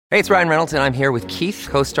Hey, it's Ryan Reynolds, and I'm here with Keith,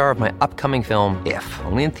 co-star of my upcoming film, If,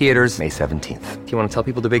 only in theaters May 17th. Do you want to tell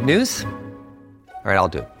people the big news? All right, I'll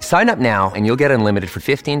do it. Sign up now and you'll get unlimited for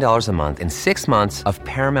 $15 a month and 6 months of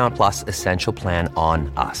Paramount Plus Essential Plan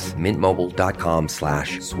on us.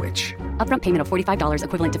 MintMobile.com/switch. Upfront payment of $45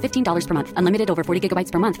 equivalent to $15 per month. Unlimited over 40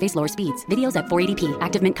 gigabytes per month. Face lower speeds. Videos at 480p.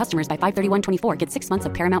 Active Mint customers by 531.24 get 6 months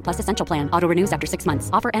of Paramount Plus Essential Plan. Auto renews after 6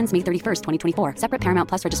 months. Offer ends May 31st, 2024. Separate Paramount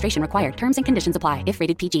Plus registration required. Terms and conditions apply if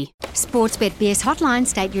rated PG. Sportsbet BS hotline,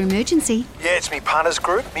 state your emergency. Yeah, it's me punters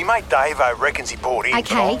group. Me mate Davo reckons he bought in.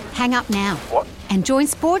 Okay, hang up now. What? And join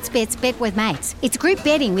Sportsbet's Bet with Mates. It's group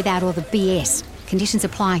betting without all the BS. Conditions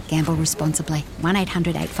apply. Gamble responsibly.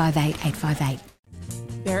 1-800-858-858.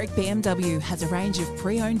 Berwick BMW has a range of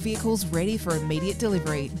pre-owned vehicles ready for immediate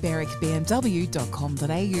delivery.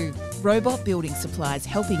 berwickbmw.com.au. Robot Building Supplies,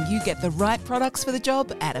 helping you get the right products for the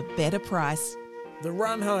job at a better price. The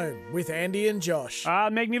Run Home with Andy and Josh.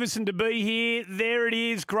 Magnificent to be here. There it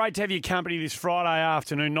is. Great to have your company this Friday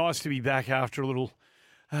afternoon. Nice to be back after a little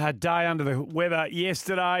day under the weather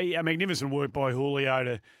yesterday. A magnificent work by Julio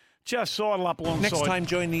to just sidle up alongside. Next time,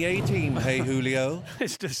 join the A-team. Hey, Julio.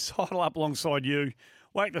 Just to sidle up alongside you,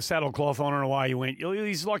 whack the saddlecloth on and away you went.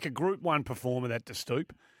 He's like a Group 1 performer, that De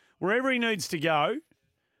Stoop. Wherever he needs to go,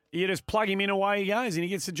 you just plug him in, away he goes, and he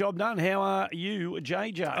gets the job done. How are you,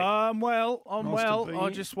 JJ? I'm well. Nice to be I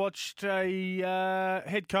here. just watched a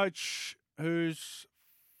head coach who's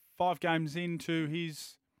 5 games into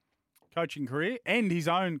his coaching career and his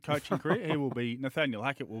own coaching career. Nathaniel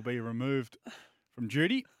Hackett will be removed from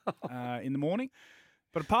duty in the morning.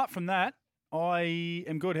 But apart from that, I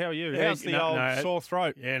am good. How are you? How's the old sore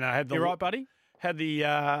throat? Yeah, no, I had the You right, buddy? Had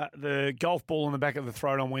the golf ball in the back of the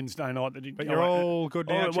throat on Wednesday night. But you're all good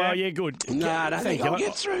now, well, champ? yeah, good. Nah, I think I'll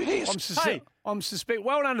get through this. I'm suspect.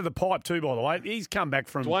 Well under the pipe too, by the way. He's come back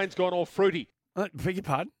from. Dwayne's gone all fruity. Beg your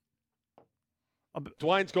pardon.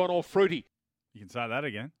 Dwayne's gone all fruity. You can say that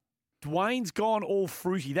again. Dwayne's gone all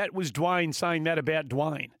fruity. That was Dwayne saying that about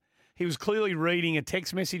Dwayne. He was clearly reading a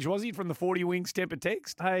text message, was he, from the 40 Wings Temper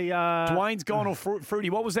text? Hey, Dwayne's gone all fruity.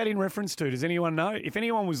 What was that in reference to? Does anyone know? If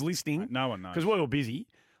anyone was listening, no one knows, because we were busy.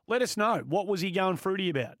 Let us know. What was he going fruity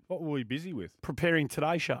about? What were we busy with? Preparing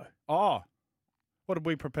today's show. Oh, what did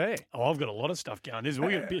we prepare? Oh, I've got a lot of stuff going.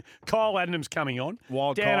 Kyle Adnam's coming on.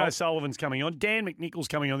 Wild Dan Kyle. O'Sullivan's coming on. Dan McNichol's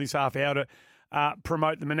coming on this half hour to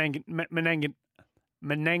promote the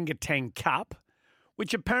Menangatang Cup,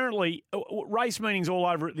 which apparently race meetings all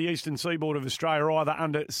over at the eastern seaboard of Australia are either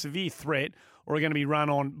under severe threat or are going to be run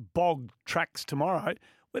on bog tracks tomorrow.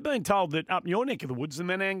 We're being told that up your neck of the woods, the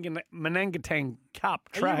Menangatang Cup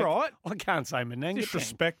track. Are you right? I can't say Menangatang.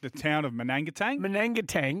 Disrespect the town of Menangatang.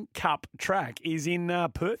 Menangatang Cup track is in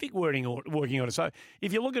perfect working order. So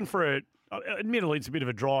if you're looking for admittedly it's a bit of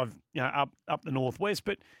a drive, up the northwest,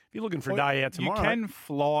 but if you're looking for a day out tomorrow, you can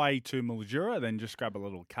fly to Mildura, then just grab a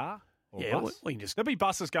little car. Bus. We can just there'll be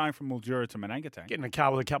buses going from Mildura to Menangatang. Get in a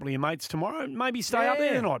car with a couple of your mates tomorrow. Maybe stay up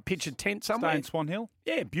there tonight. Pitch a tent somewhere. Stay in Swan Hill.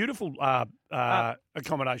 Yeah, beautiful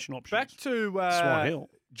accommodation options. Back to Swan Hill.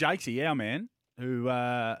 Jakesy, our man, who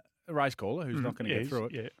a race caller who's not going to get through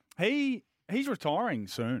it. Yeah. He's retiring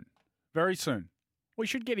soon, very soon. We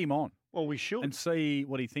should get him on. Well, we should and see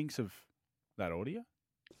what he thinks of that audio.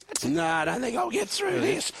 Nah, I don't think I'll get through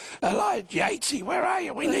this. Hello, Yatesy, where are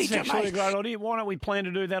you? We need you, actually mate. a great idea. Why don't we plan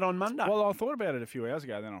to do that on Monday? Well, I thought about it a few hours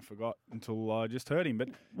ago, then I forgot until I just heard him. But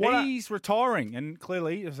he's retiring, and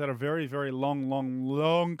clearly has had a very, very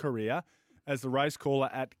long career as the race caller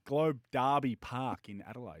at Globe Derby Park in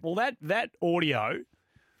Adelaide. Well, that audio,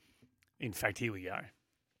 in fact, here we go.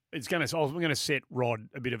 We're going to set Rod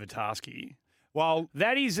a bit of a task here. Well,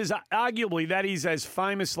 that is as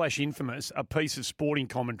famous / infamous a piece of sporting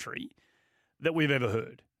commentary that we've ever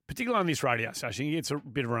heard, particularly on this radio station. He gets a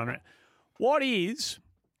bit of a run around. What is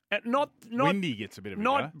not Windy gets a bit of a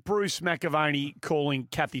not go. Bruce McAvaney calling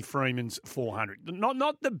Kathy Freeman's 400.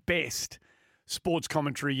 Not the best sports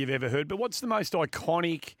commentary you've ever heard, but what's the most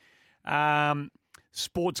iconic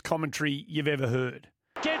sports commentary you've ever heard?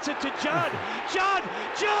 Gets it to Judd. Judd!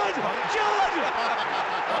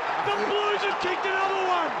 The Blues have kicked another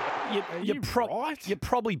one. You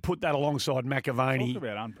probably put that alongside McAvaney. Talk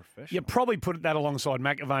about unprofessional. You probably put that alongside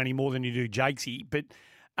McAvaney more than you do Jakesy. But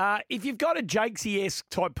if you've got a Jakesy-esque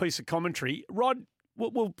type piece of commentary, Rod,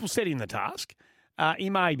 we'll set him the task.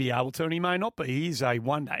 He may be able to and he may not be. He's a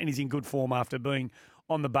wonder and he's in good form after being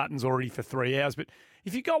on the buttons already for 3 hours. But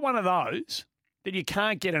if you've got one of those that you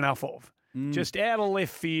can't get enough of, just out of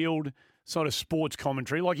left field sort of sports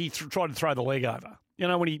commentary, like he tried to throw the leg over. You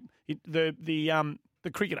know, when the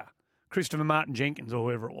cricketer, Christopher Martin Jenkins or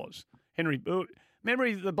whoever it was,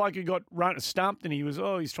 Remember the bloke who got stumped and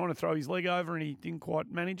he's trying to throw his leg over and he didn't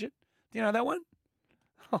quite manage it? Do you know that one?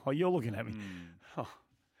 Oh, you're looking at me. Oh.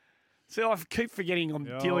 See, I keep forgetting I'm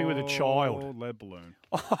dealing with a child. Lead balloon.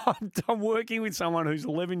 I'm working with someone who's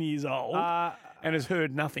 11 years old and has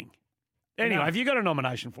heard nothing. Anyway, have you got a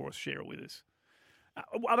nomination for us? Share it with us.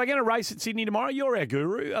 Are they going to race at Sydney tomorrow? You're our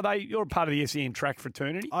guru. You're part of the SEN track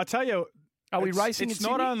fraternity. I tell you, are we racing? It's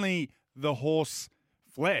not only the horse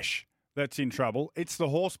flesh that's in trouble; it's the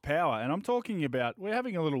horsepower. And I'm talking about. We're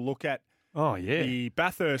having a little look at. The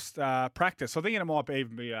Bathurst practice. I think it might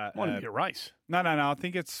even be a race. No. I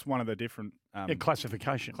think it's one of the different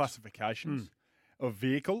classifications of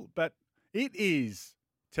vehicle, but it is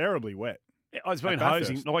terribly wet. It's been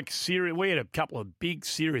hosing serious. We had a couple of big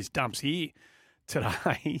serious dumps here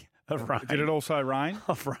today of rain. Did it also rain?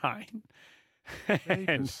 Of rain.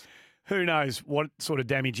 And who knows what sort of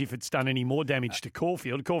damage, if it's done any more damage to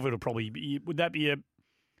Caulfield. Caulfield will probably be, would that be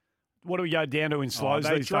what do we go down to in slows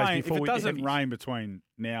these days? If it doesn't rain between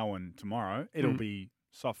now and tomorrow, it'll be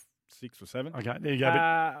soft 6 or 7. Okay, there you go.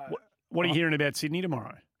 But what are you hearing about Sydney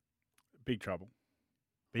tomorrow? Big trouble.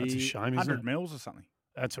 That's a shame, isn't it? 100 mils or something.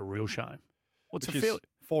 That's a real shame. What's Which is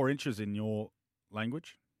 4 inches in your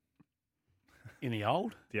language? In the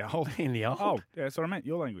old? The old? In the old. Oh, yeah, that's what I meant,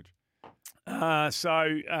 your language. Well,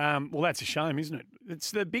 that's a shame, isn't it? It's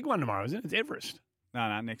the big one tomorrow, isn't it? It's Everest.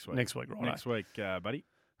 No, next week. Next week, right. Next week, buddy.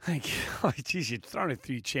 Thank you. Oh, geez, you're throwing a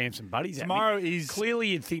few champs and buddies tomorrow at me. Is clearly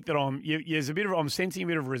you'd think that I'm sensing a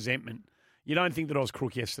bit of resentment. You don't think that I was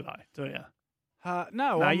crook yesterday, do you?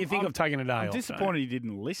 No, you think I've taken a day off. I'm disappointed you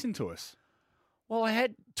didn't listen to us. Well, I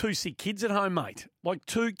had 2 sick kids at home, mate. Like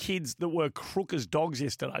 2 kids that were crook as dogs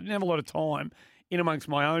yesterday. I didn't have a lot of time in amongst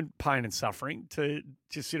my own pain and suffering to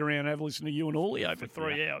just sit around and have a listen to you and Ollie for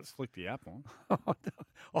 3 hours. Flick the app on.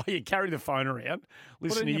 Oh, you carry the phone around,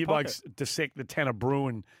 listen to you blokes dissect the Tanner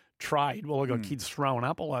Bruin trade while I got kids throwing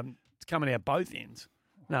up. It's coming out both ends.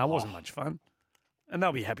 No, it wasn't much fun. And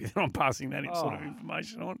they'll be happy that I'm passing that sort of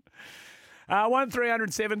information on.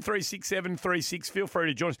 1300 736 736. Feel free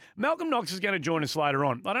to join us. Malcolm Knox is going to join us later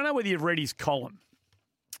on. I don't know whether you've read his column,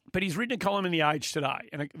 but he's written a column in The Age today,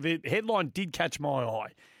 and the headline did catch my eye.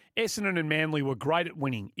 Essendon and Manly were great at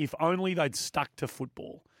winning if only they'd stuck to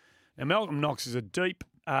football. Now, Malcolm Knox is a deep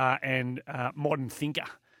and modern thinker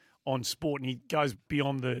on sport, and he goes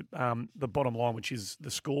beyond the bottom line, which is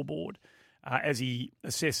the scoreboard, as he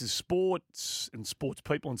assesses sports and sports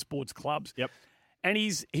people and sports clubs. Yep. And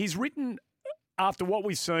he's written, after what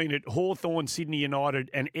we've seen at Hawthorn, Sydney United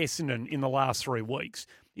and Essendon in the last 3 weeks,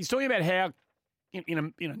 he's talking about how,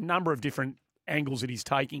 in a number of different angles that he's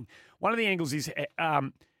taking, one of the angles is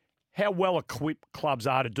how well-equipped clubs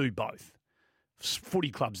are to do both. Footy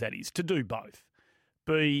clubs, that is, to do both.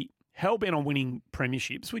 Be hell-bent on winning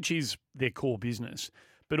premierships, which is their core business,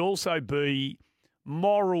 but also be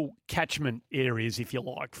moral catchment areas, if you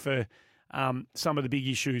like, for some of the big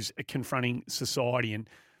issues confronting society. And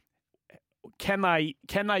can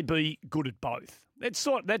they be good at both?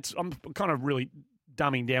 I'm kind of really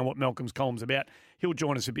dumbing down what Malcolm's column's about. He'll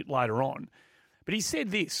join us a bit later on. But he said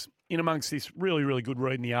this in amongst this really, really good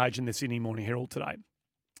read in The Age and the Sydney Morning Herald today.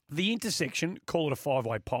 The intersection, call it a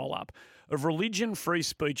 5-way pile-up, of religion, free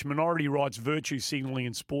speech, minority rights, virtue signalling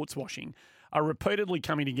and sports washing are repeatedly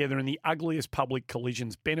coming together in the ugliest public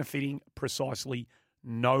collisions, benefiting precisely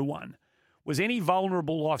no one. Was any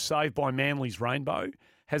vulnerable life saved by Manly's rainbow?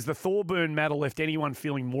 Has the Thorburn matter left anyone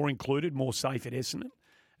feeling more included, more safe at Essendon?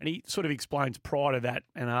 And he sort of explains prior to that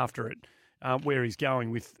and after it where he's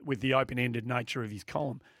going with the open-ended nature of his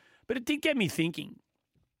column. But it did get me thinking,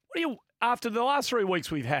 after the last 3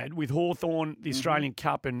 weeks we've had with Hawthorn, the Australian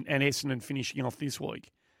Cup and Essendon finishing off this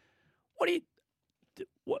week, what do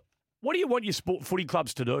you want your footy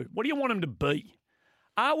clubs to do? What do you want them to be?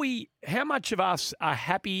 How much of us are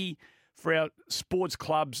happy for our sports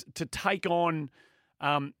clubs to take on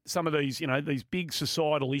some of these, these big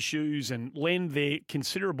societal issues and lend their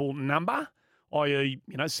considerable number, i.e.,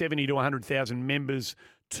 70 to 100,000 members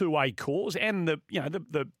to a cause, and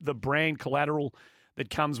the brand collateral that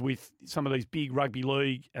comes with some of these big rugby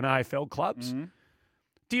league and AFL clubs? Mm-hmm.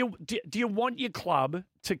 Do you want your club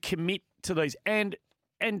to commit to these and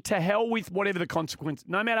to hell with whatever the consequence,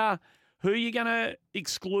 no matter who you're going to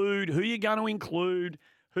exclude, who you're going to include,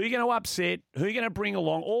 who you're going to upset, who you're going to bring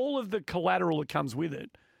along, all of the collateral that comes with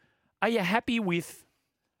it? Are you happy with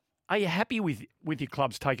your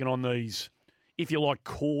clubs taking on these, if you like,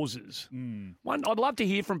 causes? One, I'd love to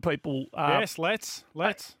hear from people. Yes, let's.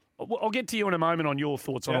 I'll get to you in a moment on your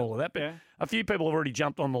thoughts on all of that. But a few people have already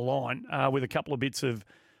jumped on the line with a couple of bits of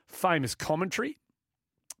famous commentary.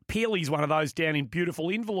 Peely's one of those down in beautiful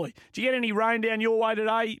Inverloy. Did you get any rain down your way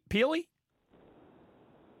today, Peely?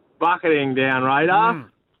 Bucketing down,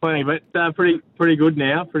 radar. Plenty, but pretty good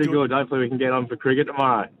now. Pretty good. Hopefully we can get on for cricket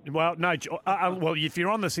tomorrow. Well, no. Well, if you're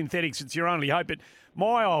on the synthetics, it's your only hope. But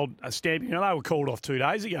my old Stamp, they were called off 2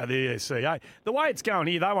 days ago, the ESCA. The way it's going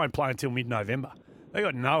here, they won't play until mid-November. They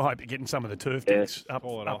got no hope of getting some of the turf decks up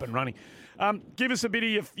and running. Give us a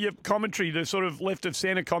bit of your commentary, the sort of left of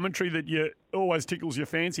centre commentary that always tickles your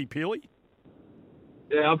fancy, Peely.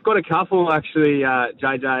 Yeah, I've got a couple actually,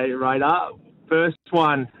 JJ Radar. First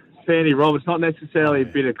one, Sandy Roberts, not necessarily a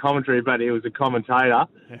bit of commentary, but he was a commentator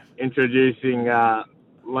introducing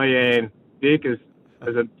Leanne Dick as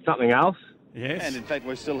something else. Yes. And in fact,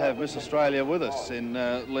 we still have Miss Australia with us in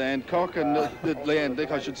Leanne Cock and Leanne Dick,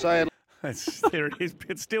 I should say. There it is.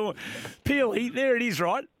 But still, Peely, there it is,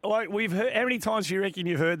 right? Like we've heard. How many times do you reckon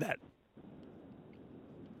you've heard that?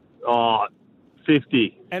 Oh,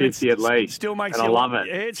 50 at least. Still makes and you I love it.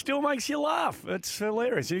 It still makes you laugh. It's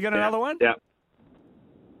hilarious. Have you got another one? Yeah.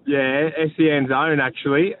 Yeah, SEN's own,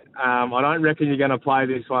 actually. I don't reckon you're going to play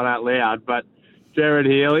this one out loud, but Jared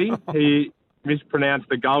Healy, he mispronounced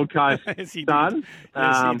the Gold Coast yes, he Sun. Did.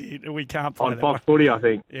 Yes, he did. We can't play on that Fox Footy, I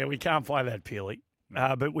think. Yeah, we can't play that, Peely.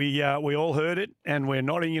 But we all heard it, and we're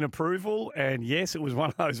nodding in approval, and yes, it was one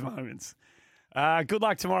of those moments. Good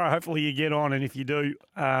luck tomorrow. Hopefully you get on, and if you do,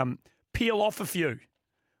 peel off a few.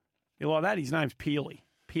 You like that? His name's Peely.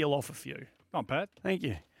 Peel off a few. Not bad. Thank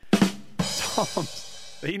you. Tom,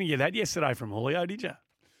 you didn't get that yesterday from Julio, did you?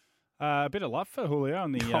 A bit of love for Julio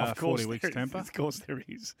on the 40 weeks temper. Of course there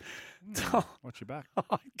is. Watch your back.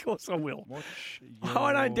 Of course I will. Watch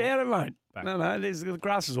I don't doubt it, mate. Back. No, the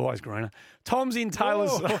grass is always greener. Tom's in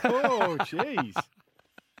Taylor's. Oh, jeez.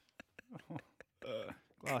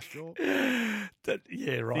 Glass jaw.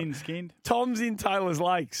 Yeah, right. Thin-skinned. Tom's in Taylor's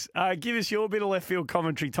Lakes. Give us your bit of left field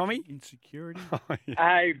commentary, Tommy. Insecurity.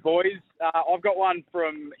 Hey, boys. I've got one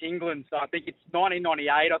from England. So I think it's 1998,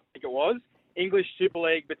 I think it was. English Super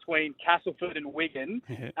League between Castleford and Wigan.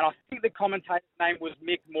 Yeah. And I think the commentator's name was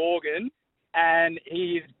Mick Morgan. And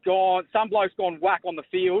some bloke's gone whack on the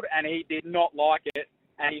field, and he did not like it.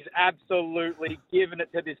 And he's absolutely given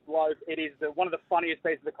it to this bloke. It is one of the funniest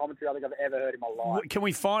pieces of commentary I think I've ever heard in my life. Can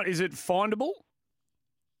we find? Is it findable?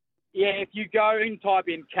 Yeah, if you go and type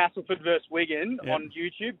in Castleford versus Wigan on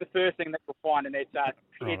YouTube, the first thing that you'll find, and it's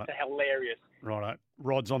hilarious. Righto.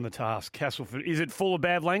 Rod's on the task. Castleford. Is it full of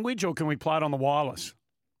bad language, or can we play it on the wireless?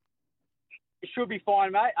 It should be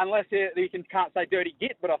fine, mate, unless you can't say dirty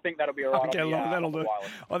git, but I think that'll be all right. Okay, that'll do.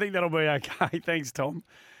 I think that'll be okay. Thanks, Tom.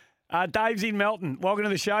 Dave's in Melton. Welcome to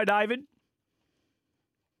the show, David.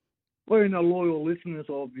 Being a loyal listener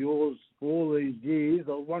of yours for all these years,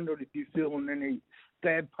 I wondered if you're feeling any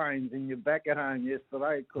stab pains in your back at home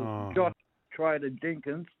yesterday, because Josh Trader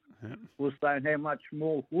Jenkins was saying how much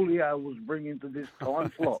more Julio was bringing to this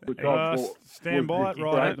time slot, which I thought stand by it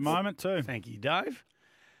right at the moment too. Thank you, Dave.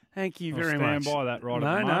 Thank you very much. Stand by that right at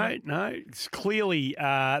the moment. No. It's clearly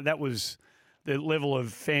that was the level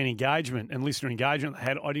of fan engagement and listener engagement they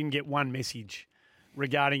had. I didn't get one message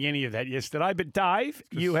regarding any of that yesterday. But, Dave,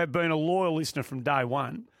 you have been a loyal listener from day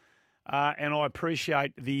one, and I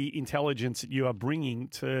appreciate the intelligence that you are bringing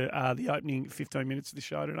to the opening 15 minutes of the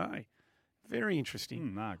show today. Very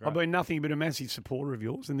interesting. I've been nothing but a massive supporter of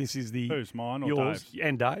yours, and this is Who's mine or yours Dave's?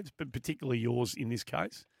 And Dave's, but particularly yours in this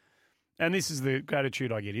case. And this is the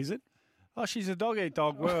gratitude I get, is it? Oh, she's a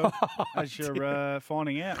dog-eat-dog world, as you're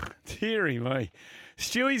finding out. Deary me.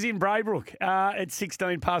 Stewie's in Braybrook at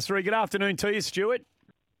 16 past 3. Good afternoon to you, Stuart.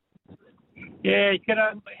 Yeah,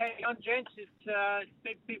 hang on, gents. It's a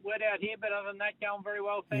bit wet out here, but other than that, going very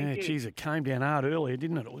well, thank you. Geez, it came down hard earlier,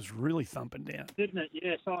 didn't it? It was really thumping down. Didn't it?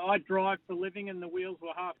 Yes. I drive for a living, and the wheels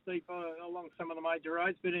were half deep along some of the major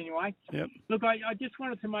roads. But anyway, Look, I just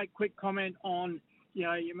wanted to make a quick comment on, you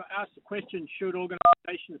asked the question, should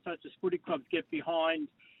organisations such as footy clubs get behind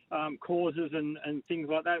causes and things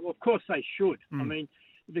like that? Well, of course they should. I mean,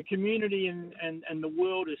 the community and the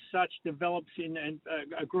world as such develops in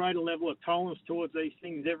a greater level of tolerance towards these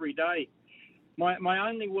things every day. My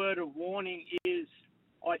only word of warning is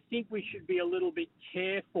I think we should be a little bit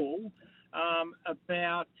careful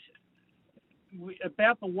about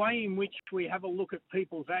the way in which we have a look at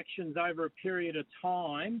people's actions over a period of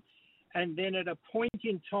time. And then at a point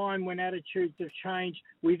in time when attitudes have changed,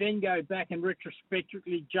 we then go back and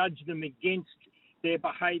retrospectively judge them against their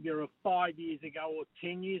behaviour of 5 years ago or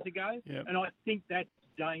 10 years ago. Yep. And I think that's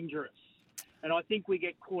dangerous. And I think we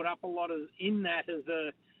get caught up a lot in that as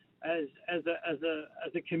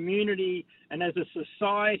a community and as a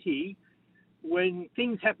society. When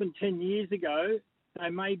things happened 10 years ago, they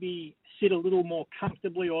maybe sit a little more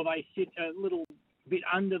comfortably, or they sit a little bit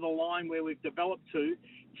under the line where we've developed to.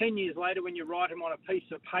 10 years later, when you write them on a piece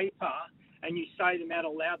of paper and you say them out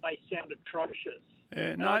aloud, they sound atrocious.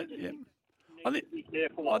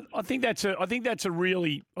 I think it's a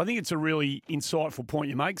really insightful point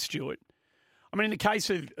you make, Stuart. I mean, in the case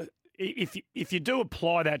of if you do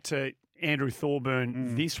apply that to Andrew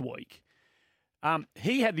Thorburn this week,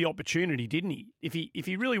 he had the opportunity, didn't he? If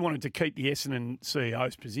he really wanted to keep the Essendon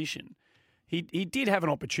CEO's position, he did have an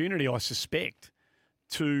opportunity, I suspect,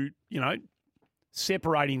 to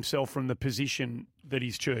separate himself from the position that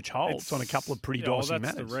his church holds on a couple of pretty dicey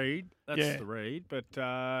matters. That's the read. But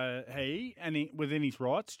he within his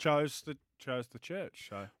rights chose the church.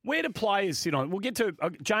 So where do players sit on? We'll get to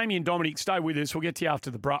Jamie and Dominic. Stay with us. We'll get to you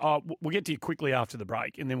after the break. We'll get to you quickly after the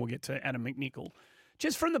break, and then we'll get to Adam McNichol.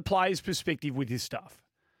 Just from the player's perspective with his stuff.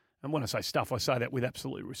 And when I say stuff, I say that with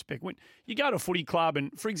absolute respect. When you go to a footy club,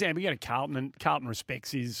 and for example, you go to Carlton, and Carlton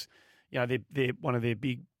Respects is, they're one of their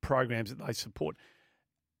big programs that they support.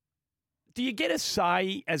 Do you get a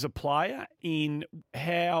say as a player in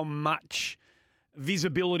how much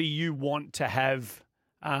visibility you want to have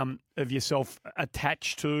of yourself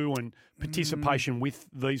attached to and participation with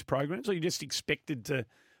these programs, or are you just expected to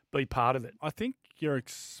be part of it? I think you're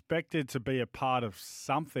expected to be a part of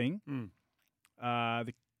something.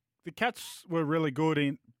 The Cats were really good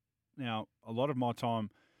in. Now, a lot of my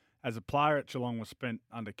time as a player at Geelong was spent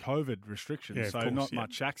under COVID restrictions, not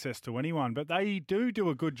much access to anyone. But they do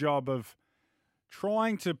a good job of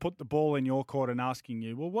trying to put the ball in your court and asking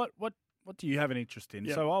you, well, what do you have an interest in?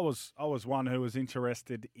 Yep. So I was one who was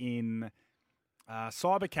interested in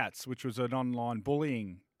Cybercats, which was an online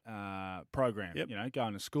bullying program. Yep.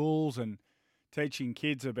 Going to schools and teaching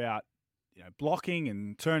kids about blocking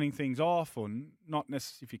and turning things off, or not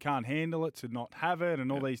necessarily, if you can't handle it, to not have it,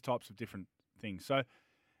 and all these types of different things. So,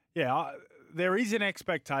 there is an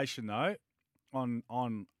expectation though on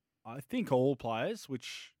I think all players,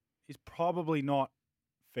 which is probably not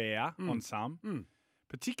fair on some,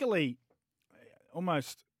 particularly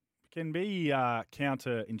almost can be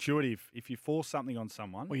counterintuitive if you force something on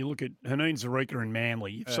someone. Well, you look at Haneen Zarika and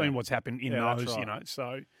Manly. You've seen what's happened in those, right.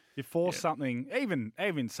 So you force something,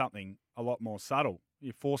 even something a lot more subtle.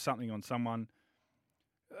 You force something on someone.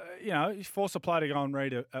 You force a player to go and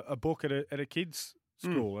read a book at a kid's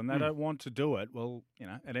school, and they don't want to do it. Well,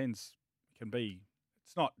 it ends. Can be.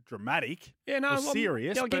 It's not dramatic. Or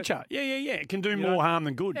serious. I'll get you. Yeah. It can do more harm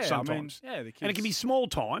than good sometimes. The kids, and it can be small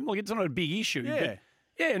time. Like, it's not a big issue. Yeah.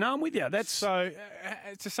 But I'm with you. That's so.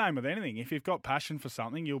 It's the same with anything. If you've got passion for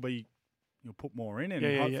something, you'll put more in and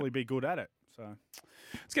hopefully be good at it. So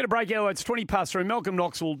let's get a break. It's 3:20. Malcolm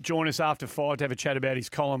Knox will join us after 5 to have a chat about his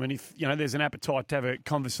column. And if there's an appetite to have a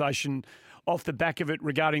conversation off the back of it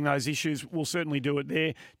regarding those issues, we'll certainly do it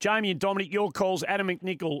there. Jamie and Dominic, your calls. Adam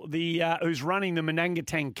McNichol, who's running the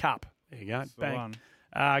Menangatang Cup. There you go. That's bang.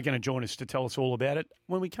 Going to join us to tell us all about it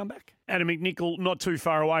when we come back. Adam McNichol, not too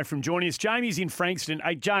far away from joining us. Jamie's in Frankston.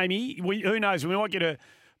 Hey, Jamie, who knows? We might get a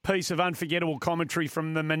piece of unforgettable commentary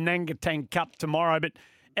from the Menangatang Cup tomorrow, but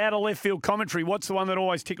out of left field commentary, what's the one that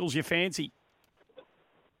always tickles your fancy?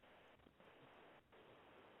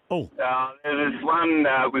 Oh. There's one,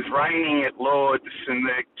 it was raining at Lord's, and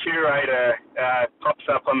the curator pops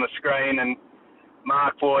up on the screen, and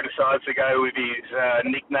Mark Waugh decides to go with his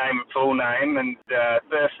nickname and full name, and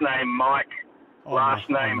first name Mike, last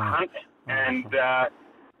name Hunt, and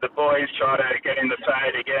the boys try to get him to say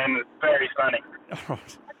it again. It's very funny.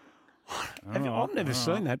 I've never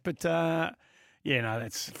seen that, but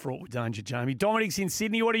that's fraught with danger, Jamie. Dominic's in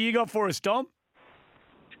Sydney. What do you got for us, Dom?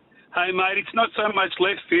 Hey, mate, it's not so much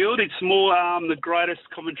left field. It's more the greatest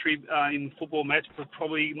commentary in football match, but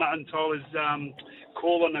probably Martin Tyler's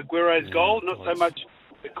call on Aguero's goal. Not so much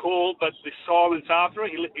the call, but the silence after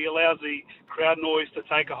it. He allows the crowd noise to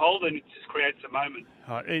take a hold, and it just creates a moment.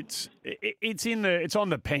 It's on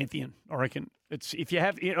the pantheon, I reckon. It's if you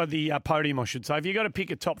have the podium, I should say. If you've got to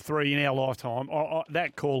pick a top three in our lifetime,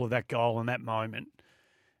 that call of that goal and that moment,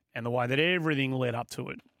 and the way that everything led up to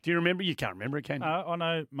it. Do you remember? You can't remember it, can you? I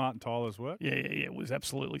know Martin Tyler's work. Yeah. It was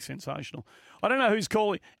absolutely sensational. I don't know who's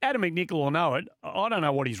calling. Adam McNichol will know it. I don't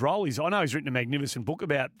know what his role is. I know he's written a magnificent book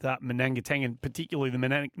about Menangatang, and particularly the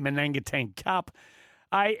Menangatang Cup.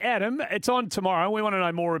 Hey, Adam, it's on tomorrow. We want to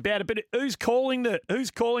know more about it. But who's calling the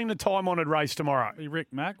time-honoured race tomorrow? It'd be Rick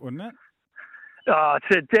Mack, wouldn't it? Oh,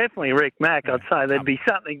 it's definitely Rick Mack. I'd say there'd be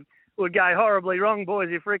something would go horribly wrong, boys,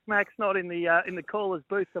 if Rick Mack's not in the caller's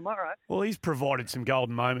booth tomorrow. Well, he's provided some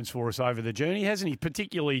golden moments for us over the journey, hasn't he?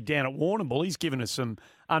 Particularly down at Warrnambool, he's given us some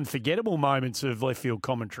unforgettable moments of left field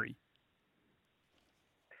commentary.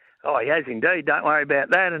 Oh, he has indeed. Don't worry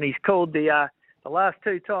about that. And he's called the last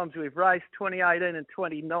two times we've raced, 2018 and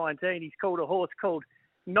 2019, he's called a horse called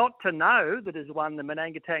Not to Know that has won the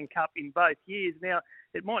Manangatang Cup in both years. Now,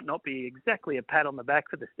 it might not be exactly a pat on the back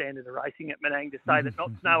for the standard of racing at Menang to say that Not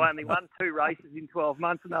to Know only won 2 races in 12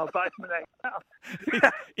 months and they were both Menang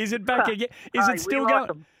Cups. Is it back again? Is it still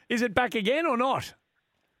going? Is it back again or not?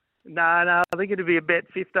 No, I think it'll be about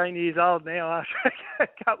 15 years old now after a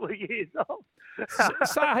couple of years old.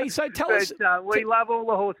 So tell us. We love all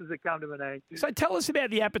the horses that come to Menang. So tell us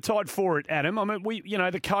about the appetite for it, Adam. I mean,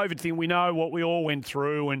 the COVID thing, we know what we all went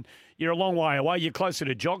through, and you're a long way away. You're closer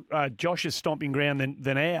to Josh's stomping ground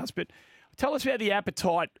than ours. But tell us about the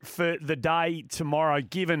appetite for the day tomorrow,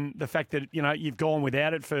 given the fact that you've gone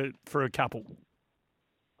without it for a couple.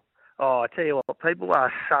 Oh, I tell you what, people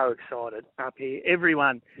are so excited up here.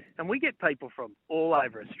 Everyone, and we get people from all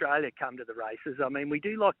over Australia come to the races. I mean, we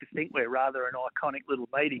do like to think we're rather an iconic little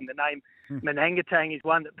meeting. The name Manangatang is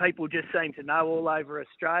one that people just seem to know all over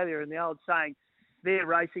Australia, and the old saying, they're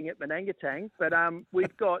racing at Manangatang. But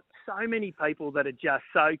we've got so many people that are just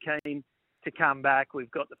so keen to come back. We've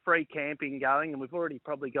got the free camping going, and we've already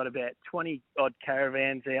probably got about 20-odd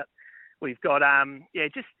caravans out. We've got,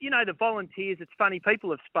 the volunteers. It's funny,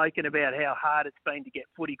 people have spoken about how hard it's been to get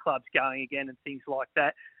footy clubs going again and things like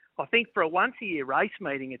that. I think for a once-a-year race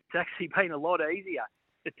meeting, it's actually been a lot easier.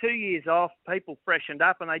 The 2 years off, people freshened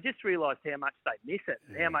up and they just realised how much they miss it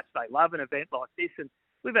and how much they love an event like this. And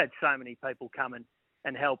we've had so many people come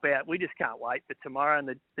and help out. We just can't wait for tomorrow. And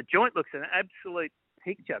the joint looks an absolute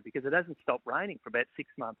picture because it hasn't stopped raining for about 6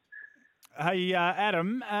 months. Hey,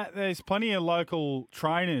 Adam, there's plenty of local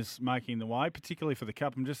trainers making the way, particularly for the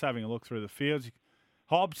Cup. I'm just having a look through the fields.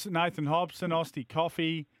 Nathan Hobson, Austie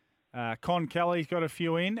Coffee, Con Kelly's got a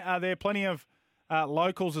few in. Are there plenty of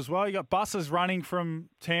locals as well? You got buses running from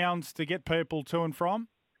towns to get people to and from?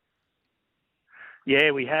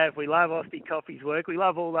 Yeah, we have. We love Austie Coffee's work. We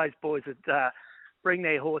love all those boys that bring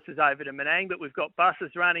their horses over to Menang, but we've got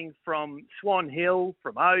buses running from Swan Hill,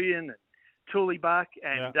 from Oyen and Tullibuk,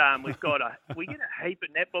 and we get a heap of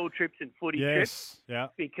netball trips and footy trips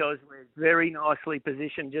because we're very nicely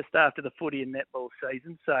positioned just after the footy and netball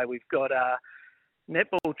season. So we've got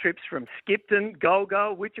netball trips from Skipton,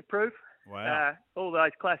 Golgol, Witcherproof, all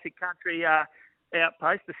those classic country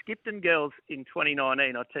outposts. The Skipton girls in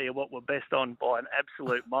 2019, I tell you what, were best on by an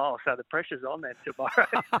absolute mile. So the pressure's on them tomorrow.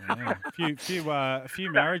 A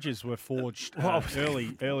few marriages were forged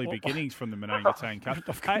early beginnings from the Manangatang Cup.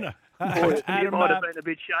 Adam might have been a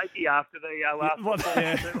bit shaky after the last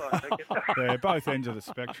Yeah, both ends of the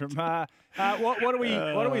spectrum. What are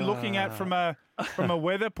we looking at from a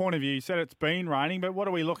weather point of view? You said it's been raining, but what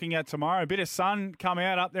are we looking at tomorrow? A bit of sun come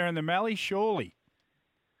out up there in the Mallee, surely.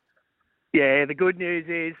 Yeah, the good news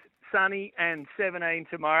is sunny and 17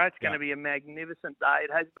 tomorrow. It's going to be a magnificent day. It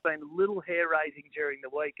has been a little hair-raising during the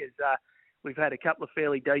week as we've had a couple of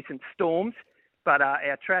fairly decent storms, but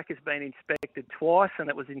our track has been inspected twice and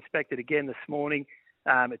it was inspected again this morning.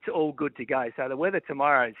 It's all good to go. So the weather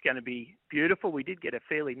tomorrow is going to be beautiful. We did get a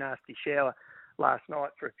fairly nasty shower last night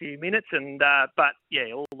for a few minutes, but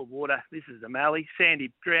all the water. This is the Mallee,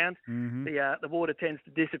 sandy ground. Mm-hmm. The water tends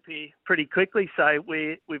to disappear pretty quickly, so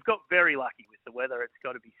we've got very lucky with the weather. It's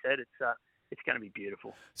got to be said. It's going to be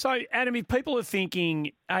beautiful. So, Adam, if people are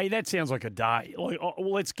thinking, hey, that sounds like a day,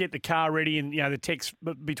 let's get the car ready, and the text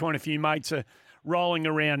between a few mates are rolling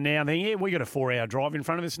around now. Thinking, we got a 4-hour drive in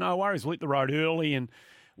front of us. No worries, we'll hit the road early and.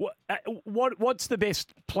 What's the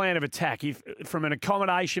best plan of attack? If from an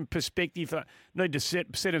accommodation perspective, need to set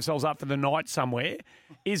themselves up for the night somewhere,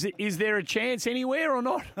 is there a chance anywhere or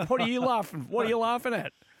not? What are you laughing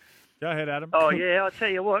at? Go ahead, Adam. Oh yeah, I'll tell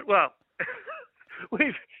you what. Well,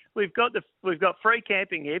 we've got free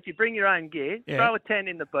camping here. If you bring your own gear, throw a tent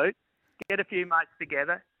in the boot, get a few mates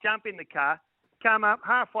together, jump in the car, come up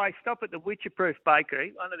halfway, stop at the Witcherproof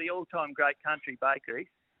Bakery, one of the all-time great country bakeries.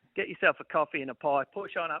 Get yourself a coffee and a pie,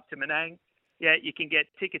 push on up to Menang. Yeah, you can get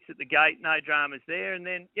tickets at the gate, no dramas there. And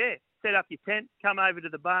then, set up your tent, come over to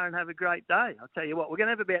the bar and have a great day. I'll tell you what, we're going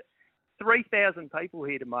to have about 3,000 people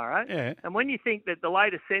here tomorrow. Yeah. And when you think that the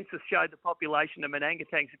latest census showed the population of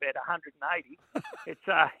Manangatang's about 180, it's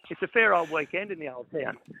a fair old weekend in the old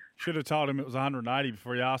town. Should have told him it was 180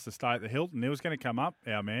 before he asked to stay at the Hilton. He was going to come up,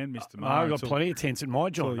 our man, Mr. Moe. I've got plenty of tents at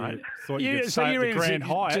my joint, mate. Thought you could stay at the Grand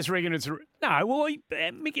Hyatt. Just reckon it's... No, well,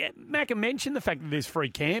 Macca mentioned the fact that there's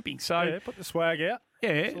free camping. So put the swag out. Yeah,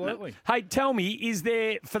 absolutely. Hey, tell me, is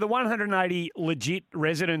there, for the 180 legit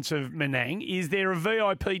residents of Menang, is there a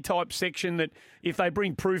VIP type section that if they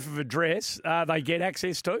bring proof of address, they get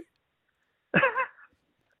access to?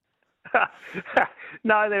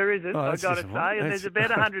 No, there isn't, Oh, I've that's got to disappointing. say. And there's about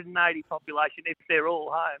 180 population if they're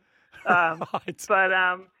all home. But,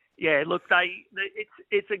 yeah, look,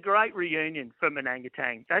 it's a great reunion for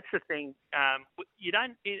Manangatang. That's the thing. You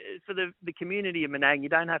don't for the community of Menang, you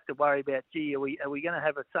don't have to worry about, gee, are we going to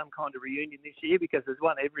have some kind of reunion this year? Because there's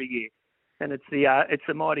one every year. And it's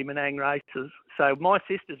the mighty Menang races. So my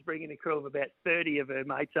sister's bringing a crew of about 30 of her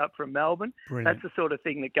mates up from Melbourne. Brilliant. That's the sort of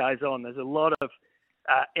thing that goes on. There's a lot of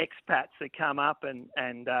expats that come up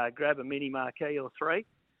and grab a mini marquee or three.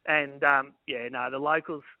 And, the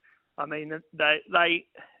locals, I mean,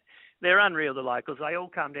 they're unreal, the locals. They all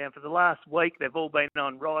come down. For the last week, they've all been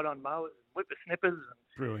on ride-on mowers and whippersnippers.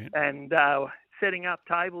 Brilliant. And setting up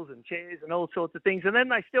tables and chairs and all sorts of things. And then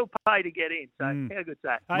they still pay to get in. So how good's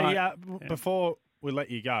that? Hey, before we let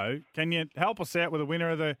you go, can you help us out with the winner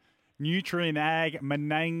of the Nutrien Ag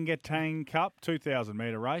Manangatang Cup 2,000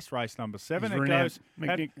 metre race number 7? It goes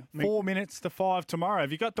at 4 minutes to 5 tomorrow.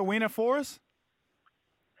 Have you got the winner for us?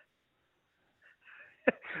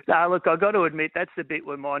 No, look, I've got to admit, that's the bit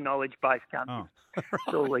where my knowledge base comes in.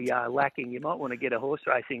 It's all lacking. You might want to get a horse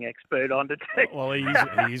racing expert on to do. Well, he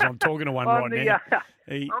is. I'm talking to one right now.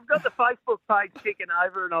 I've got the Facebook page ticking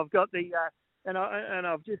over, and I've got and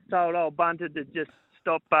I've just told old Bunter to just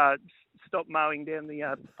stop mowing down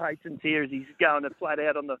the Patrons here as he's going flat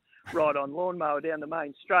out on the ride-on lawnmower down the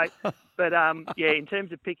main straight. But, in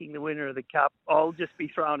terms of picking the winner of the Cup, I'll just be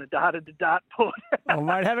throwing a dart at the dartboard. Oh,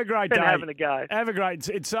 mate, have a great day. And having a go. Have a great...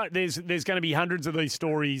 There's going to be hundreds of these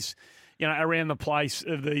stories, around the place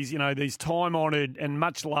of these, these time-honoured and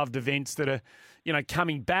much-loved events that are,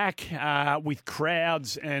 coming back with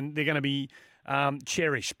crowds, and they're going to be...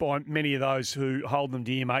 cherished by many of those who hold them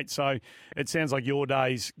dear, mate. So it sounds like your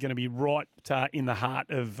day's going to be right in the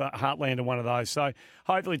heart of Heartland of one of those. So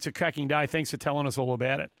hopefully it's a cracking day. Thanks for telling us all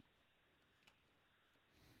about it.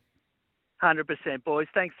 100%, boys.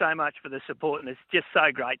 Thanks so much for the support, and it's just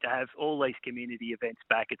so great to have all these community events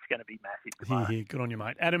back. It's going to be massive. Yeah, good on you,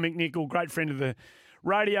 mate. Adam McNichol, great friend of the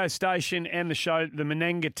radio station and the show, the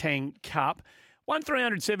Manangatang Cup.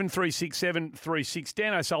 1300 736 736.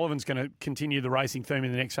 Dan O'Sullivan's going to continue the racing theme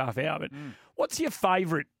in the next half hour. But what's your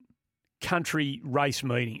favourite country race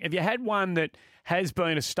meeting? Have you had one that has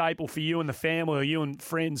been a staple for you and the family or you and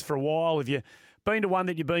friends for a while? Have you been to one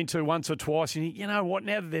that you've been to once or twice and you know what,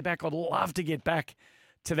 now that they're back, I'd love to get back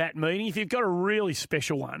to that meeting? If you've got a really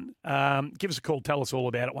special one, give us a call. Tell us all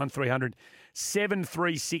about it. 1300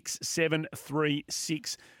 736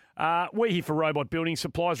 736. We're here for Robot Building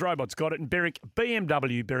Supplies. Robot's got it. And Berwick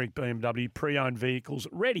BMW pre-owned vehicles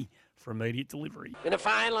ready for immediate delivery. In the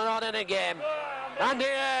final and on in again. Andy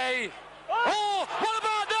A. Oh, what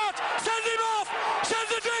about that? Send him off! Send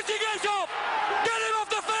the dressing gate off! Get him off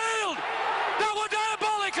the field! That was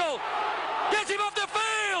diabolical! Get him off the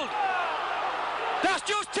field! That's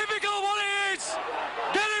just typical of what it is!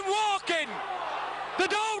 Get him walking! They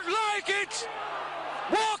don't like it!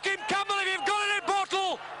 Walk him, Campbell, if you've got it in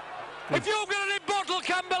bottle! If you've got it in bottle,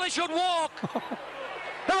 Campbell, he should walk!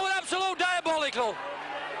 That was absolute diabolical!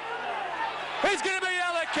 He's going to be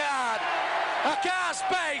yellow card! I can't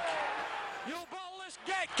speak! You ballless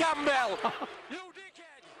get, Campbell! You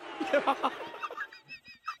dickhead!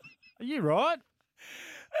 Are you right?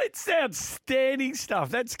 It's outstanding stuff.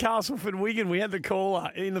 That's Castleford Wigan. We had the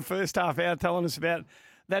caller in the first half hour telling us about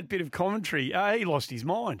that bit of commentary. He lost his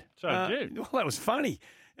mind. So did. Well, that was funny.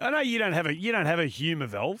 I know you don't have a humour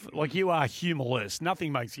valve. Like, you are humourless.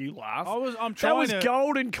 Nothing makes you laugh. That was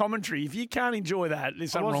golden commentary. If you can't enjoy that,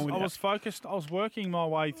 there's something wrong with it. I was focused. I was working my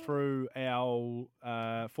way through our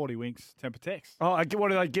 40 Winks Temper Text. Oh,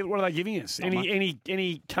 what are they giving us?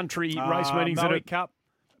 Any country race meetings? Maui Cup,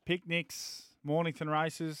 picnics, Mornington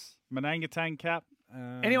races, Manangatang Cup.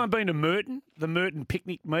 Anyone been to Merton? The Merton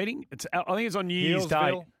picnic meeting? I think it's on New Year's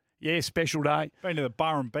Day. Yeah, special day. Been to the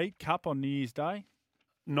Burrum Beat Cup on New Year's Day.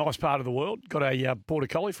 Nice part of the world. Got a border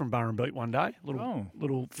collie from Burrum Beat one day.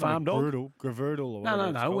 Little farm dog. Gravertle or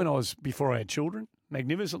whatever. No. Before I had children.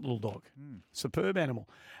 Magnificent little dog. Superb animal.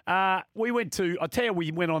 We went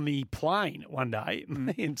on the plane one day,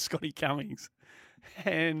 me and Scotty Cummings,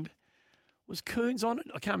 and was Coons on it?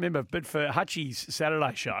 I can't remember, but for Hutchie's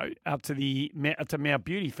Saturday show up to Mount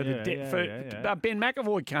Beauty for Ben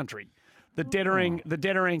McAvoy country, the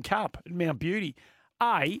Dedarang Cup at Mount Beauty.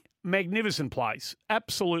 Magnificent place.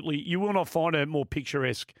 Absolutely. You will not find a more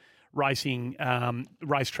picturesque racing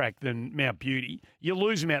racetrack than Mount Beauty. You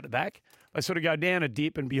lose them out the back. They sort of go down a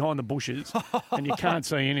dip and behind the bushes and you can't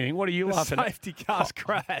see anything. What are you laughing at? Safety cars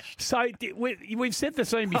crashed. So we've set the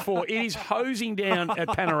scene before. It is hosing down at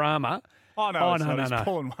Panorama. No. He's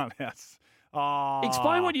pulling one out. Oh.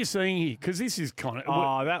 Explain what you're seeing here, because this is kind of...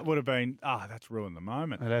 Oh, that would have been... that's ruined the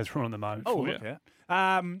moment. It has ruined the moment for you. Look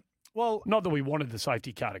out. Well, not that we wanted the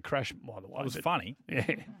safety car to crash, by the way. It was funny.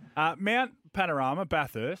 Yeah. Mount Panorama,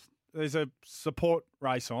 Bathurst. There's a support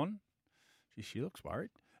race on. Gee, she looks worried.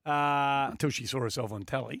 Until she saw herself on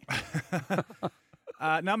telly.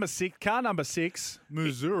 Car number 6,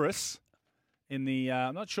 Muzuris, in the,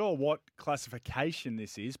 I'm not sure what classification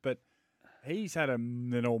this is, but he's had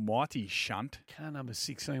an almighty shunt. Car number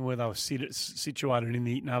 16, where they were situated in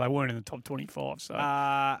the, no, they weren't in the top 25. So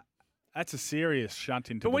that's a serious shunt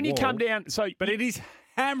into but when you come down, but it is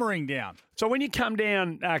hammering down. So when you come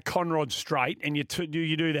down Conrod Straight and you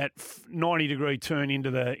do that 90-degree turn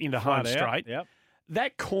into Home Straight, yep.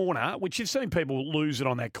 That corner, which you've seen people lose it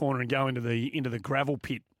on that corner and go into the gravel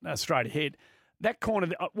pit straight ahead. That corner,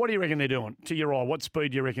 what do you reckon they're doing? To your eye, what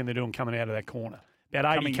speed do you reckon they're doing coming out of that corner? About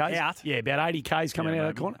 80 Coming k's out? Yeah, about 80 k's coming out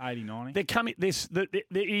of that corner. 80, 90. They're coming. It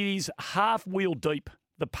is half wheel deep,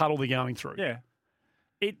 the puddle they're going through. Yeah.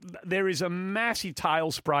 There is a massive tail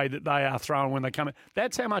spray that they are throwing when they come in.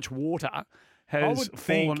 That's how much water has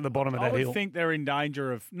fallen at the bottom of that hill. I would think they're in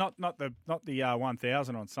danger of not the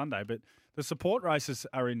 1,000 on Sunday, but the support races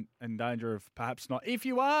are in danger of perhaps not. If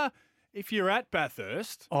you're at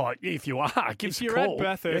Bathurst, if you are, give us a call. If you're at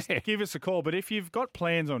Bathurst, give us a call. But if you've got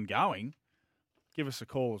plans on going, give us a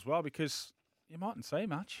call as well, because you mightn't see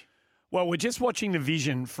much. Well, we're just watching the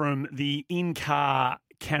vision from the in-car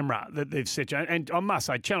camera that they've set. And I must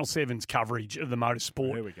say, Channel 7's coverage of the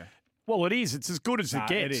motorsport. There we go. Well, it is. It's as good as it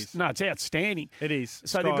gets. It is. No, it's outstanding. It is.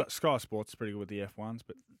 So Sky Sports is pretty good with the F1s,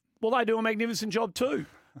 but well, they do a magnificent job too.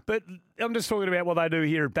 But I'm just talking about what they do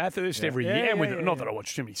here at Bathurst every year. Not that I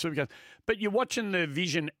watch too many supercars, but you're watching the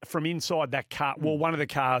vision from inside that car. Well, one of the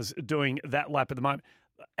cars doing that lap at the moment.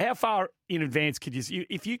 How far in advance could you,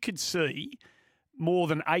 if you could see more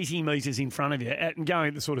than 80 metres in front of you and going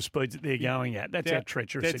at the sort of speeds that they're going at? That's how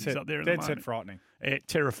treacherous it is up there at the moment. Dead set frightening.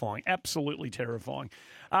 Terrifying. Absolutely terrifying.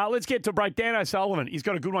 Let's get to break. Dan O'Sullivan, he's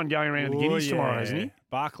got a good one going around in the Guineas tomorrow, hasn't he?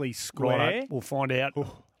 Barclay Square. Right, we'll find out.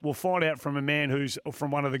 We'll find out from a man who's from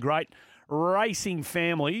one of the great racing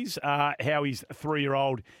families how his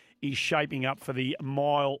 3-year-old is shaping up for the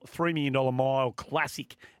 $3 million mile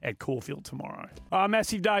classic at Caulfield tomorrow.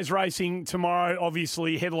 Massive days racing tomorrow,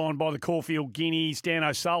 obviously headlined by the Caulfield Guineas. Dan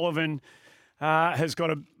O'Sullivan has got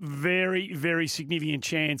a very, very significant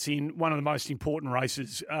chance in one of the most important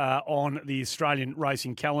races on the Australian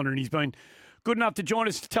racing calendar, and he's been good enough to join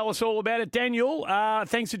us to tell us all about it. Daniel,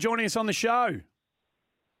 thanks for joining us on the show.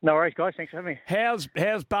 No worries, guys. Thanks for having me.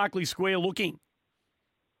 How's Barclay Square looking?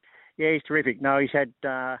 Yeah, he's terrific. No, he's had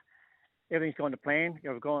everything's gone to plan.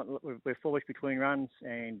 We're 4 weeks between runs,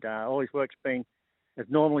 and all his work's been as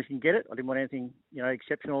normal as you can get it. I didn't want anything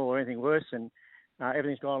exceptional or anything worse, and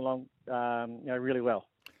everything's gone along really well.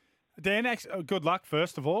 Dan, good luck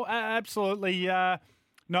first of all. Absolutely,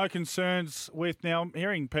 no concerns with now. I'm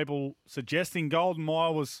hearing people suggesting Golden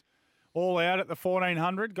Mile was all out at the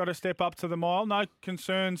 1,400, got to step up to the mile. No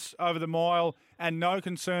concerns over the mile and no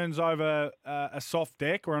concerns over a soft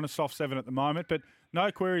deck. We're on a soft 7 at the moment, but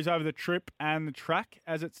no queries over the trip and the track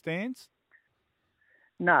as it stands?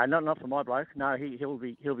 No, not for my bloke. No, he'll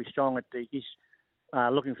be strong at he's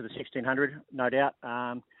looking for the 1,600, no doubt.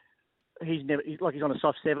 He's on a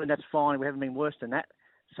soft 7. That's fine. We haven't been worse than that.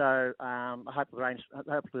 So I hope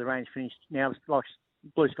the range finished now. It's like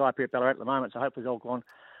blue sky up here at Ballarat at the moment. So hopefully it's all gone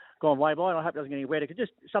way by, and I hope it doesn't get any wetter, because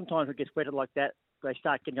just sometimes it gets wetter like that, they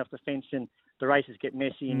start getting off the fence and the races get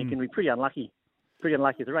messy, and you can be pretty unlucky.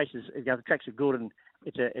 If the races, the tracks are good and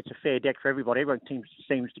it's a fair deck for everybody. Everyone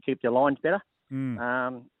seems to keep their lines better.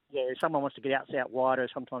 If someone wants to get out wider,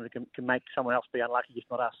 sometimes it can make someone else be unlucky, just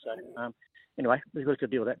not us. So anyway, we've got to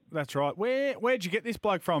deal with that. That's right. Where'd you get this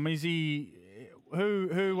bloke from? Is he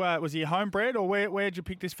who was he a homebred, or where'd you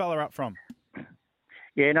pick this fella up from?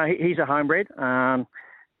 Yeah, no, he's a homebred.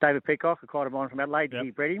 David Peacock, a client of mine from Adelaide, he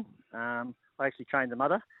bred him. I actually trained the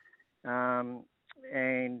mother, and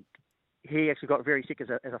he actually got very sick as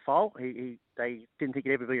a foal. They didn't think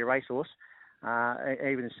he'd ever be a racehorse,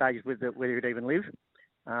 even in stages whether he'd even live.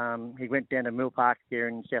 He went down to Mill Park here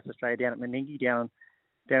in South Australia, down at Meningie, down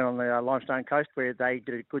on the Limestone Coast, where they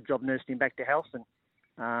did a good job nursing him back to health,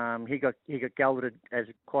 and he got gelded as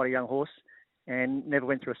quite a young horse, and never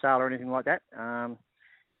went through a sale or anything like that.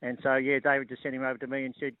 And so, David just sent him over to me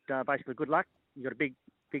and said, basically, good luck. You've got a big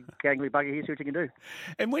gangly bugger here, see what you can do.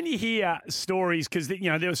 And when you hear stories, because there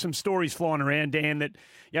were some stories flying around, Dan, that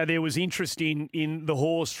there was interest in the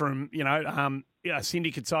horse from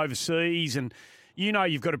syndicates overseas, and you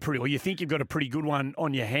think you've got a pretty good one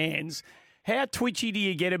on your hands. How twitchy do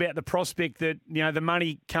you get about the prospect that, the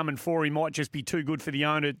money coming for him might just be too good for the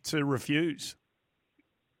owner to refuse?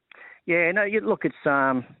 Yeah, no, look, it's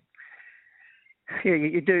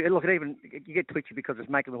you do look at even you get twitchy because it's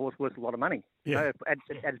making the horse worth a lot of money. Yeah.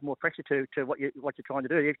 It adds more pressure to what you're trying to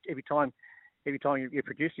do. Every time you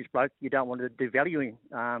produce this bloke, you don't want to devalue him.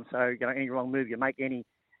 So any wrong move you make,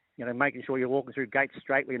 making sure you're walking through gates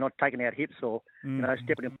straight, where you're not taking out hips or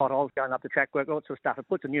stepping in potholes, going up the track work, all that sort of stuff. It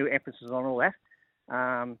puts a new emphasis on all that.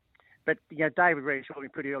 But David reassured me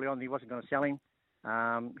pretty early on that he wasn't going to sell him.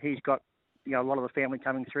 He's got a lot of the family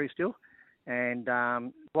coming through still. And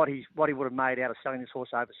what he would have made out of selling this horse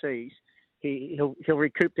overseas, he'll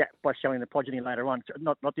recoup that by selling the progeny later on.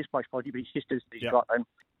 Not this bloke's progeny, but his sisters that he's got, and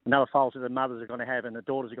another foals that the mothers are going to have and the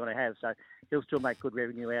daughters are going to have. So he'll still make good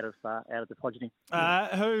revenue out of the progeny.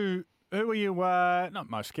 Who are you not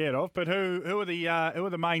most scared of? But who are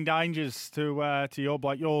the main dangers to your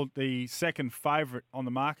bloke? You're the second favourite on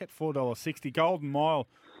the market, $4.60. Golden Mile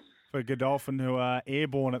for Godolphin, who are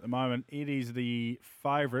airborne at the moment. It is the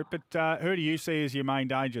favourite. But who do you see as your main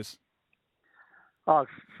dangers? I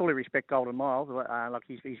fully respect Golden Mile. Like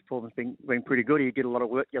his form has been pretty good. He did a lot of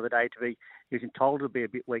work the other day he was told to be a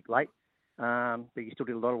bit weak late, but he still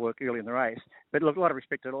did a lot of work early in the race. But look, a lot of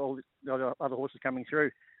respect to all the other horses coming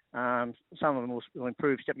through. Some of them will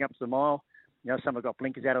improve stepping up to the mile. Some have got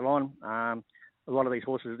blinkers added on. A lot of these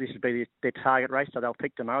horses, this will be their target race, so they'll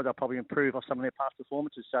peak tomorrow. They'll probably improve off some of their past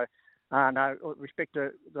performances. So, no, respect to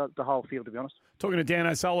the whole field, to be honest. Talking to Dan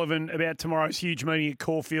O'Sullivan about tomorrow's huge meeting at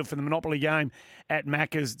Caulfield for the Monopoly game at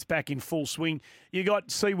Macca's. It's back in full swing. You got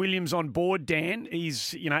C. Williams on board, Dan.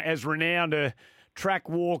 He's, as renowned a track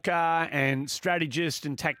walker and strategist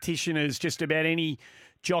and tactician as just about any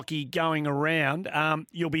jockey going around.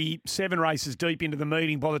 You'll be 7 races deep into the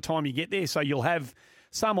meeting by the time you get there, so you'll have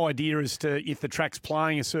some idea as to if the track's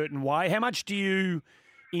playing a certain way. How much do you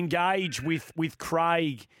engage with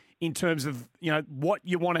Craig in terms of, what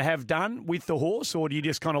you want to have done with the horse, or do you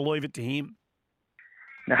just kind of leave it to him?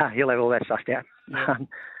 No, he'll have all that sussed out. Yeah.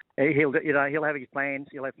 He'll have his plans.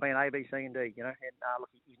 He'll have plan A, B, C, and D. And look,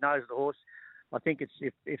 he knows the horse. I think it's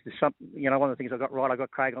if there's some, one of the things I got right, I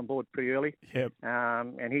got Craig on board pretty early. Yep.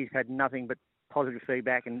 And he's had nothing but positive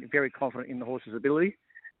feedback and very confident in the horse's ability.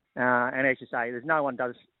 And as you say, there's no one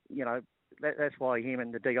does. That's why him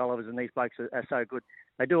and the D. Olivers and these blokes are so good.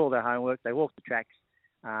 They do all their homework. They walk the tracks.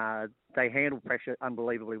 They handle pressure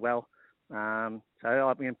unbelievably well. So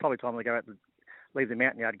probably time to go out, leave the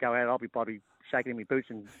mountain yard, go out. I'll be probably shaking in my boots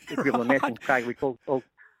and dribbling a mess, and Craig will be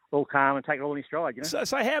all calm and take it all in his stride.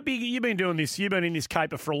 So how big you've been doing this? You've been in this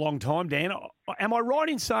caper for a long time, Dan. Am I right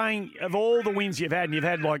in saying of all the wins you've had, and you've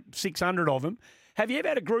had like 600 of them, have you ever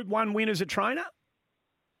had a Group 1 win as a trainer?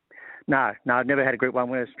 No, I've never had a Group 1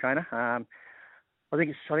 win as a trainer. I think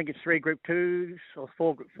it's 3 Group 2s or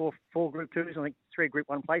 4 Group 2s. I think 3 Group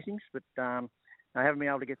 1 placings, but I haven't been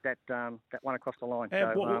able to get that one across the line.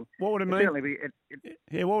 So, what would it mean?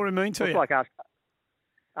 What would it mean to you? It's like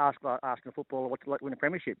asking a footballer what to like win a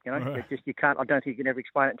premiership. Right. It's just you can't. I don't think you can ever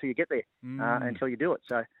explain it until you get there, until you do it.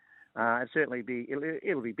 So it'll certainly be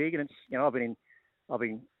it'll be big, and it's I've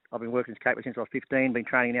been working as caper since I was 15. Been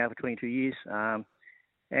training now for 22 years.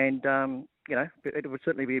 It would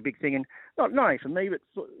certainly be a big thing, and not only for me, but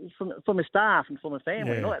for my staff and for my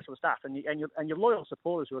family and all that sort of stuff, and your loyal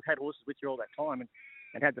supporters who have had horses with you all that time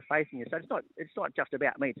and had the faith in you. So it's not just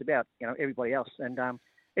about me; it's about everybody else. And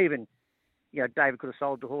even David could have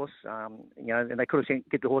sold the horse, and they could have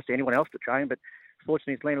get the horse to anyone else to train, but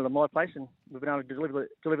fortunately it's landed on my place, and we've been able to deliver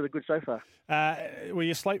the goods so far. Will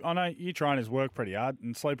you sleep? I know you trainers work pretty hard,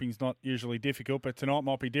 and sleeping's not usually difficult, but tonight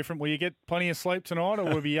might be different. Will you get plenty of sleep tonight, or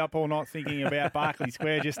will you be up all night thinking about Berkeley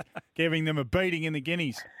Square, just giving them a beating in the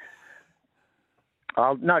Guineas?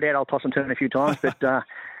 No doubt I'll toss and turn a few times, but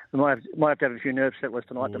we might have to have a few nerve settlers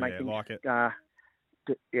tonight to make things like it. To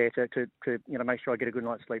make sure I get a good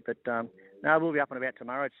night's sleep. But no, we'll be up and about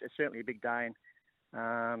tomorrow. It's certainly a big day,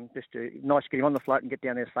 and nice to get him on the float and get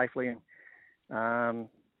down there safely. And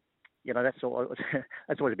that's all.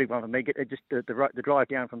 That's always a big one for me. Just the drive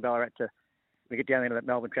down from Ballarat to we get down into that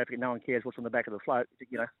Melbourne traffic, and no one cares what's on the back of the float. The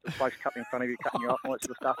bloke's cutting in front of you, cutting you off, all that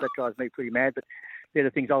sort of stuff. That drives me pretty mad. But they're the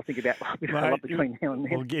things I'll think about between now and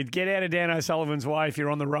then. Well, get out of Dan O'Sullivan's way if you're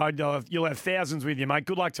on the road. You'll have thousands with you, mate.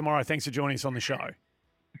 Good luck tomorrow. Thanks for joining us on the show.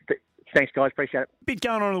 Thanks, guys. Appreciate it. Bit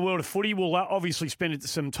going on in the world of footy. We'll obviously spend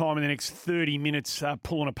some time in the next 30 minutes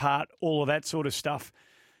pulling apart all of that sort of stuff.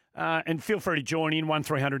 And feel free to join in,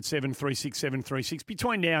 1300 736 736.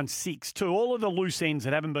 Between now and 6 too. All of the loose ends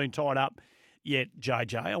that haven't been tied up yet,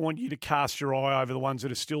 JJ, I want you to cast your eye over the ones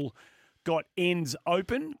that are still got ends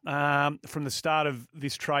open from the start of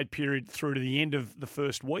this trade period through to the end of the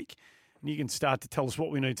first week. And you can start to tell us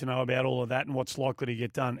what we need to know about all of that and what's likely to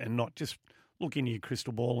get done, and not just look into your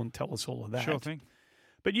crystal ball and tell us all of that. Sure thing.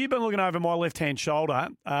 But you've been looking over my left-hand shoulder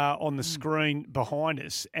on the screen behind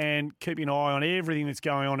us and keeping an eye on everything that's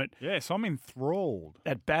going on Yes, I'm enthralled.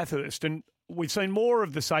 At Bathurst. And we've seen more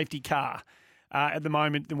of the safety car at the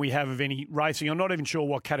moment than we have of any racing. I'm not even sure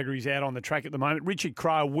what category he's out on the track at the moment. Richard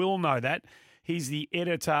Craill will know that. He's the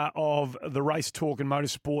editor of the Race Talk and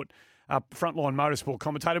Motorsport, Frontline Motorsport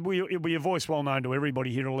commentator. It'll be a voice well known to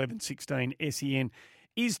everybody here at 1116 SEN.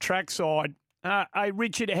 Is trackside. Hey,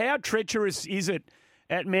 Richard, how treacherous is it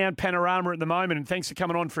at Mount Panorama at the moment? And thanks for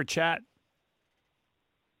coming on for a chat.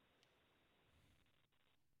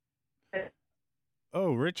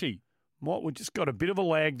 Oh, Richie. What? We've just got a bit of a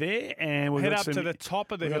lag there, and we've Head got up to the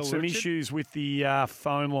top of the hill, got some Richard. issues with the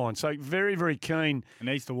phone line. So very, very keen. It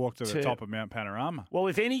needs to walk to the top of Mount Panorama. Well,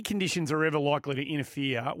 if any conditions are ever likely to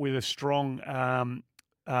interfere with a strong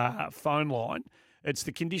phone line, it's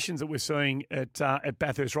the conditions that we're seeing at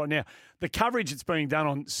Bathurst right now. The coverage that's being done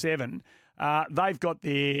on 7, they've got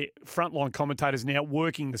their frontline commentators now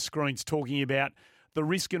working the screens, talking about the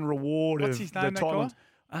risk and reward What's of his the name, that guy? Titans.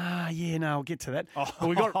 I'll get to that.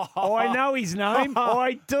 I know his name.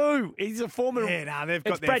 I do. He's a former. Yeah, no, they've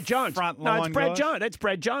it's got Brad their Jones. front No, it's line Brad guys. Jones. That's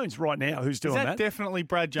Brad Jones right now who's doing Is that. that definitely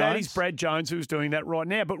Brad Jones? That is Brad Jones who's doing that right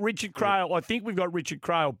now. But Richard Craill, I think we've got Richard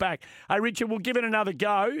Craill back. Hey, Richard, we'll give it another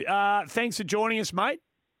go. Thanks for joining us, mate.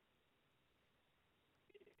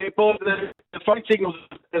 Yeah, Bob, the phone signal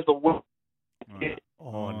is the worst.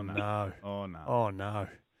 Oh, no. Oh, no. Oh, no.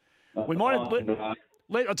 We might have...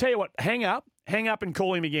 I'll tell you what, hang up and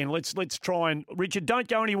call him again. Let's try and... Richard, don't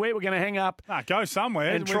go anywhere. We're going to hang up. Go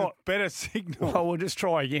somewhere and try better signal. Well, we'll just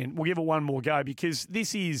try again. We'll give it one more go because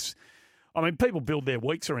this is... I mean, people build their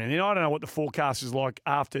weeks around it. I don't know what the forecast is like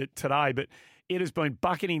after today, but it has been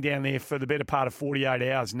bucketing down there for the better part of 48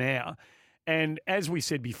 hours now. And as we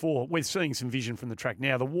said before, we're seeing some vision from the track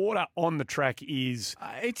now. The water on the track is...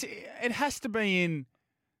 It has to be in...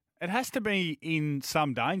 It has to be in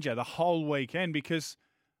some danger the whole weekend because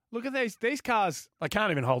look at these cars. They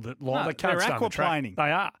can't even hold it long. No, they can't they're stay on the track. aquaplaning.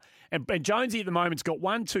 They are. And Jonesy at the moment's got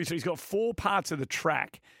 1, 2, 3. He's got 4 parts of the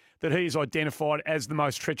track that he has identified as the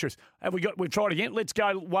most treacherous. We've tried again. Let's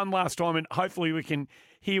go one last time and hopefully we can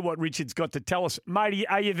hear what Richard's got to tell us. Matey,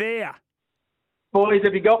 are you there? Boys,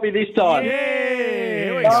 have you got me this time?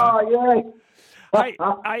 Yeah. Oh, yeah. Hey,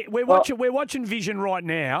 we're watching Vision right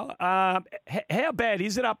now. How bad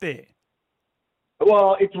is it up there?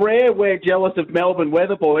 Well, it's rare we're jealous of Melbourne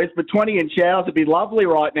weather, boys, but 20 inch showers would be lovely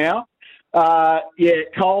right now.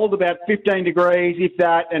 Cold, about 15 degrees, if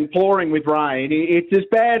that, and pouring with rain. It's as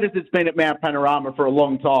bad as it's been at Mount Panorama for a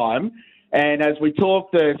long time. And as we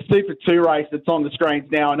talk, the Super 2 race that's on the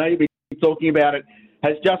screens now, I know you've been talking about it,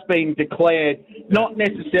 has just been declared, not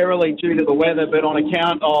necessarily due to the weather, but on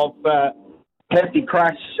account of hefty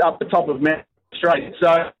crash up the top of Mount Straight.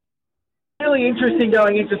 So really interesting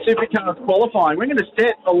going into Supercars qualifying. We're going to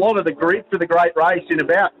set a lot of the grid for the great race in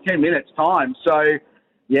about 10 minutes' time. So,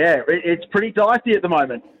 yeah, it's pretty dicey at the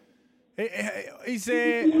moment. Is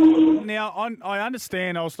there now? I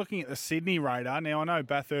understand. I was looking at the Sydney radar. Now I know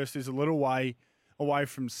Bathurst is a little way away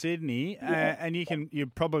from Sydney, and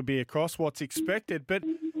you'd probably be across what's expected. But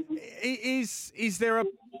is there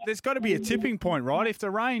there's got to be a tipping point, right? If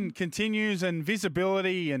the rain continues and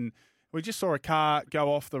visibility, and we just saw a car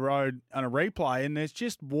go off the road on a replay, and there's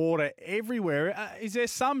just water everywhere. Is there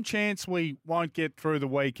some chance we won't get through the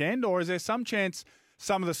weekend, or is there some chance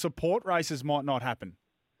some of the support races might not happen?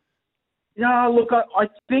 No, look, I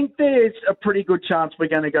think there's a pretty good chance we're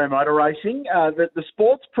going to go motor racing. The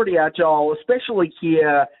sport's pretty agile, especially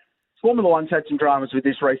here. Formula One's had some dramas with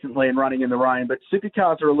this recently and running in the rain, but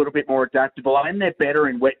supercars are a little bit more adaptable, and they're better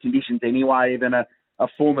in wet conditions anyway than a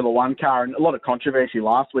Formula One car. And a lot of controversy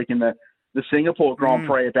last week in the Singapore Grand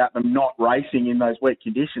Prix about them not racing in those wet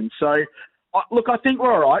conditions. So, look, I think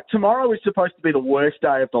we're all right. Tomorrow is supposed to be the worst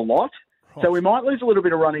day of the lot. So we might lose a little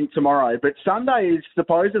bit of running tomorrow, but Sunday is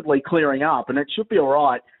supposedly clearing up, and it should be all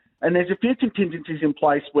right. And there's a few contingencies in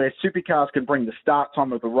place where supercars can bring the start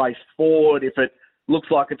time of the race forward if it looks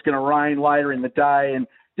like it's going to rain later in the day, and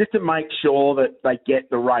just to make sure that they get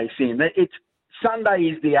the race in. Sunday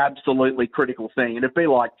is the absolutely critical thing. It'd be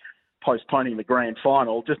like postponing the grand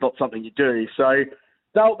final, just not something you do. So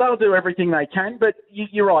they'll do everything they can, but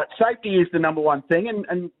you're right. Safety is the number one thing,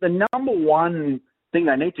 and the number one thing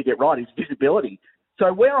they need to get right is visibility.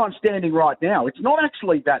 So where I'm standing right now, it's not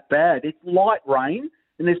actually that bad. It's light rain,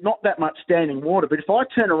 and there's not that much standing water. But if I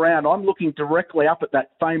turn around, I'm looking directly up at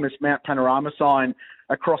that famous Mount Panorama sign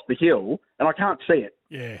across the hill, and I can't see it.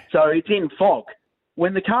 Yeah. So it's in fog.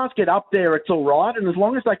 When the cars get up there, it's all right, and as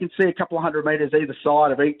long as they can see a couple of 100 metres either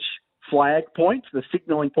side of each flag point, the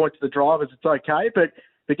signalling point to the drivers, it's okay. But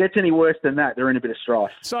if it gets any worse than that, they're in a bit of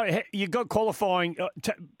strife. So you've got qualifying.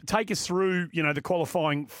 Take us through, the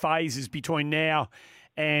qualifying phases between now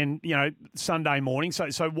and, Sunday morning.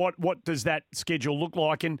 So what does that schedule look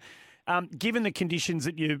like? And given the conditions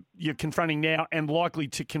that you're confronting now and likely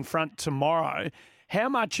to confront tomorrow, how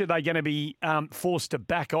much are they going to be forced to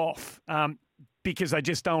back off because they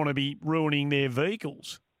just don't want to be ruining their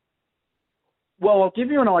vehicles? Well, I'll give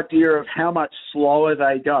you an idea of how much slower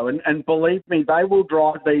they go. And believe me, they will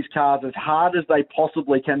drive these cars as hard as they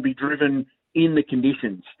possibly can be driven in the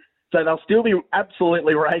conditions. So they'll still be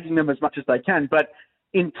absolutely ragging them as much as they can. But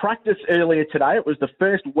in practice earlier today, it was the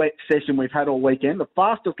first wet session we've had all weekend. The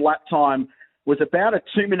fastest lap time was about a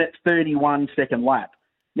 2-minute 31-second lap.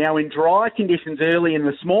 Now, in dry conditions early in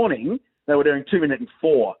this morning, they were doing 2 minutes and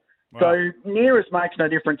 4. Wow. So near as makes no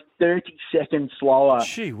difference, 30 seconds slower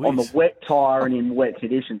on the wet tyre and in wet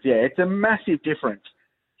conditions. Yeah, it's a massive difference.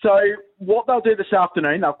 So what they'll do this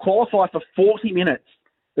afternoon, they'll qualify for 40 minutes.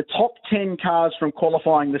 The top 10 cars from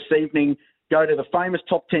qualifying this evening go to the famous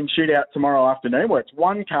top 10 shootout tomorrow afternoon, where it's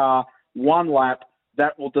one car, one lap.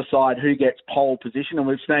 That will decide who gets pole position. And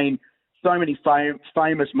we've seen so many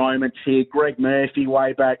famous moments here. Greg Murphy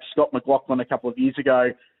way back, Scott McLaughlin a couple of years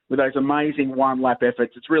ago, with those amazing one-lap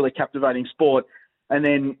efforts. It's really captivating sport. And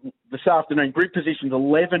then this afternoon, grid positions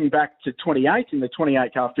 11 back to 28 in the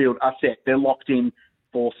 28-car field are set. They're locked in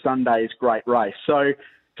for Sunday's great race. So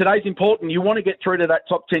today's important. You want to get through to that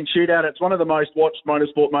top 10 shootout. It's one of the most watched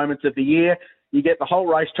motorsport moments of the year. You get the whole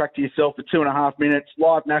racetrack to yourself for 2.5 minutes,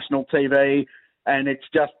 live national TV, and it's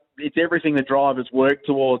everything the drivers work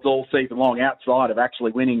towards all season long outside of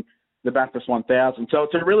actually winning the Bathurst 1000. So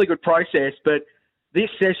it's a really good process, but this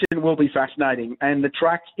session will be fascinating, and the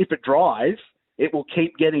track, if it dries, it will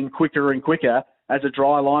keep getting quicker and quicker as a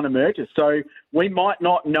dry line emerges. So we might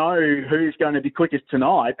not know who's going to be quickest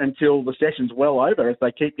tonight until the session's well over as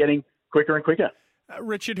they keep getting quicker and quicker.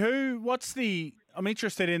 Richard, I'm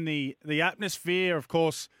interested in the atmosphere. Of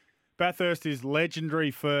course, Bathurst is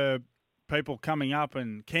legendary for people coming up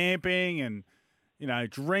and camping and,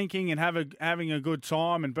 drinking and having a good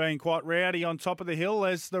time and being quite rowdy on top of the hill.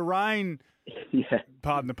 As the rain,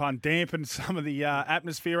 pardon the pun, dampened some of the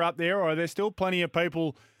atmosphere up there, or are there still plenty of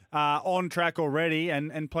people on track already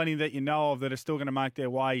and plenty that you know of that are still going to make their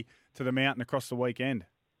way to the mountain across the weekend?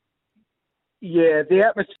 Yeah, the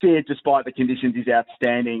atmosphere, despite the conditions, is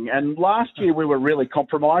outstanding. And last year we were really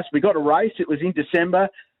compromised. We got a race. It was in December,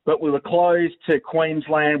 but we were closed to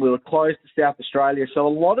Queensland. We were closed to South Australia. So a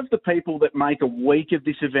lot of the people that make a week of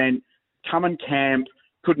this event come and camp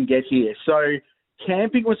couldn't get here. So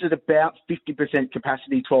camping was at about 50%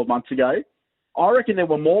 capacity 12 months ago. I reckon there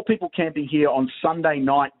were more people camping here on Sunday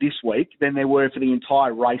night this week than there were for the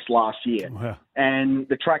entire race last year. Wow. And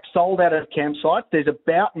the track sold out of campsites. There's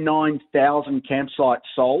about 9,000 campsites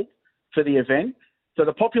sold for the event. So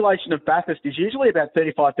the population of Bathurst is usually about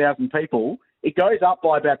 35,000 people. It goes up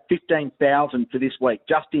by about 15,000 for this week,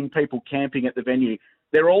 just in people camping at the venue.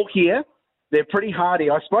 They're all here. They're pretty hardy.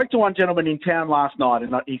 I spoke to one gentleman in town last night,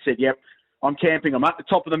 and he said, yep, I'm camping. I'm at the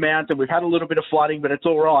top of the mountain. We've had a little bit of flooding, but it's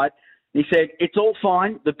all right. He said, it's all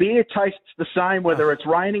fine. The beer tastes the same whether it's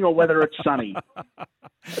raining or whether it's sunny.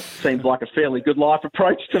 Seems like a fairly good life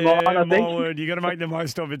approach to mine, I think. My word, you got to make the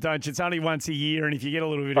most of it, don't you? It's only once a year, and if you get a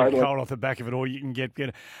little bit of cold off the back of it all, you can get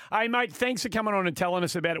it. Hey, mate, thanks for coming on and telling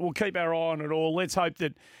us about it. We'll keep our eye on it all. Let's hope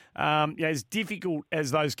that, as difficult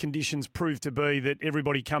as those conditions prove to be, that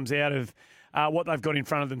everybody comes out of what they've got in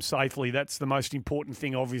front of them safely. That's the most important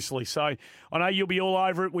thing, obviously. So I know you'll be all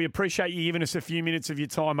over it. We appreciate you giving us a few minutes of your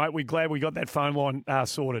time, mate. We're glad we got that phone line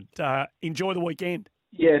sorted. Enjoy the weekend.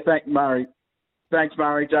 Yeah, thanks, Murray.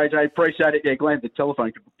 JJ. Appreciate it. Yeah, glad the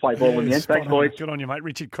telephone could play ball in the end. Thanks, boys. Good on you, mate.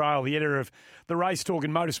 Richard Craill, the editor of the Race Talk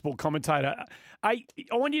and Motorsport commentator. I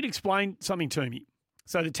want you to explain something to me.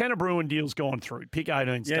 So the Tanner Bruin deal's gone through. Pick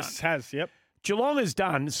 18's done. Yes, has, yep. Geelong has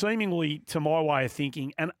done, seemingly to my way of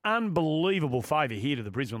thinking, an unbelievable favour here to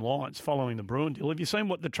the Brisbane Lions following the Bruin deal. Have you seen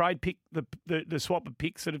what the trade pick, the swap of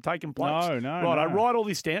picks that have taken place? No. Right, I write all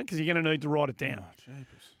this down because you're going to need to write it down.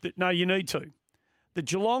 No, you need to. The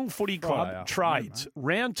Geelong Footy Club trades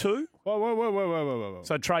round 2. Whoa.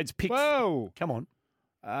 So trades picks. Whoa. Come on.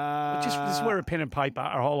 This is where a pen and paper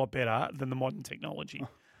are a whole lot better than the modern technology.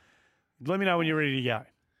 Let me know when you're ready to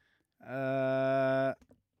go.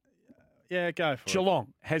 Yeah, go for it.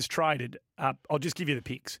 Geelong has traded, I'll just give you the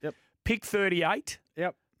picks. Yep. Pick 38.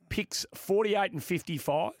 Yep. Picks 48 and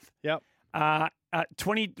 55. Yep. round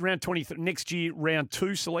 20 next year, round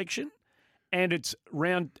 2 selection, and it's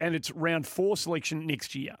round 4 selection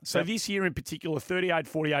next year. So Yep. this year in particular, 38,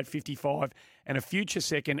 48, 55, and a future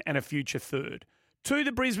second and a future third to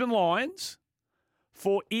the Brisbane Lions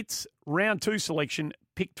for its round 2 selection,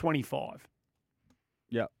 pick 25.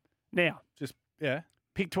 Yeah. Now, Yeah.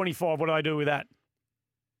 pick 25. What do I do with that?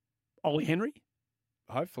 Ollie Henry?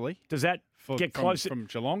 Hopefully. Does that get closer? From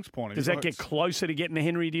Geelong's point of view. Does that get closer to getting the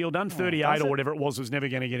Henry deal done? 38 does or it? whatever it was never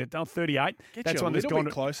going to get it done. 38. Get That's you one a that's little gone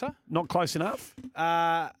bit closer. Not close enough.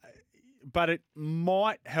 But it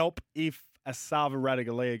might help if Asava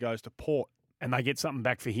Ratugolea goes to Port. And they get something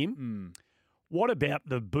back for him. What about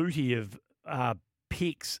the booty of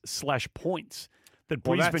picks / points that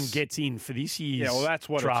Brisbane gets in for this year's Yeah, well, that's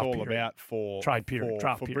what it's draft all period? about for Trade period,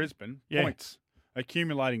 draft for period. Brisbane. Yeah. Points,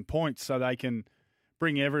 accumulating points, so they can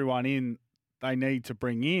bring everyone in they need to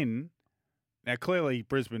bring in. Now, clearly,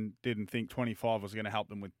 Brisbane didn't think 25 was going to help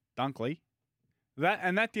them with Dunkley.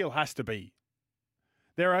 That deal has to be.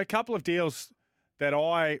 There are a couple of deals that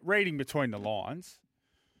reading between the lines,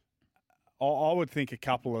 I would think a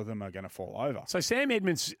couple of them are going to fall over. So Sam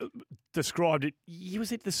Edmonds described it. He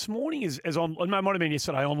was it this morning as on. It might have been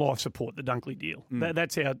yesterday on live support. The Dunkley deal.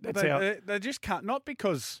 That's how. They just can't. Not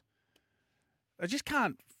because they just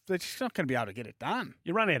can't. They're just not going to be able to get it done.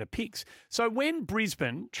 You run out of picks. So when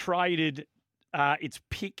Brisbane traded its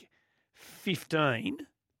pick 15,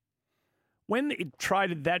 when it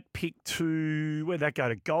traded that pick to where'd that go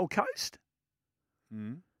to Gold Coast?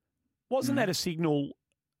 Wasn't that a signal?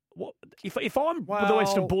 What, if I'm the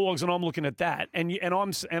Western Bulldogs and I'm looking at that, and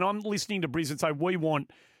I'm listening to Brisbane say we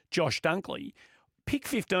want Josh Dunkley, pick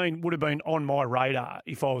 15 would have been on my radar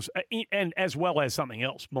if I was, and as well as something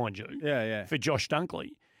else, mind you. Yeah. For Josh Dunkley,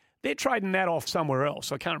 they're trading that off somewhere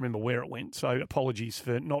else. I can't remember where it went, so apologies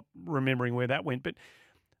for not remembering where that went, but.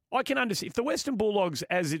 I can understand if the Western Bulldogs,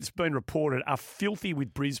 as it's been reported, are filthy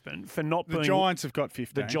with Brisbane for not being. The Giants have got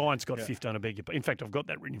 15. The Giants got 15, I beg your pardon. In fact, I've got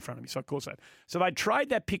that written in front of me, so of course I have. So they trade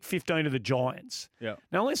that pick 15 to the Giants. Yeah.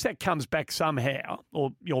 Now, unless that comes back somehow,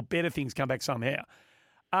 or your better things come back somehow.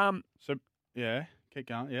 Keep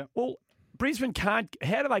going, yeah. Well, Brisbane can't.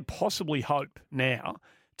 How do they possibly hope now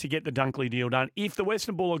to get the Dunkley deal done if the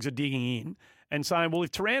Western Bulldogs are digging in and saying, well,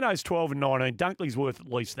 if Taranto's 12 and 19, Dunkley's worth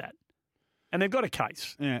at least that? And they've got a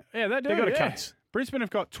case. Yeah, they do. They've got a case. Brisbane have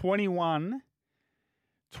got 21,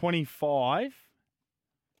 25,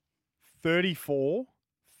 34,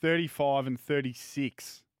 35 and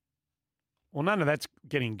 36. Well, none of that's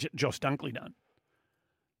getting Josh Dunkley done.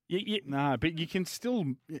 No, but you can still,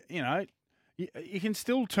 you can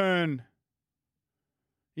still turn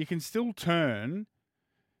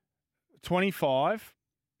 25,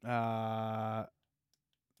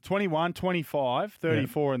 21, 25,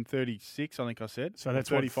 34 and 36, I think I said. So that's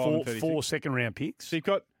 35 what, four second-round picks? So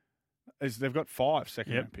they've got 5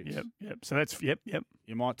 second-round picks. Yep. So that's, yep.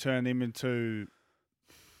 You might turn them into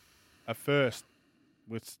a first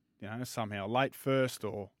with, somehow late first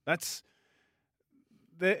or that's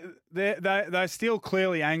 – they're still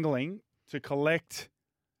clearly angling to collect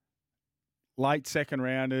late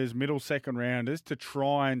second-rounders, middle second-rounders to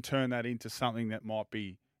try and turn that into something that might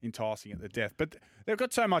be enticing at the death. But they've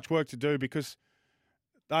got so much work to do because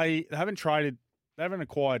they haven't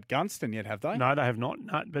acquired Gunston yet, have they? No, they have not.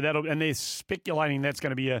 No, but and they're speculating that's going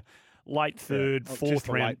to be a late third, fourth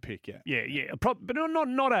round late pick. Yeah. But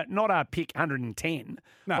not a pick 110.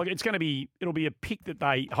 No, like it'll be a pick that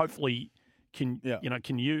they hopefully can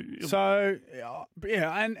can use. So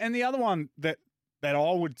and the other one that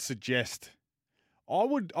I would suggest, I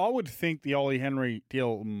would think the Ollie Henry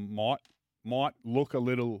deal might look a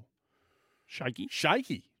little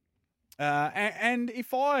shaky. And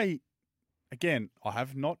if I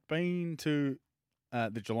have not been to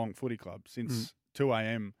the Geelong Footy Club since 2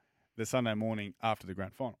 a.m. the Sunday morning after the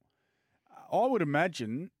grand final. I would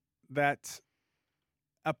imagine that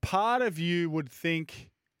a part of you would think,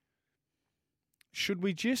 should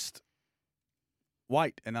we just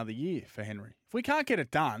wait another year for Henry? If we can't get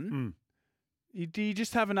it done, do you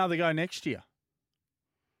just have another go next year?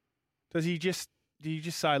 Do you just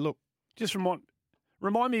say, look, just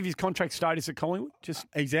remind me of his contract status at Collingwood?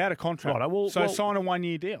 He's out of contract. Right, well, sign a 1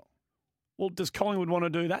 year deal. Well, does Collingwood want to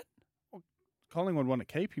do that? Well, Collingwood want to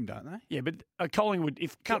keep him, don't they? Yeah, but Collingwood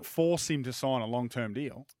can't force him to sign a long term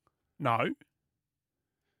deal. No.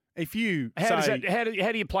 If you how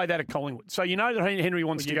do you play that at Collingwood? So you know that Henry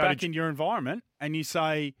wants to go back in your environment, and you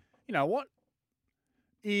say, you know what?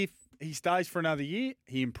 If he stays for another year,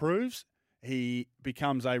 he improves. He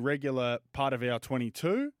becomes a regular part of our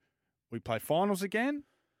 22. We play finals again.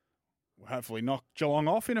 We'll hopefully knock Geelong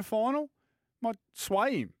off in a final. Might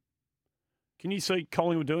sway him. Can you see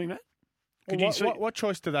Collingwood doing that? What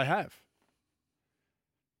choice do they have?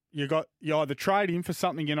 You either trade him for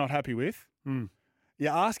something you're not happy with. Mm. You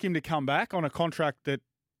ask him to come back on a contract that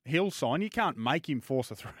he'll sign. You can't make him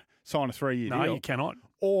force sign a 3-year deal. No, you cannot.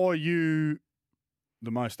 Or the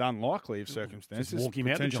most unlikely of circumstances, walk him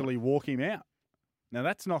out potentially walk him out. Now,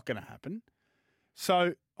 that's not going to happen.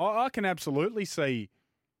 So I can absolutely see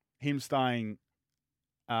him staying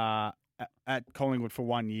at Collingwood for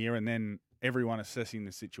 1 year and then everyone assessing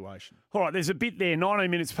the situation. All right, there's a bit there, 19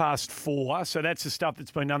 minutes past 4, so that's the stuff that's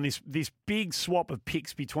been done, this big swap of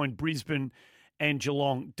picks between Brisbane and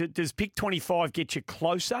Geelong. Does pick 25 get you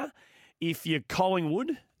closer if you're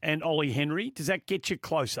Collingwood and Ollie Henry? Does that get you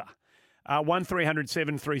closer? 1300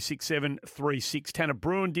 736 736. Tanner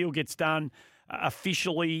Bruin deal gets done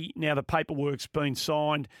officially. Now the paperwork's been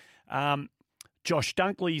signed. Josh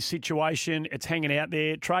Dunkley's situation, it's hanging out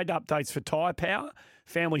there. Trade updates for Tyre Power.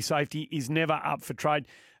 Family safety is never up for trade.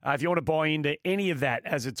 If you want to buy into any of that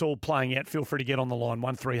as it's all playing out, feel free to get on the line,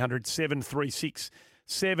 1300 736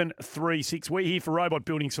 736. We're here for Robot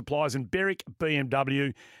Building Supplies and Berwick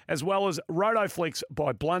BMW, as well as Rotoflex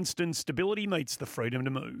by Blunston. Stability meets the freedom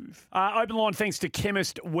to move. Open line thanks to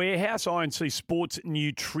Chemist Warehouse. INC Sports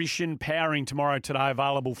Nutrition powering tomorrow today,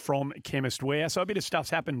 available from Chemist Warehouse. So a bit of stuff's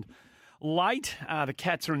happened late. The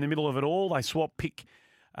Cats are in the middle of it all. They swap pick.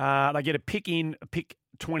 They get a pick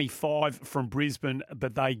 25 from Brisbane,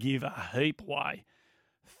 but they give a heap away.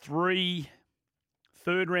 3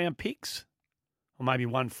 third-round picks, or maybe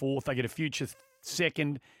 1 fourth. They get a future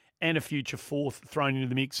second and a future fourth thrown into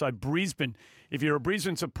the mix. So Brisbane, if you're a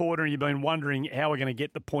Brisbane supporter and you've been wondering how we're going to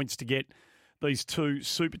get the points to get these 2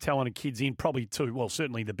 super talented kids in, probably 2, well,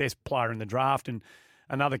 certainly the best player in the draft and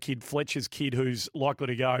another kid, Fletcher's kid, who's likely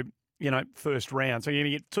to go, first round. So you're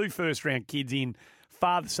going to get 2 first-round kids in,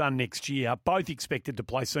 father-son next year, both expected to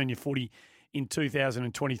play senior footy in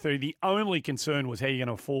 2023. The only concern was how you're going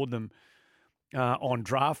to afford them on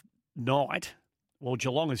draft night. Well,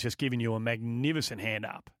 Geelong has just given you a magnificent hand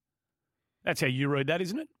up. That's how you read that,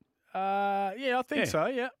 isn't it? Yeah, I think so,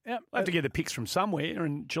 yeah. They'll have to get the picks from somewhere,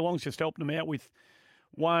 and Geelong's just helping them out with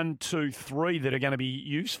 1, 2, 3 that are going to be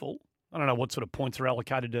useful. I don't know what sort of points are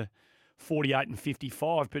allocated to 48 and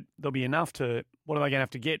 55, but there'll be enough to, what are they going to have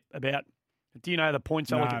to get about? Do you know the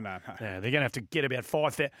points? No. Yeah, they're going to have to get about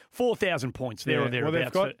 4,000 points there or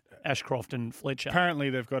thereabouts for Ashcroft and Fletcher. Apparently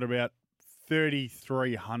they've got about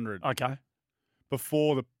 3,300. Okay.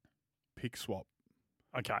 Before the pick swap.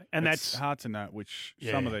 Okay. And it's hard to know which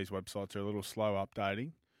some of these websites are a little slow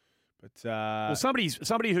updating. But well,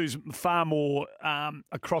 somebody who's far more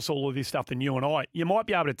across all of this stuff than you and I, you might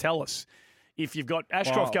be able to tell us if you've got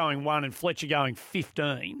Ashcroft going 1 and Fletcher going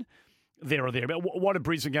 15, there or there. But what are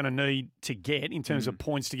Brisbane going to need to get in terms of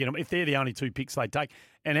points to get them, if they're the only 2 picks they take,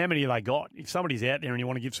 and how many have they got? If somebody's out there and you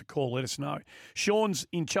want to give us a call, let us know. Sean's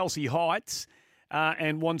in Chelsea Heights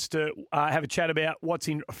and wants to have a chat about what's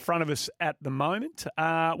in front of us at the moment.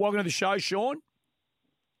 Welcome to the show, Sean.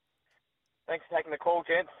 Thanks for taking the call,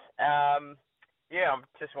 gents. I'm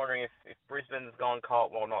just wondering if Brisbane's gone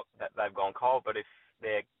cold. Well, not that they've gone cold, but if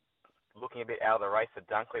they're looking a bit out of the race for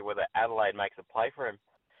Dunkley, whether Adelaide makes a play for him.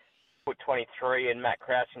 Put 23 and Matt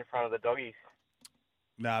Crouch in front of the Doggies.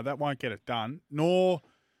 No, that won't get it done. Nor,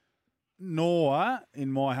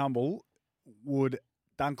 in my humble, would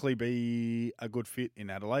Dunkley be a good fit in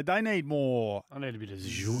Adelaide. They need more. I need a bit of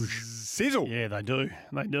zhuzh. Sizzle. Yeah, they do.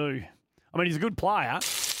 They do. I mean, he's a good player.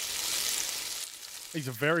 He's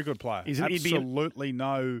a very good player. Absolutely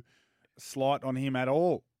no slight on him at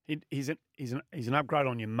all. He's an upgrade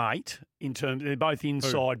on your mate in terms. They're both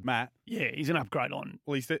inside. Who? Matt. Yeah, he's an upgrade on.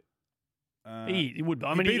 Well, he's he would.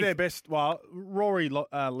 I mean, he'd be their best. Well, Rory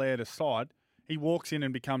Laird aside, he walks in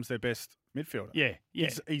and becomes their best midfielder. Yeah.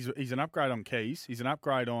 He's an upgrade on Keys. He's an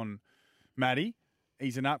upgrade on Matty.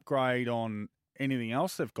 He's an upgrade on anything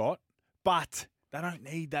else they've got. But they don't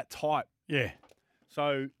need that type. Yeah.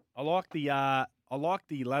 So I like the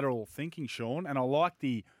lateral thinking, Sean, and I like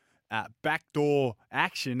the backdoor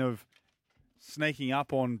action of sneaking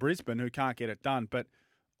up on Brisbane, who can't get it done. But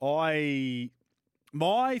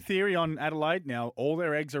my theory on Adelaide now, all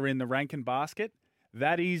their eggs are in the Rankin basket.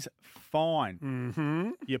 That is fine.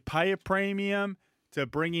 Mm-hmm. You pay a premium to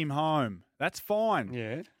bring him home. That's fine.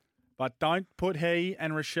 Yeah. But don't put he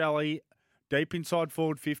and Rochelle deep inside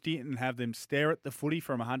forward 50 and have them stare at the footy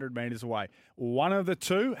from 100 metres away. One of the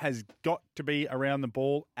two has got to be around the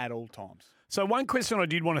ball at all times. So one question I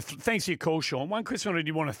did want to, thanks for your call, Sean, one question I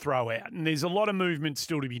did want to throw out, and there's a lot of movement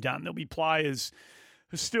still to be done. There'll be players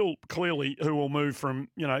who still clearly who will move from,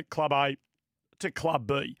 Club A to Club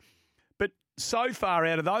B. But so far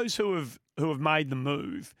out of those who have made the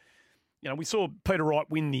move, we saw Peter Wright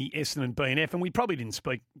win the Essendon BNF, and we probably didn't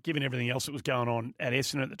speak, given everything else that was going on at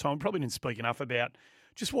Essendon at the time, we probably didn't speak enough about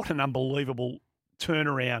just what an unbelievable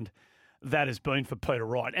turnaround that has been for Peter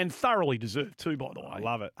Wright, and thoroughly deserved too, by the way. I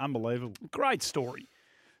love it. Unbelievable. Great story.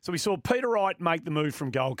 So we saw Peter Wright make the move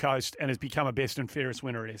from Gold Coast and has become a best and fairest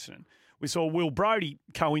winner at Essendon. We saw Will Brodie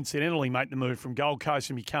coincidentally make the move from Gold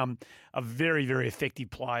Coast and become a very, very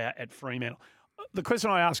effective player at Fremantle. The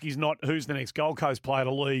question I ask is not who's the next Gold Coast player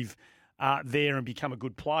to leave there and become a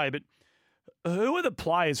good player, but who are the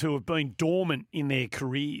players who have been dormant in their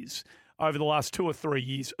careers over the last 2 or 3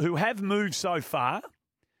 years who have moved so far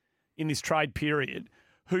in this trade period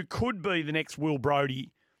who could be the next Will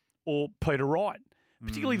Brodie or Peter Wright,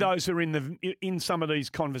 particularly those who are in some of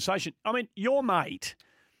these conversations. I mean, your mate,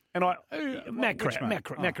 and Matt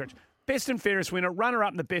Crouch, best and fairest winner,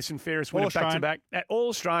 runner-up in the best and fairest winner back-to-back, at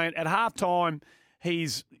All-Australian. At halftime,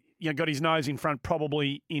 he's got his nose in front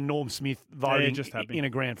probably in Norm Smith voting in a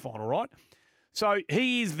grand final, right? So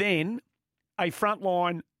he is then a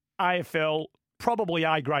frontline AFL, probably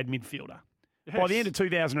A-grade midfielder. Yes. By the end of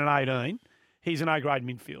 2018, he's an A-grade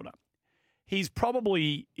midfielder. He's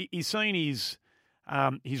seen his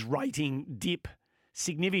rating dip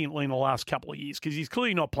significantly in the last couple of years because he's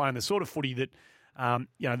clearly not playing the sort of footy that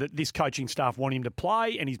that this coaching staff want him to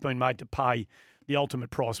play, and he's been made to pay the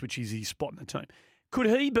ultimate price, which is his spot in the team. Could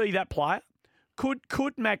he be that player? Could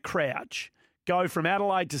Matt Crouch go from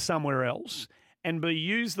Adelaide to somewhere else and be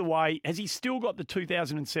used the way? Has he still got the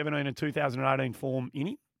 2017 and 2018 form in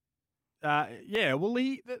him? Yeah, well,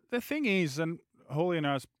 the thing is, and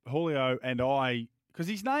Julio and I, because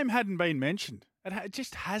his name hadn't been mentioned. It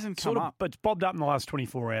just hasn't come up. But it's bobbed up in the last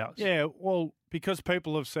 24 hours. Yeah, well, because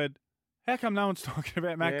people have said, how come no one's talking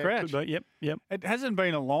about Matt Crouch? Could be. Yep. It hasn't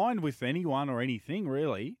been aligned with anyone or anything,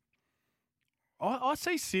 really. I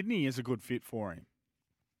see Sydney as a good fit for him.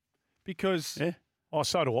 Because... Yeah. Oh,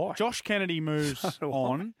 so do I. Josh Kennedy moves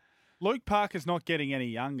on. Luke Parker's not getting any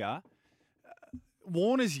younger.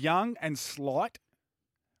 Warner's young and slight.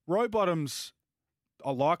 Rowbottom's... I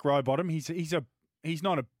like Rowbottom. He's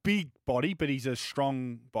not a big body, but he's a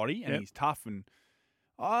strong body and he's tough. And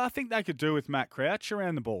I think they could do with Matt Crouch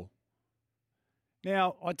around the ball.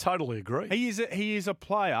 Now, I totally agree. He is a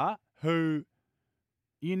player who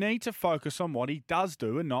you need to focus on what he does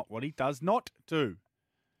do and not what he does not do.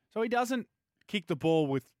 So he doesn't kick the ball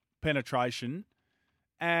with penetration,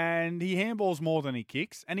 and he handballs more than he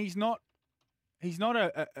kicks, and he's not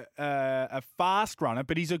a fast runner,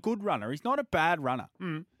 but he's a good runner. He's not a bad runner.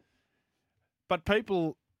 Mm. But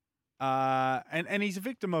people, and he's a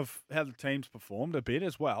victim of how the team's performed a bit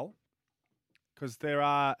as well, because there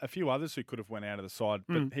are a few others who could have went out of the side,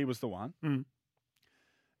 but he was the one. Mm.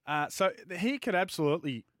 So he could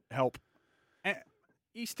absolutely help. And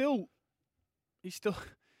he's still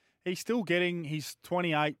getting. He's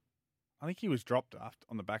 28. I think he was dropped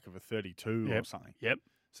on the back of a 32 or something. Yep.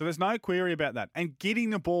 So there's no query about that. And getting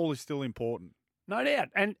the ball is still important. No doubt.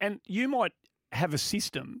 And you might have a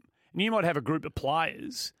system. And you might have a group of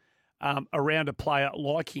players around a player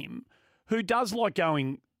like him who does like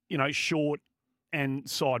going, short and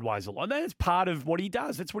sideways a lot. That's part of what he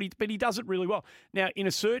does. But he does it really well. Now, in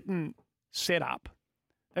a certain setup,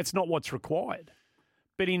 that's not what's required.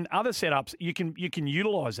 But in other setups, you can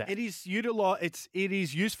utilise that. It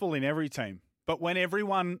is useful in every team. But when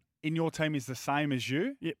everyone in your team is the same as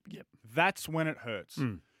you, that's when it hurts.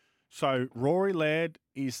 Mm. So Rory Laird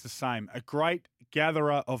is the same, a great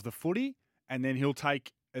gatherer of the footy, and then he'll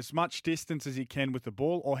take as much distance as he can with the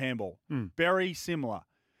ball or handball. Mm. Berry, similar.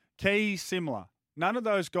 Keys, similar. None of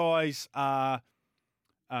those guys are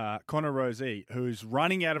Connor Rozee, who's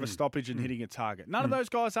running out of a stoppage and hitting a target. None of those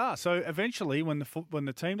guys are. So eventually, when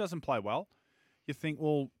the team doesn't play well, you think,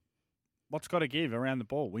 well, what's got to give around the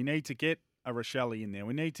ball? We need to get a Rochelle in there.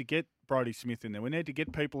 We need to get Brodie Smith in there. We need to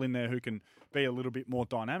get people in there who can be a little bit more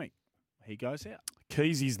dynamic. He goes out.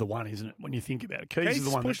 Keys is the one, isn't it, when you think about it? Keys is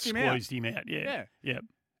the one that squeezed him out. Yeah.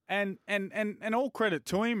 And all credit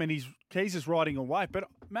to him, and Keys is riding away. But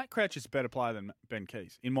Matt Crouch is a better player than Ben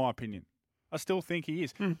Keys, in my opinion. I still think he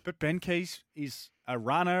is. But Ben Keys is a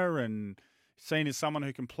runner and seen as someone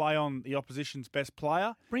who can play on the opposition's best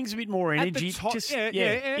player. Brings a bit more energy.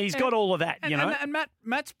 He's got all of that, And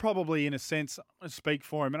Matt's probably, in a sense, I'm going to speak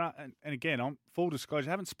for him. And again, I'm full disclosure,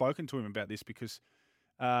 I haven't spoken to him about this because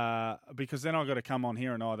then I've got to come on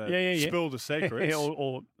here and either spill the secrets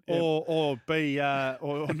or be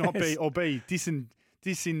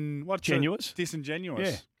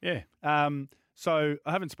disingenuous. Yeah. So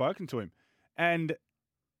I haven't spoken to him, and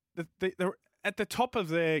the at the top of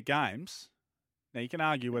their games, Now, you can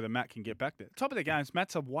argue whether Matt can get back there. Top of the games,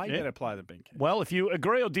 Matt's a way better player than Ben Keays. Well, if you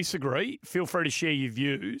agree or disagree, feel free to share your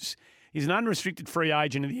views. He's an unrestricted free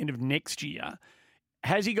agent at the end of next year.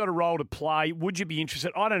 Has he got a role to play? Would you be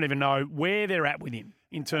interested? I don't even know where they're at with him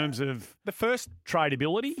in terms of the first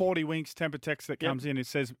tradability. 40 Winks temper text that comes in, it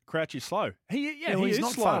says Crouch is slow. He he's is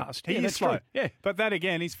not slow. fast. He is that's slow. true. Yeah. But that,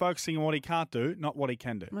 again, he's focusing on what he can't do, not what he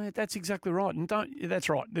can do. Mate, that's exactly right. And that's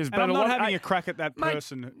right. There's And been I'm a not lot having a crack at that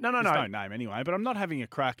person. No. There's no name anyway, but I'm not having a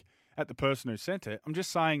crack at the person who sent it. I'm just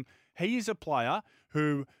saying he is a player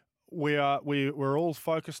who we're all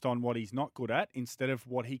focused on what he's not good at instead of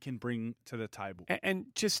what he can bring to the table. And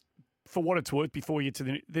just for what it's worth, before you get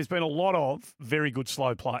to there's been a lot of very good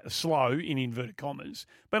slow in inverted commas,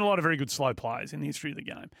 been a lot of very good slow players in the history of the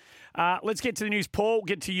game. Let's get to the news. Paul,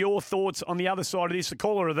 get to your thoughts on the other side of this. The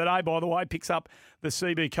caller of the day, by the way, picks up the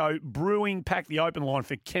CBCO Brewing Pack, the open line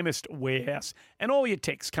for Chemist Warehouse, and all your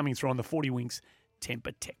texts coming through on the 40 Winks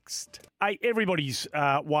temper text. Hey, everybody's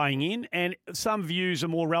weighing in, and some views are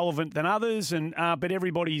more relevant than others, and but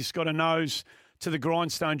everybody's got a nose to the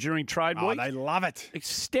grindstone during trade week. They love it.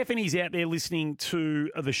 Stephanie's out there listening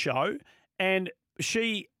to the show, and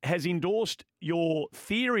she has endorsed your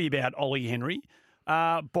theory about Ollie Henry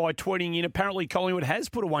by tweeting in. Apparently, Collingwood has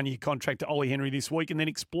put a one-year contract to Ollie Henry this week and then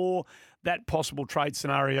explore that possible trade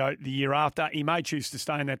scenario the year after. He may choose to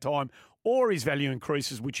stay in that time, or his value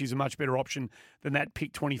increases, which is a much better option than that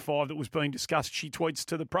pick 25 that was being discussed. She tweets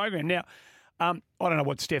to the program. Now, I don't know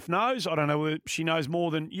what Steph knows. I don't know whether she knows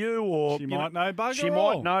more than you, or she might know bugger She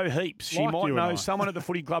all. might know heaps. She Like might you know and I. someone at the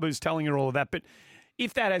footy club who's telling her all of that. But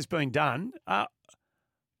if that has been done,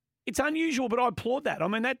 it's unusual, but I applaud that. I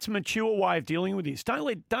mean, that's a mature way of dealing with this.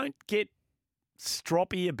 Don't get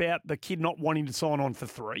stroppy about the kid not wanting to sign on for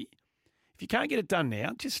 3. If you can't get it done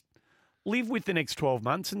now, just live with the next 12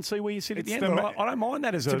 months and see where you sit at the end. I don't mind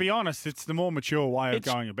that To be honest, it's the more mature way of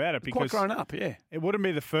going about it, because quite grown up, yeah. It wouldn't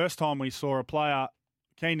be the first time we saw a player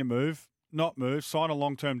keen to move, not move, sign a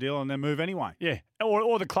long-term deal and then move anyway. Yeah.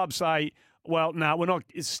 Or the club say, well, no, we're not.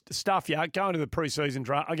 It's stuff you. Go into the pre-season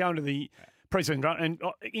draft. Go into the pre-season draft and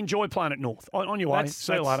enjoy playing at North. On your way.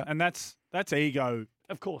 See you later. And that's ego,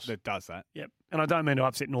 of course, that does that. Yep. And I don't mean to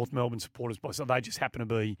upset North Melbourne supporters, but they just happen to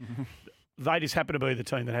be the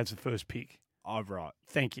team that has the first pick. Oh, right.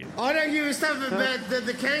 Thank you. I don't give a stuff about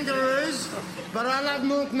the Kangaroos, but I love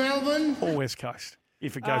North Melbourne. Or West Coast,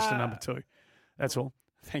 if it goes to number 2. That's all.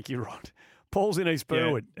 Thank you, Rod. Paul's in East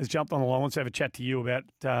Burwood, has jumped on the line. Wants to have a chat to you about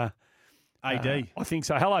AD. I think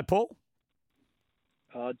so. Hello, Paul.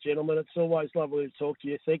 Gentlemen, it's always lovely to talk to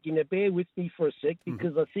you. Thank you. Now, bear with me for a sec,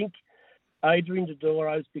 because I think Adrian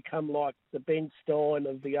Dodoro's become like the Ben Stein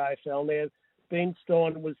of the AFL now. Ben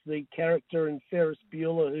Stein was the character in Ferris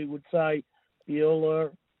Bueller who would say,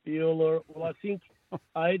 Bueller. Well, I think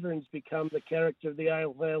Adrian's become the character of the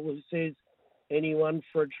AFL who says, anyone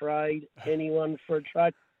for a trade.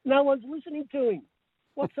 No one's listening to him.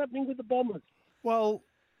 What's happening with the Bombers? Well,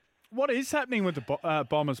 what is happening with the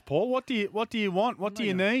Bombers, Paul? What do you want? What do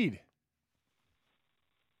you need?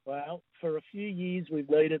 Well, for a few years we've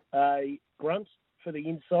needed a grunt for the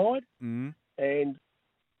inside, and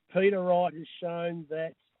Peter Wright has shown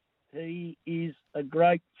that he is a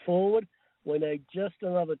great forward. We need just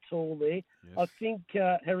another tool there. Yes. I think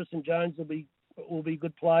Harrison Jones will be a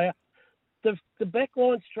good player. The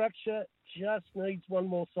backline structure just needs one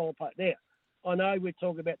more solid player. Now, I know we're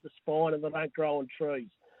talking about the spine and they don't grow on trees,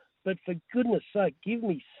 but for goodness sake, give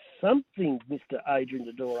me something, Mr. Adrian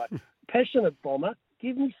Dodoro. Passionate Bomber,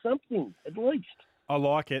 give me something at least. I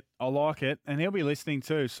like it. And he'll be listening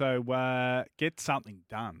too, so get something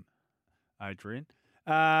done, Adrian.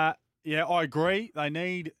 I agree. They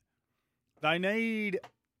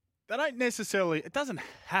don't necessarily, it doesn't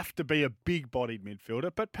have to be a big-bodied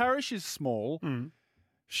midfielder, but Parrish is small.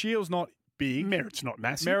 Shields not big. Merritt's not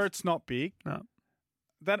massive. Merritt's not big. No.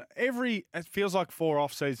 It feels like 4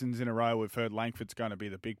 off seasons in a row we've heard Langford's going to be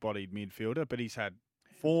the big-bodied midfielder, but he's had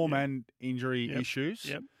form and injury issues.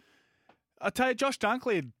 Yep. I tell you, Josh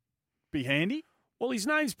Dunkley would be handy. Well, his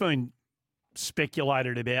name's been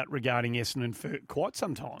speculated about regarding Essendon for quite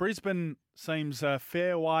some time. Brisbane seems a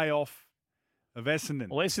fair way off of Essendon.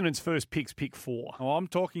 Well, Essendon's first pick's pick 4. Oh, I'm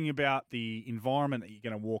talking about the environment that you're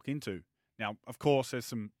going to walk into. Now, of course, there's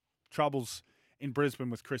some troubles in Brisbane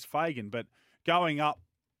with Chris Fagan, but going up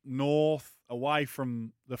north, away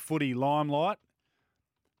from the footy limelight,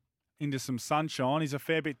 into some sunshine is a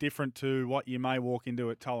fair bit different to what you may walk into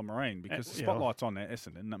at Tullamarine, because the spotlight's on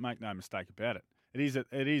Essendon. Make no mistake about it.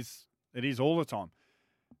 It is all the time.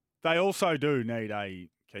 They also do need a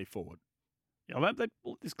key forward. Do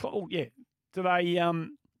they?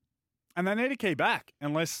 And they need a key back,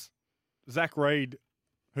 unless Zach Reed,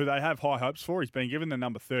 who they have high hopes for, he's been given the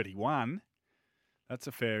number 31. That's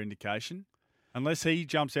a fair indication. Unless he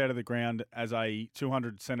jumps out of the ground as a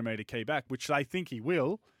 200-centimetre key back, which they think he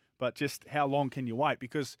will, but just how long can you wait?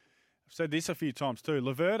 Because I've said this a few times too,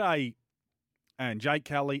 Laverde and Jake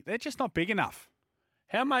Kelly, they're just not big enough.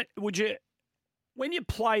 How much would you, when you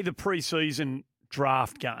play the pre-season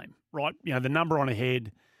draft game, right, you know, the number on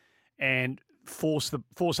ahead and force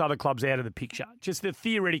other clubs out of the picture, just the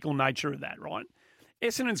theoretical nature of that, right?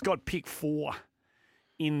 Essendon's got pick 4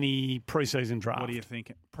 in the pre-season draft. What are you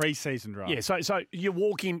thinking? Pre-season draft? Yeah, so you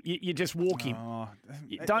walk in, you just walk in.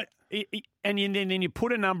 You don't, and then you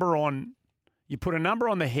put a number on. You put a number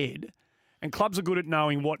on the head, and clubs are good at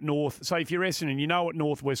knowing what North. So if you're Essendon, you know what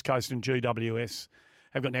North, West Coast, and GWS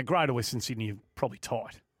have got. Now, Greater Western Sydney are probably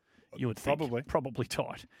tight. You would think probably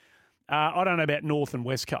tight. I don't know about North and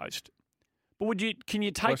West Coast, but can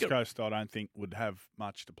you take West Coast? I don't think would have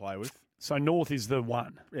much to play with. So North is the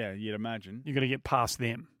one. Yeah, you'd imagine. You're going to get past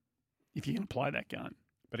them if you can play that game.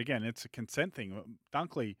 But again, it's a consent thing.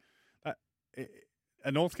 Dunkley,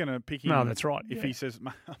 are North going to pick him? No, that's right. If he says,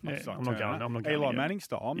 I'm not going. I'm not going. Eli Manning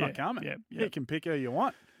style, I'm not coming. Yeah. You can pick who you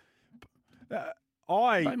want.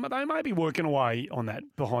 They may be working away on that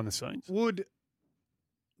behind the scenes. Would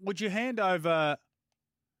you hand over?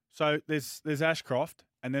 So there's Ashcroft.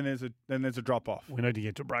 And then there's a drop off. We need to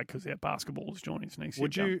get to a break because our basketball is joining us next.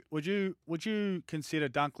 Would you consider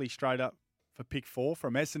Dunkley straight up for pick 4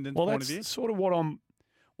 from Essendon's point of view? That's sort of what I'm.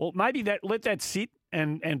 Well, maybe let that sit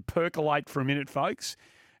and percolate for a minute, folks,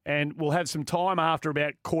 and we'll have some time after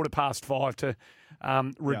about 5:15 to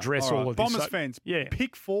redress all of this. Bombers fans,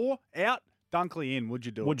 pick 4 out. Dunkley in, would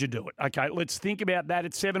you do it? Would you do it? Okay, let's think about that.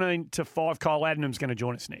 At 17-5, Kyle Adnam's going to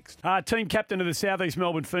join us next. Team captain of the South East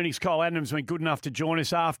Melbourne Phoenix, Kyle Adnam's been good enough to join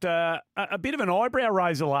us after a bit of an eyebrow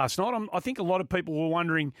raiser last night. I think a lot of people were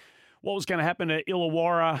wondering what was going to happen to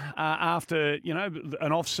Illawarra after,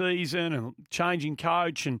 an off-season and changing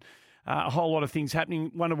coach and a whole lot of things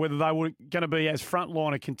happening. Wonder whether they were going to be as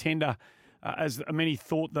frontline a contender as many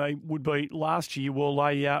thought they would be last year. Well,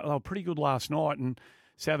 they were pretty good last night, and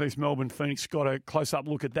South East Melbourne Phoenix got a close-up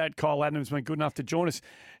look at that. Kyle Adnam's been good enough to join us.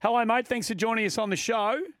 Hello, mate. Thanks for joining us on the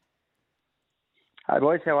show. Hey,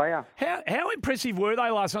 boys. How are you? How impressive were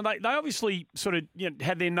they last night? They obviously sort of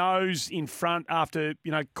had their nose in front after,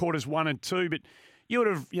 quarters 1 and 2, but you would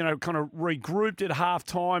have, kind of regrouped at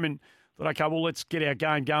half-time and thought, okay, well, let's get our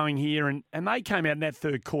game going here. And they came out in that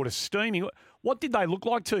third quarter steaming. What did they look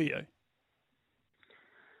like to you?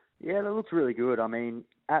 Yeah, they looked really good. I mean,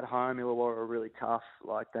 at home, Illawarra are really tough.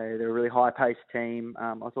 Like they're a really high-paced team.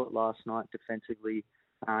 I thought last night defensively,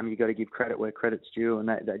 you got to give credit where credit's due, and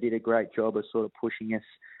they did a great job of sort of pushing us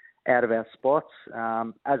out of our spots.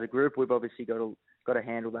 As a group, we've obviously got to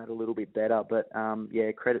handle that a little bit better. But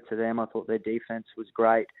credit to them. I thought their defense was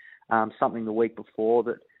great. Something the week before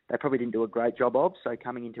that they probably didn't do a great job of. So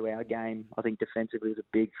coming into our game, I think defensively was a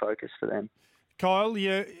big focus for them. Kyle,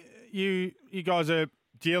 you guys are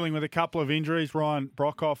dealing with a couple of injuries. Ryan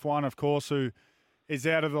Brockhoff, one, of course, who is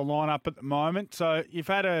out of the lineup at the moment. So you've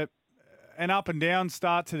had an up and down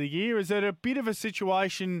start to the year. Is it a bit of a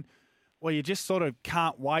situation where you just sort of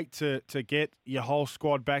can't wait to get your whole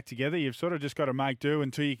squad back together? You've sort of just got to make do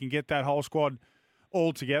until you can get that whole squad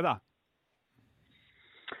all together.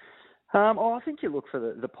 I think you look for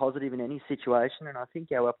the positive in any situation, and I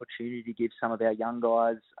think our opportunity to give some of our young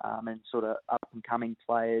guys and sort of up-and-coming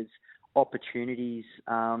players opportunities,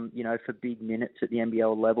 for big minutes at the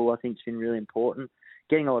NBL level, I think has been really important.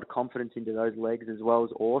 Getting a lot of confidence into those legs as well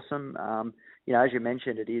is awesome. As you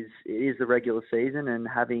mentioned, it is the regular season, and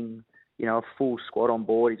having, a full squad on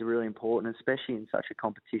board is really important, especially in such a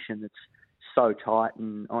competition that's so tight,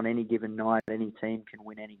 and on any given night, any team can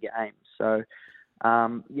win any game. So,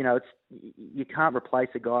 you can't replace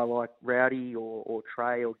a guy like Rowdy or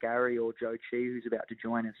Trey or Gary or Joe Chi who's about to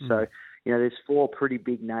join us. So, there's 4 pretty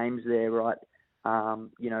big names there, right?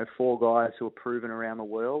 4 guys who are proven around the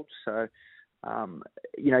world. So,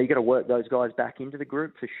 you got to work those guys back into the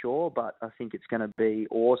group for sure, but I think it's going to be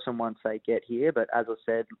awesome once they get here. But as I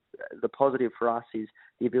said, the positive for us is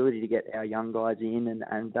the ability to get our young guys in,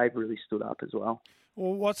 and they've really stood up as well.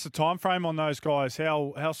 Well, what's the time frame on those guys?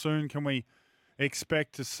 How soon can we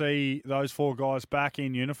expect to see those 4 guys back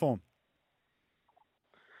in uniform?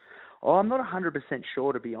 Oh, I'm not 100%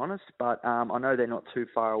 sure, to be honest, but I know they're not too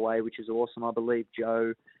far away, which is awesome. I believe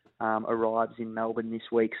Joe arrives in Melbourne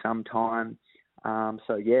this week sometime.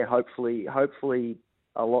 Hopefully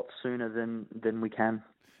a lot sooner than we can.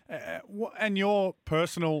 And your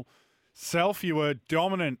personal self, you were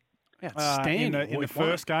dominant in the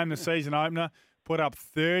first game, the season opener, put up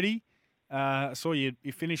 30. I saw you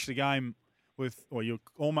finished the game you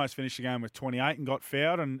almost finished the game with 28 and got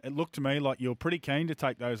fouled, and it looked to me like you were pretty keen to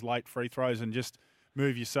take those late free throws and just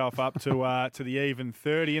move yourself up to the even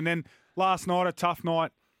 30. And then last night, a tough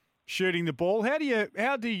night shooting the ball. How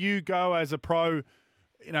do you go as a pro,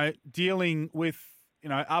 dealing with,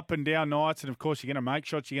 up and down nights, and of course you're going to make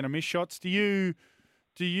shots, you're going to miss shots. Do you,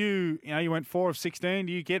 you went 4 of 16.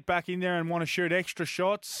 Do you get back in there and want to shoot extra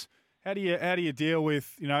shots? How do you deal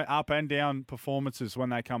with, up and down performances when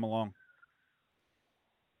they come along?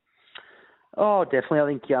 Oh, definitely. I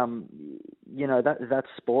think, that's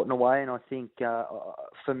sport in a way. And I think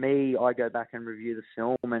for me, I go back and review the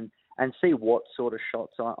film and see what sort of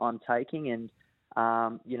shots I'm taking. And,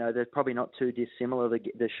 they're probably not too dissimilar,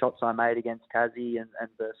 the shots I made against Tassie and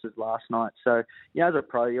versus last night. So, as a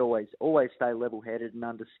pro, you always stay level-headed and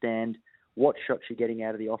understand what shots you're getting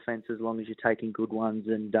out of the offense as long as you're taking good ones.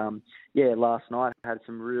 And, last night I had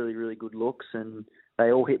some really, really good looks, and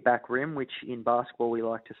they all hit back rim, which in basketball we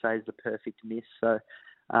like to say is the perfect miss. So,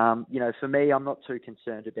 for me, I'm not too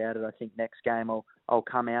concerned about it. I think next game I'll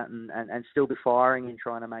come out and still be firing and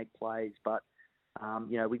trying to make plays. But,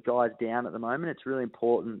 with guys down at the moment, it's really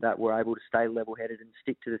important that we're able to stay level-headed and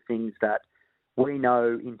stick to the things that we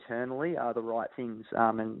know internally are the right things,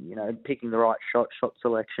 and picking the right shot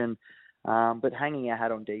selection. But hanging our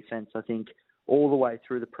hat on defence, I think, all the way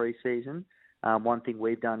through the preseason, one thing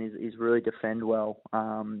we've done is really defend well.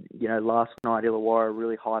 Last night, Illawarra,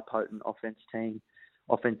 really high potent offensive team,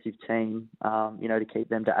 to keep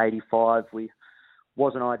them to 85.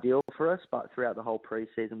 Wasn't ideal for us, but throughout the whole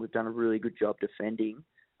preseason, we've done a really good job defending.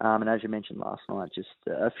 And as you mentioned last night, just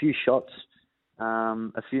a few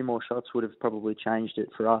more shots would have probably changed it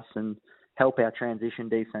for us and help our transition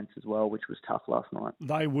defence as well, which was tough last night.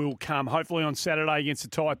 They will come, hopefully on Saturday against the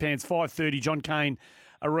Taipans, 5:30, John Cain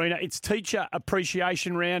Arena. It's Teacher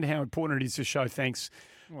Appreciation Round. How important it is to show thanks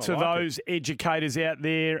to those educators out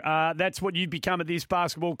there. That's what you've become at this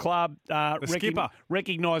basketball club. Skipper.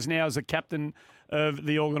 Recognised now as a captain of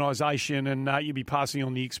the organisation, and you'll be passing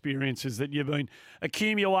on the experiences that you've been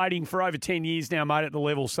accumulating for over 10 years now, mate, at the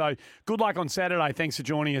level. So good luck on Saturday. Thanks for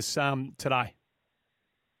joining us today.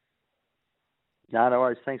 No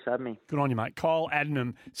worries. Thanks for having me. Good on you, mate. Kyle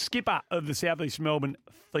Adnam, skipper of the South East Melbourne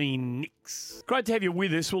Phoenix. Great to have you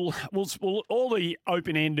with us. We'll all the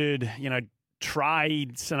open-ended,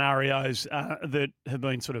 trade scenarios that have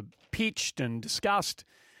been sort of pitched and discussed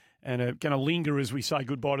and are going to linger as we say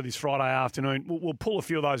goodbye to this Friday afternoon. We'll pull a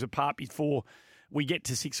few of those apart before we get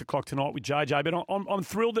to 6 o'clock tonight with JJ. But I'm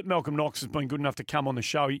thrilled that Malcolm Knox has been good enough to come on the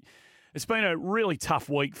show. It's been a really tough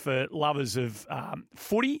week for lovers of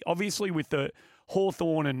footy, obviously, with the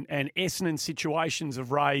Hawthorn and Essendon situations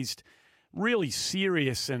have raised really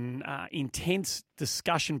serious and intense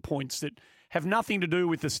discussion points that have nothing to do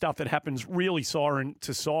with the stuff that happens really siren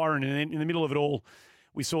to siren. And then in the middle of it all,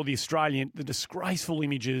 we saw the disgraceful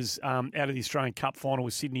images out of the Australian Cup final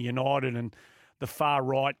with Sydney United and the far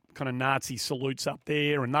right kind of Nazi salutes up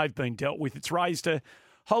there, and they've been dealt with. It's raised a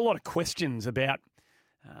whole lot of questions about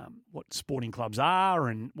what sporting clubs are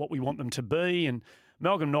and what we want them to be. And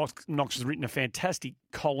Malcolm Knox has written a fantastic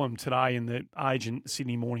column today in the Age and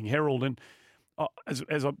Sydney Morning Herald. And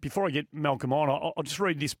before I get Malcolm on, I'll just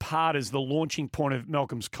read this part as the launching point of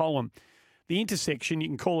Malcolm's column. The intersection, you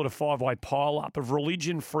can call it a five-way pile-up of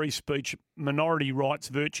religion, free speech, minority rights,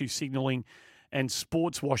 virtue signalling and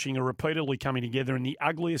sports washing are repeatedly coming together in the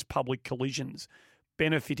ugliest public collisions,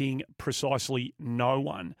 benefiting precisely no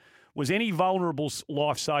one. Was any vulnerable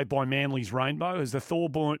life saved by Manly's rainbow? Has the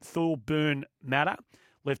Thorburn matter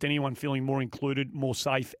left anyone feeling more included, more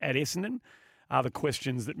safe at Essendon? Are the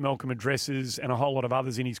questions that Malcolm addresses and a whole lot of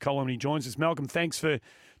others in his column. He joins us. Malcolm, thanks for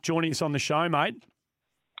joining us on the show, mate.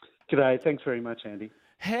 G'day. Thanks very much, Andy.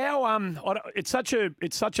 How it's such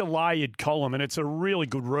a layered column, and it's a really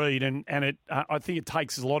good read, and I think it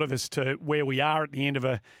takes a lot of us to where we are at the end of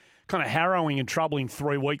a kind of harrowing and troubling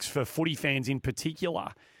 3 weeks for footy fans in particular.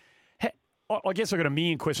 I guess I've got a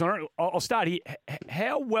million questions. I'll start here.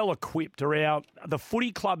 How well equipped are the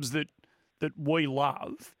footy clubs that we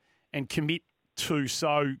love and commit to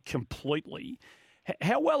so completely?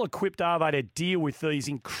 How well equipped are they to deal with these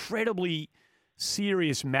incredibly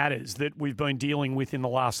serious matters that we've been dealing with in the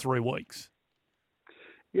last 3 weeks?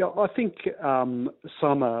 Yeah, I think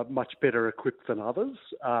some are much better equipped than others,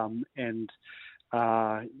 and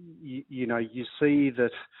you see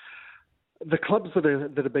that the clubs that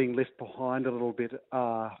are being left behind a little bit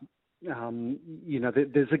are,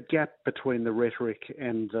 there's a gap between the rhetoric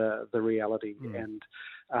and the reality, and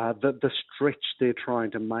the stretch they're trying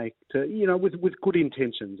to make to, with good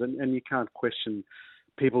intentions, and you can't question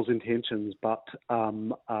people's intentions, but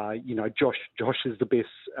Josh is the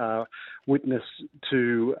best witness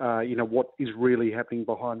to what is really happening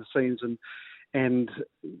behind the scenes, and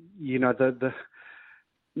the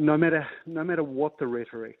no matter what the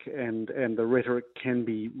rhetoric, and the rhetoric can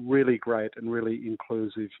be really great and really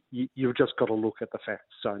inclusive, you've just got to look at the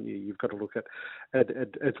facts, don't you? You've got to look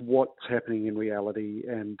at what's happening in reality,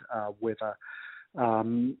 and whether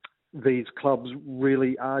these clubs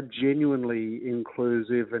really are genuinely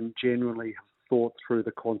inclusive and genuinely have thought through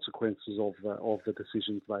the consequences of the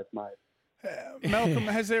decisions they've made. Malcolm,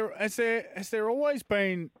 has there always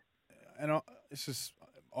been, and this is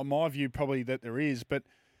on my view probably that there is, but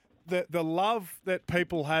the love that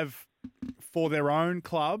people have for their own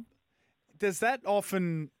club, does that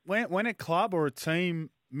often, when a club or a team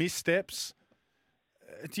missteps,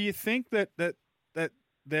 do you think that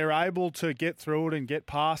they're able to get through it and get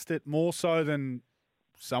past it more so than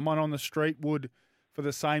someone on the street would for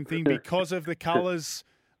the same thing, because of the colours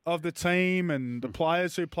of the team and the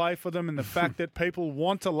players who play for them, and the fact that people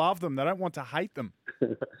want to love them, they don't want to hate them?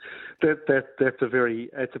 That's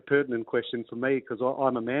a pertinent question for me, because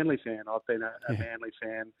I'm a Manly fan. I've been a Manly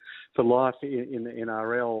fan for life in the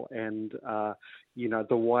NRL, and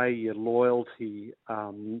the way your loyalty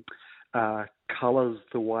colours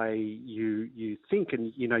the way you think,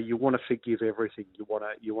 and you want to forgive everything.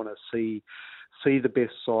 You want to see the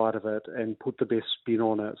best side of it and put the best spin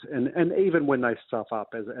on it, and even when they stuff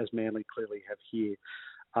up, as Manly clearly have here,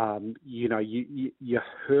 you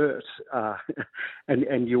hurt,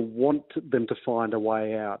 and you want them to find a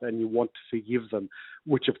way out, and you want to forgive them,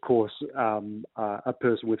 which of course a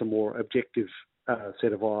person with a more objective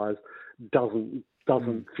set of eyes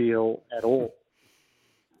doesn't feel at all.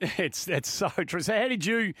 That's so true. So how did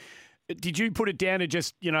you put it down to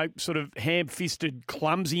just, sort of ham-fisted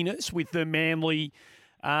clumsiness with the Manly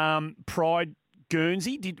Pride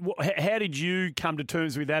Guernsey? How did you come to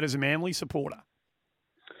terms with that as a Manly supporter?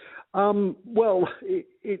 Well,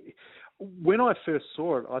 when I first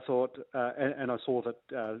saw it, I thought, and I saw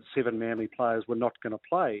that 7 Manly players were not going to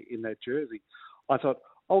play in that jersey, I thought,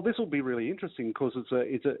 oh, this will be really interesting, because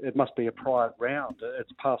it must be a Pride round.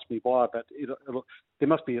 It's passed me by, but there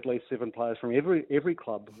must be at least 7 players from every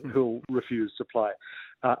club who'll refuse to play.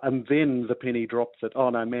 And then the penny dropped that,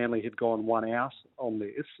 oh no, Manly had gone one out on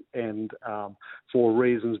this, and for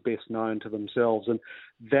reasons best known to themselves. And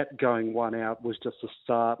that going one out was just the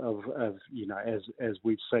start of as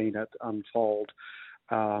we've seen it unfold.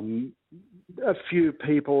 A few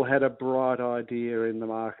people had a bright idea in the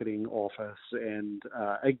marketing office, and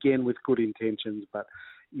again with good intentions, but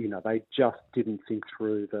they just didn't think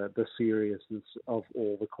through the seriousness of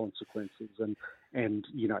all the consequences, and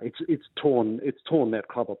it's torn that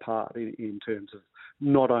club apart in terms of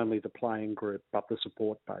not only the playing group but the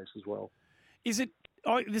support base as well. Is it?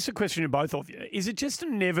 This is a question to both of you. Is it just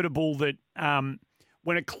inevitable that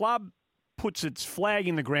when a club puts its flag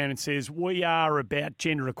in the ground and says, we are about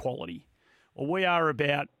gender equality, or we are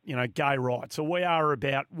about, gay rights, or we are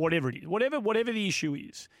about whatever it is, whatever the issue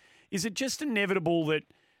is it just inevitable that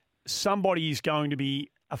somebody is going to be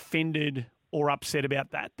offended or upset about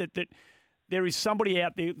that there is somebody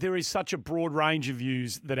out there is such a broad range of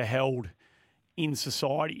views that are held in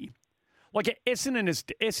society? Like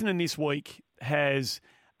Essendon this week has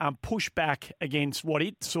pushed back against what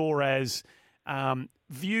it saw as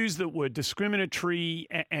views that were discriminatory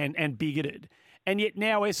and bigoted. And yet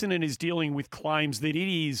now Essendon is dealing with claims that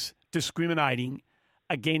it is discriminating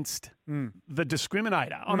against the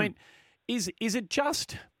discriminator. I mean, is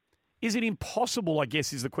it impossible, I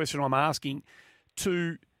guess is the question I'm asking,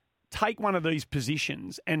 to take one of these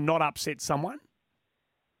positions and not upset someone?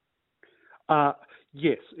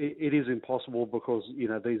 Yes, it is impossible, because,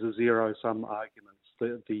 these are zero-sum arguments.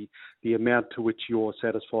 The amount to which you're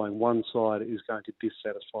satisfying one side is going to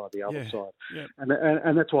dissatisfy the other side. Yeah.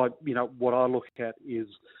 And that's why, what I look at is,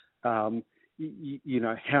 how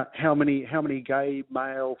many gay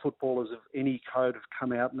male footballers of any code have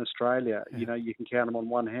come out in Australia? Yeah. You can count them on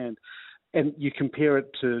one hand. And you compare it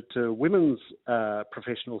to women's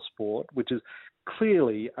professional sport, which is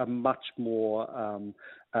clearly a much more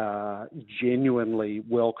genuinely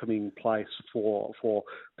welcoming place for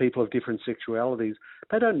people of different sexualities.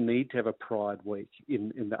 They don't need to have a Pride Week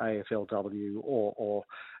in the AFLW or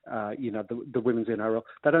the women's NRL.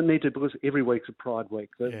 They don't need to, because every week's a Pride Week.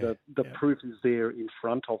 The proof is there in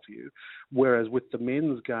front of you. Whereas with the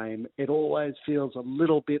men's game, it always feels a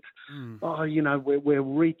little bit, we're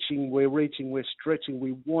reaching, we're stretching,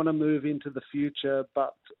 we want to move into the future,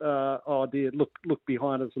 but oh dear, look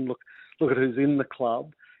behind us and look at who's in the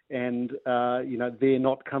club, and they're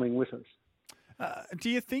not coming with us. Do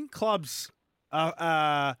you think clubs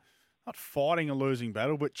not fighting a losing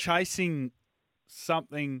battle, but chasing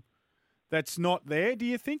something that's not there? Do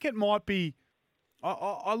you think it might be?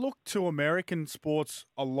 I look to American sports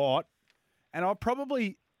a lot, and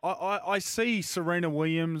I see Serena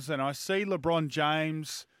Williams and I see LeBron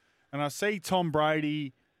James and I see Tom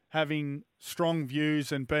Brady having strong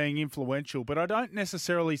views and being influential, but I don't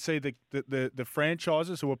necessarily see the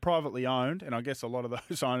franchises who are privately owned, and I guess a lot of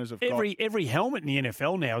those owners have every helmet in the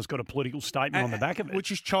NFL now has got a political statement on the back of it,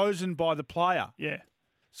 which is chosen by the player. Yeah.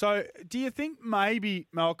 So do you think maybe,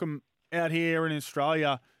 Malcolm, out here in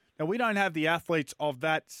Australia, now we don't have the athletes of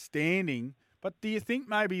that standing, but do you think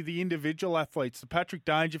maybe the individual athletes, the Patrick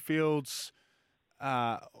Dangerfields,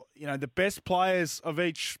 the best players of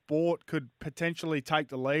each sport could potentially take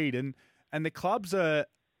the lead, and the clubs are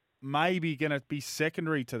maybe going to be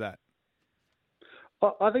secondary to that?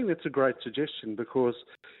 I think that's a great suggestion, because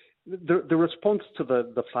the response to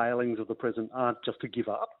the failings of the present aren't just to give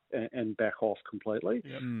up and back off completely.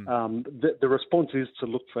 Yep. The response is to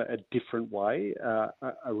look for a different way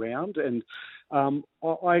around. And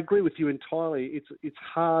I agree with you entirely. It's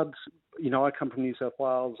hard. I come from New South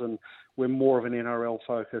Wales, and we're more of an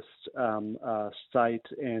NRL-focused state,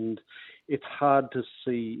 and it's hard to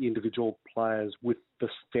see individual players with the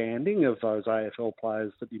standing of those AFL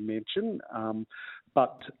players that you mentioned.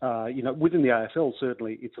 But within the AFL,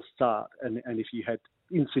 certainly it's a start. And if you had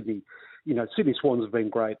in Sydney, Sydney Swans have been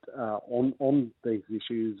great on these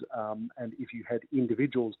issues. And if you had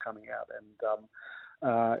individuals coming out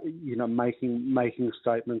and making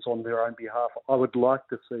statements on their own behalf, I would like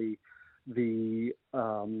to see the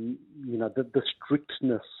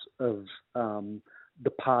strictness of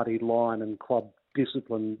the party line and club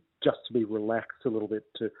discipline just to be relaxed a little bit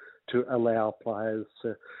to allow players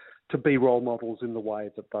to be role models in the way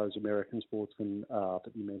that those American sportsmen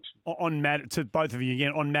that you mentioned. To both of you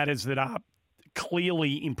again, on matters that are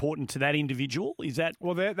clearly important to that individual, is that?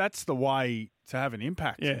 Well, that's the way to have an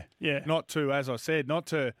impact. Yeah. Not to, as I said, not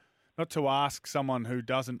to ask someone who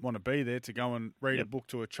doesn't want to be there to go and read a book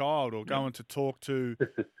to a child, or go and to talk to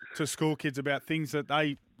school kids about things that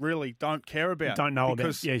they really don't care about. Don't know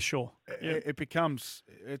about. Yeah, sure. It becomes,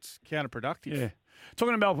 it's counterproductive. Yeah.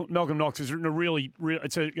 Talking about Malcolm Knox is written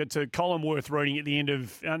it's a column worth reading at the end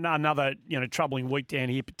of another troubling week down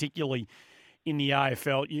here, particularly in the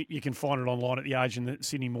AFL. You can find it online at The Age and the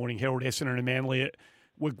Sydney Morning Herald. Essendon and Manly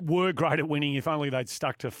were great at winning if only they'd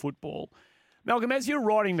stuck to football. Malcolm, as you're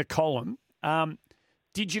writing the column,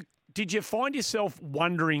 did you find yourself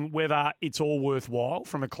wondering whether it's all worthwhile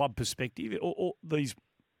from a club perspective, or these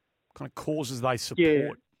kind of causes they support? Yeah.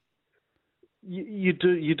 You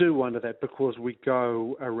do wonder that, because we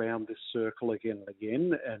go around this circle again and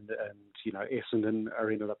again, and Essendon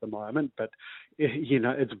are in it at the moment, but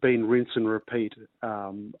it's been rinse and repeat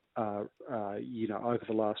over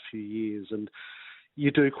the last few years, and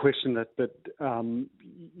you do question that. But I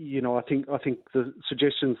think the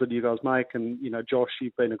suggestions that you guys make, and Josh,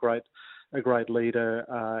 you've been a great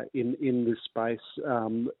leader in this space.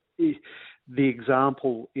 The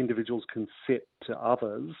example individuals can set to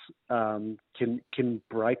others can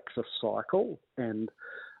break the cycle, and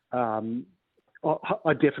I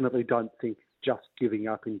definitely don't think just giving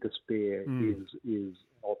up in despair is an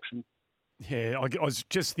option. Yeah, I was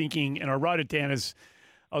just thinking, and I wrote it down as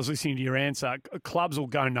I was listening to your answer. Clubs will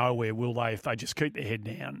go nowhere, will they, if they just keep their head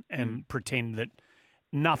down and pretend that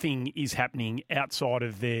nothing is happening outside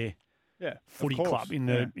of their footy club in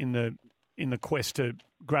the quest to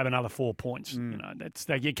grab another 4 points. You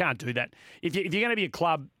can't do that. If you're going to be a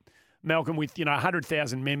club, Malcolm, with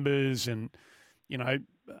 100,000 members and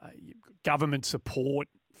government support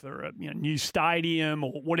for a new stadium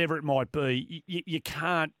or whatever it might be, you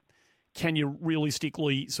can't. Can you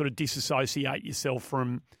realistically sort of disassociate yourself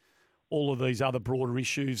from all of these other broader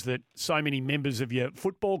issues that so many members of your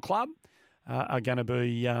football club are going to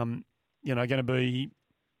be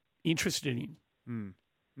interested in?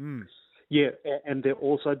 Yeah, and they're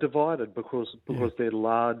also divided because they're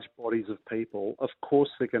large bodies of people. Of course,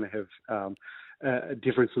 they're going to have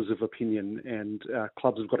differences of opinion, and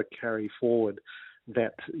clubs have got to carry forward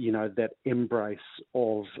that embrace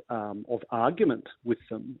of argument with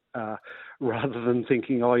them, rather than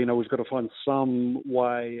thinking, we've got to find some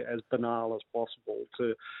way as banal as possible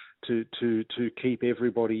to keep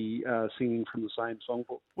everybody singing from the same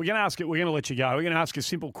songbook. We're going to let you go. We're going to ask a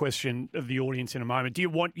simple question of the audience in a moment. Do you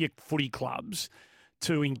want your footy clubs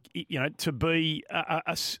to be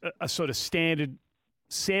a sort of standard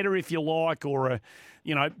setter, if you like, or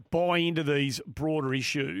buy into these broader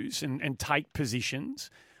issues and take positions?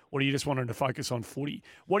 or do you just want them to focus on footy?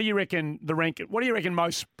 What do you reckon What do you reckon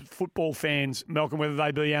most football fans, Malcolm, whether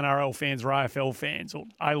they be NRL fans or AFL fans or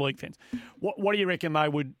A-League fans, what do you reckon they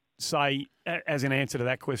would say as an answer to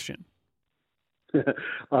that question?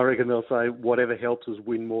 I reckon they'll say whatever helps us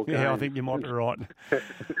win more games. Yeah, I think you might be right.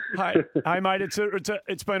 hey, mate,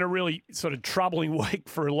 it's been a really sort of troubling week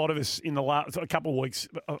for a lot of us in the last couple of weeks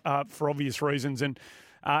for obvious reasons, and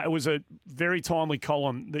it was a very timely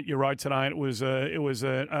column that you wrote today. It was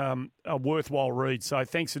a worthwhile read. So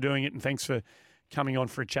thanks for doing it, and thanks for coming on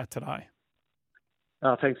for a chat today.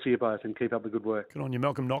 Thanks to you both, and keep up the good work. Good on you,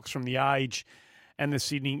 Malcolm Knox from The Age and the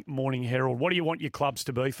Sydney Morning Herald. What do you want your clubs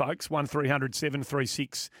to be, folks? 1300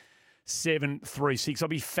 736 736. I'll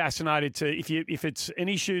be fascinated to if it's an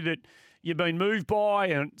issue that you've been moved by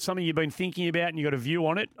and something you've been thinking about and you've got a view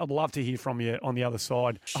on it. I'd love to hear from you on the other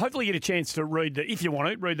side. Hopefully you get a chance to read if you want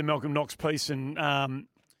to, read the Malcolm Knox piece and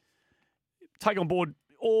take on board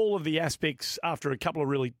all of the aspects after a couple of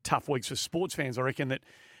really tough weeks for sports fans. I reckon that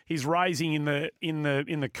he's raising in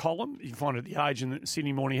the column. You can find it at The Age and the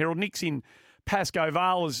Sydney Morning Herald. Nick's in Pascoe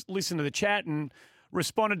Vale has listened to the chat and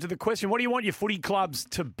responded to the question. What do you want your footy clubs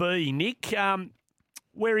to be, Nick?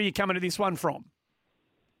 Where are you coming to this one from?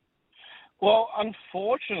 Well,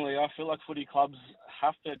 unfortunately, I feel like footy clubs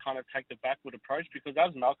have to kind of take the backward approach because,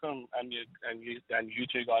 as Malcolm and you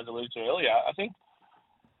two guys alluded to earlier, I think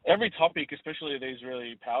every topic, especially these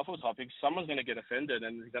really powerful topics, someone's going to get offended,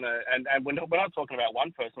 and we're not talking about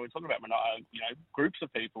one person. We're talking about groups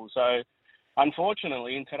of people. So,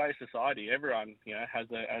 unfortunately, in today's society, everyone has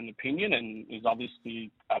an opinion and is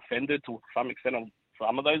obviously offended to some extent on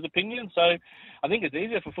some of those opinions. So, I think it's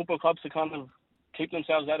easier for football clubs to kind of keep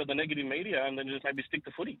themselves out of the negative media and then just maybe stick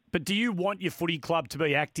to footy. But do you want your footy club to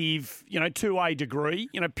be active, to a degree?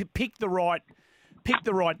 Pick the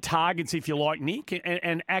right targets, if you like, Nick,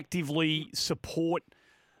 and actively support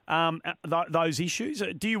those issues.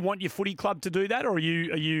 Do you want your footy club to do that, or are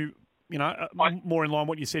you more in line with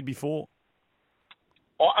what you said before?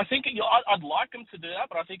 I think I'd like them to do that,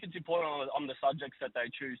 but I think it's important on the subjects that they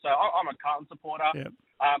choose. So I'm a Carlton supporter. Yep.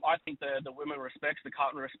 I think the women respects, the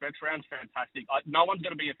Carlton respects round's fantastic. No one's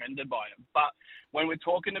going to be offended by it. But when we're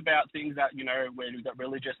talking about things that, where we've got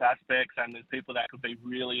religious aspects and there's people that could be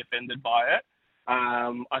really offended by it,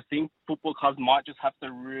 I think football clubs might just have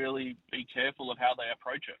to really be careful of how they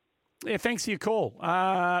approach it. Yeah, thanks for your call.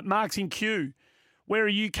 Mark's in queue. Where are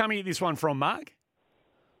you coming at this one from, Mark?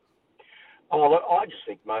 Oh, look, I just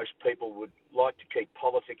think most people would like to keep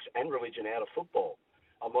politics and religion out of football.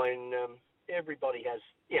 I mean, everybody has,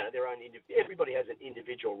 their own. Everybody has an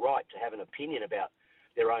individual right to have an opinion about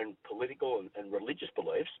their own political and religious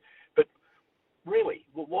beliefs. But really,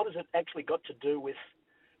 what has it actually got to do with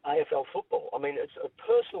AFL football? I mean, it's a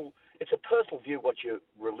personal view what your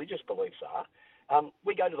religious beliefs are.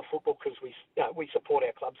 We go to the football because we support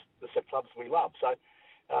our clubs, the clubs we love. So.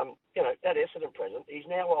 That Essendon president, he's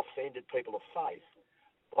now offended people of faith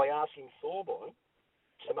by asking Thorburn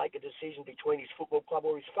to make a decision between his football club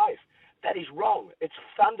or his faith. That is wrong. It's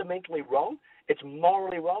fundamentally wrong. It's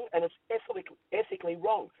morally wrong, and it's ethically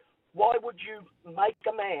wrong. Why would you make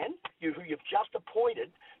a man, who you've just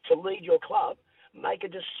appointed to lead your club, make a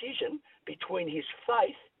decision between his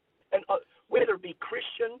faith and whether it be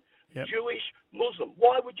Christian, yep, Jewish, Muslim?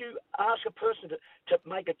 Why would you ask a person to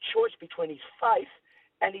make a choice between his faith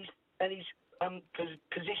and his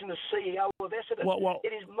position as CEO of Essendon?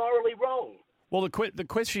 It is morally wrong. Well, the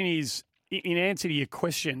question is, in answer to your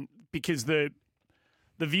question, because the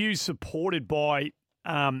views supported by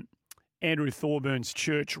Andrew Thorburn's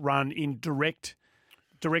church run in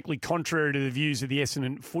directly contrary to the views of the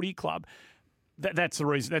Essendon Footy Club. That's the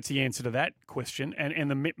reason. That's the answer to that question.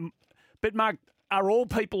 But Mark, are all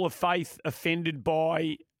people of faith offended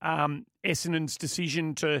by Essendon's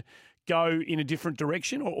decision to go in a different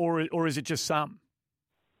direction, or is it just some?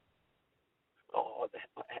 Oh,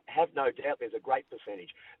 I have no doubt there's a great percentage.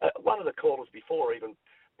 One of the callers before even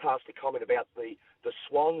passed a comment about the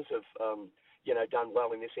Swans have done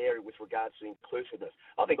well in this area with regards to inclusiveness.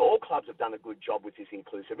 I think all clubs have done a good job with this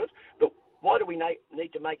inclusiveness, but why do we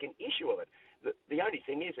need to make an issue of it? The only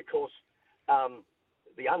thing is, of course,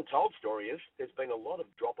 the untold story is there's been a lot of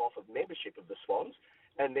drop-off of membership of the Swans,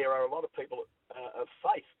 and there are a lot of people of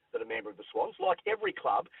faith that are a member of the Swans. Like every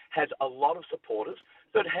club has a lot of supporters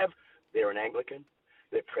that they're an Anglican,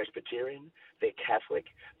 they're Presbyterian, they're Catholic,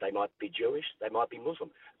 they might be Jewish, they might be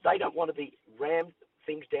Muslim. They don't want to be rammed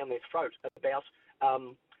things down their throat about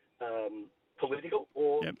political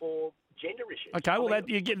or gender issues. Okay, well,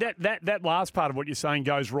 that last part of what you're saying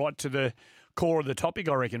goes right to the core of the topic,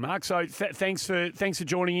 I reckon, Mark. So thanks for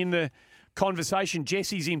joining in the conversation.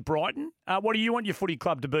 Jesse's in Brighton. What do you want your footy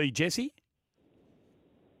club to be, Jesse?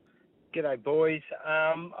 G'day, boys.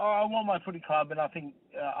 I want my footy club, and I think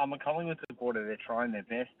I'm a Collingwood supporter. They're trying their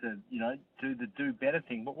best to, do the do better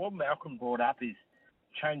thing. But what Malcolm brought up is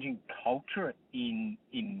changing culture in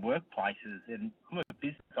workplaces. And I'm a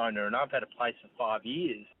business owner, and I've had a place for 5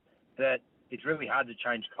 years. That it's really hard to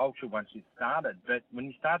change culture once you've started. But when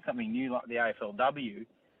you start something new like the AFLW,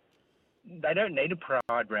 they don't need a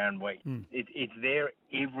Pride Round week. It's there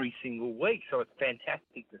every single week, so it's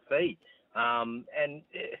fantastic to see.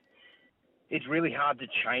 It's really hard to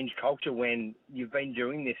change culture when you've been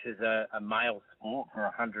doing this as a male sport for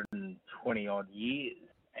 120 odd years,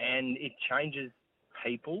 and it changes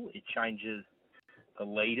people, it changes the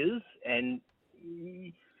leaders, and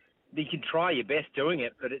you can try your best doing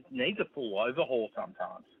it, but it needs a full overhaul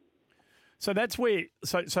sometimes. So that's where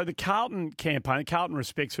so the Carlton campaign, Carlton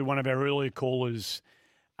Respects, who one of our earlier callers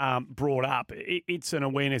brought up, it's an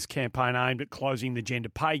awareness campaign aimed at closing the gender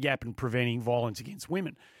pay gap and preventing violence against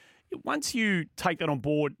women. Once you take that on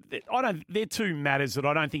board, they're two matters that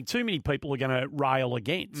I don't think too many people are going to rail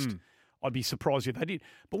against. I'd be surprised if they did.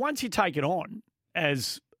 But once you take it on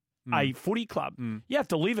as a footy club, you have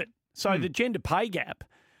to live it. So the gender pay gap,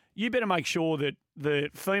 you better make sure that the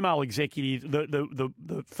female executive,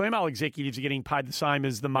 the female executives are getting paid the same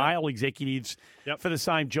as the male executives for the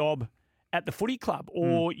same job at the footy club,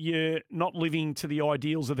 or you're not living to the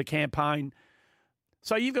ideals of the campaign.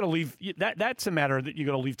 So you've got to live. That's a matter that you've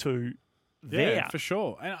got to live to there. Yeah, for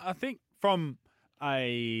sure. And I think from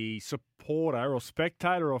a supporter or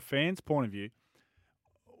spectator or fan's point of view,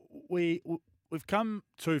 we've come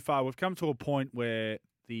too far. We've come to a point where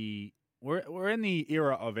we're in the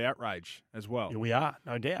era of outrage as well. Yeah, we are,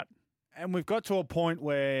 no doubt. And we've got to a point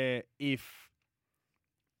where if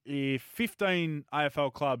 15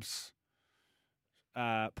 AFL clubs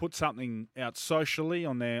put something out socially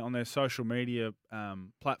on their social media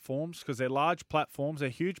platforms, because they're large platforms, they're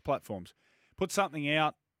huge platforms, put something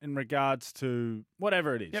out in regards to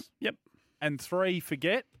whatever it is. Yep. And 3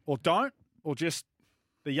 forget or don't, or just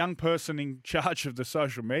the young person in charge of the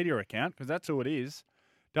social media account, because that's who it is,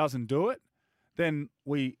 doesn't do it, then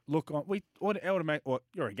we look on,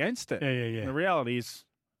 you're against it. Yeah. And the reality is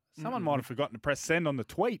someone might have forgotten to press send on the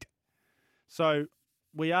tweet. So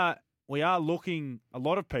we are looking, a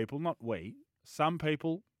lot of people, not we, some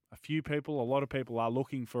people, a few people, a lot of people are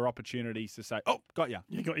looking for opportunities to say, oh, got you.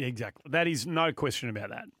 You got you, exactly. That is no question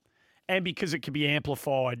about that. And because it can be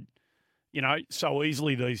amplified, so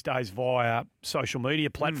easily these days via social media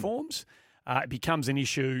platforms, it becomes an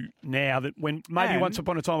issue now that when maybe once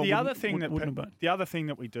upon a time wouldn't have been. The other thing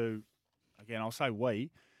that we do, again, I'll say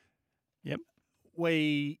we. Yep.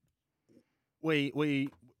 We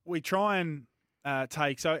try and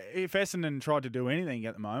take. So if Essendon tried to do anything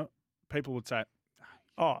at the moment, people would say,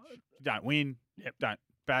 "Oh, don't win. Yep, don't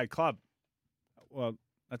bad club." Well,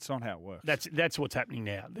 that's not how it works. That's what's happening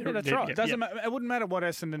now. That's right. It doesn't matter. It wouldn't matter what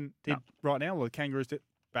Essendon did right now. Well, the Kangaroos did.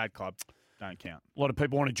 Bad club. Don't count. A lot of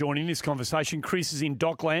people want to join in this conversation. Chris is in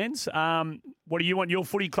Docklands. What do you want your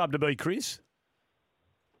footy club to be, Chris?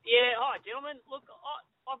 Yeah, hi, gentlemen. Look,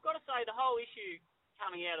 I've got to say the whole issue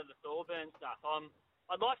coming out of the Thorburn stuff,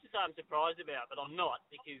 I'd like to say I'm surprised about, but I'm not,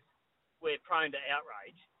 because we're prone to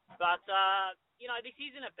outrage. But, this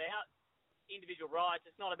isn't about individual rights.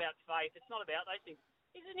 It's not about faith. It's not about those things.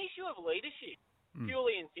 It's an issue of leadership,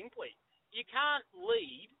 purely and simply. You can't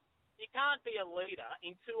lead. You can't be a leader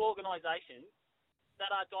in two organisations that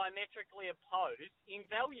are diametrically opposed in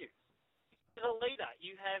values. As a leader,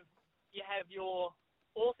 you have your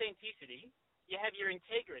authenticity, you have your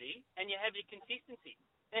integrity, and you have your consistency.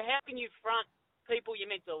 Now, how can you front people you're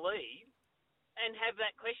meant to lead and have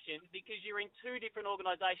that questioned because you're in two different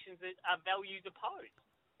organisations that are values opposed?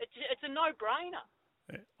 It's a no-brainer.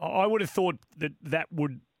 I would have thought that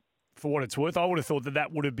would, for what it's worth, I would have thought that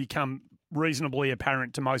would have become reasonably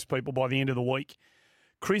apparent to most people by the end of the week.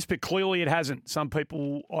 Chris, but clearly it hasn't. Some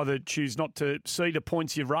people either choose not to see the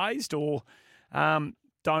points you've raised or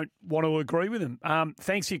don't want to agree with them.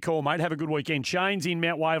 Thanks for your call, mate. Have a good weekend. Shane's in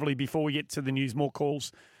Mount Waverley before we get to the news. More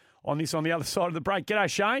calls on this on the other side of the break. G'day,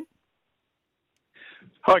 Shane.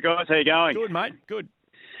 Hi, guys. How you going? Good, mate. Good.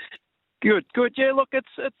 Good. Yeah, look, it's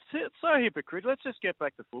so hypocritical. Let's just get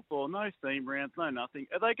back to football. No theme rounds, no nothing.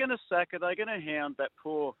 Are they going to sack? Are they going to hound that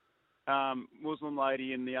poor Muslim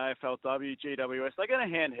lady in the AFLW, GWS? They're going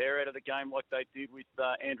to hand her out of the game like they did with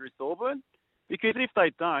Andrew Thorburn? Because if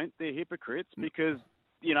they don't, they're hypocrites because,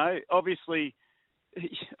 obviously...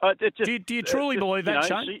 do you truly believe that,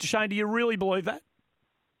 Shane? Shane, do you really believe that?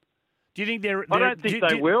 Do you think they're... I don't think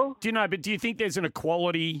they will. But do you think there's an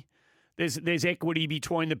equality... There's equity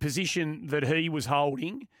between the position that he was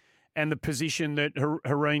holding and the position that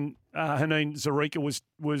Haneen Zarika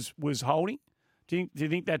was holding? Do you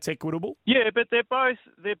think that's equitable? Yeah, but they're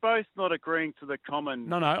both not agreeing to the common.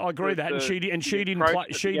 No, I agree that, and she didn't play.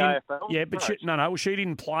 She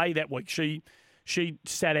didn't play that week. She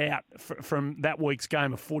sat out from that week's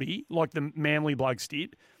game of footy, like the Manly blokes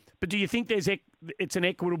did. But do you think it's an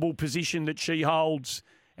equitable position that she holds,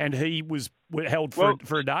 and he was held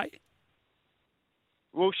for a day?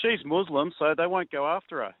 Well, she's Muslim, so they won't go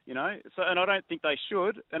after her, you know. So, and I don't think they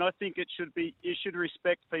should. And I think you should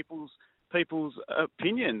respect people's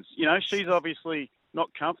opinions. You know, she's obviously not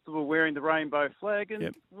comfortable wearing the rainbow flag,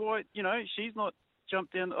 and why? You know, she's not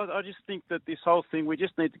jumped down. I just think that this whole thing, we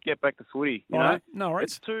just need to get back to footy. You know, right. No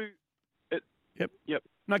worries. It's too. Yep.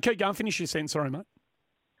 No, keep going. Finish your sentence. Sorry, mate.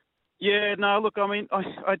 Yeah. No. Look, I mean,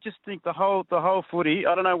 I just think the whole footy.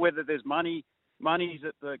 I don't know whether there's money's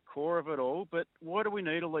at the core of it all, but why do we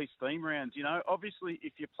need all these theme rounds? You know, obviously,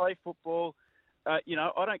 if you play football. You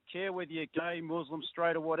know, I don't care whether you're gay, Muslim,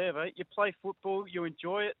 straight, or whatever. You play football, you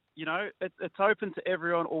enjoy it. You know, it's open to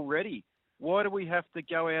everyone already. Why do we have to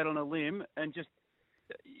go out on a limb and just?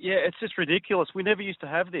 Yeah, it's just ridiculous. We never used to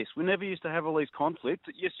have this. We never used to have all these conflicts.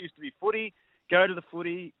 It just used to be footy. Go to the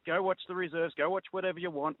footy. Go watch the reserves. Go watch whatever you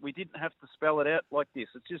want. We didn't have to spell it out like this.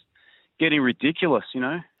 It's just getting ridiculous. You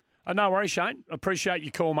know. No worries, Shane. Appreciate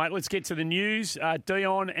your call, mate. Let's get to the news.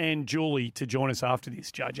 Dion and Julie to join us after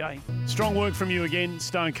this, JJ. Strong work from you again,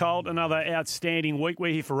 Stone Cold. Another outstanding week.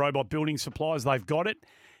 We're here for Robot Building Supplies. They've got it.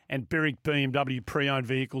 And Berwick BMW pre-owned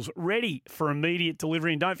vehicles ready for immediate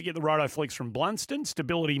delivery. And don't forget the Rotoflex from Blunston.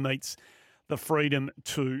 Stability meets the freedom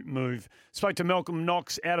to move. Spoke to Malcolm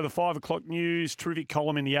Knox out of the 5 o'clock news. Terrific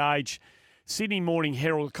column in The Age. Sydney Morning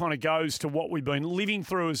Herald kind of goes to what we've been living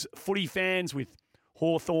through as footy fans with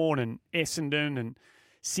Hawthorn and Essendon and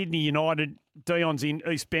Sydney United. Dion's in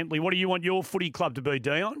East Bentley. What do you want your footy club to be,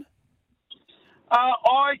 Dion?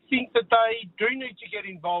 I think that they do need to get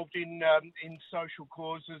involved in social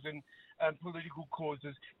causes and political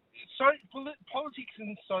causes. So politics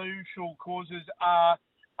and social causes are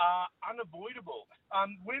unavoidable.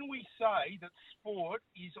 When we say that sport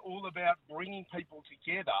is all about bringing people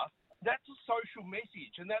together, that's a social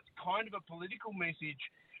message, and that's kind of a political message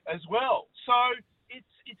as well. So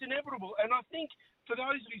it's inevitable, and I think for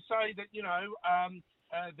those who say that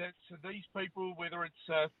that these people, whether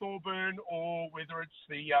it's Thorburn or whether it's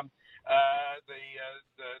the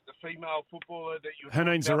female footballer that you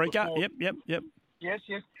Haneen Zarika. Yep. Yes.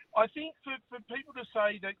 I think for people to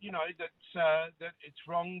say that that it's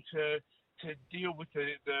wrong to deal with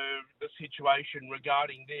the situation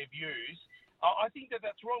regarding their views, I think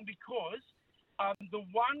that's wrong because. The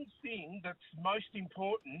one thing that's most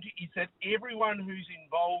important is that everyone who's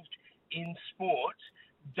involved in sport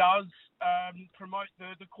does promote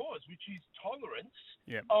the cause, which is tolerance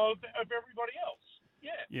of everybody else.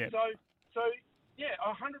 Yeah. So 100%.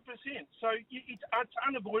 So it's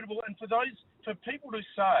unavoidable. And for people to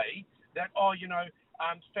say that,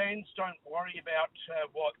 fans don't worry about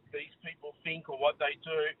what these people think or what they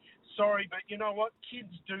do. Sorry, but you know what?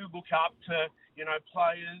 Kids do look up to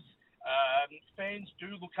players. Fans do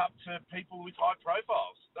look up to people with high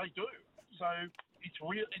profiles. They do. So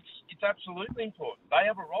it's absolutely important. They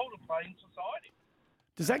have a role to play in society.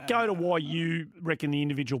 Does that go to why you reckon the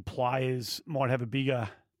individual players might have a bigger?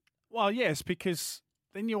 Well, yes, because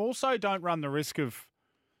then you also don't run the risk of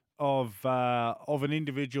an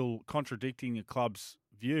individual contradicting a club's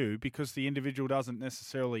view because the individual doesn't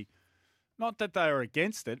necessarily. Not that they are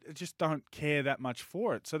against it, just don't care that much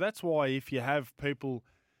for it. So that's why if you have people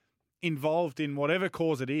involved in whatever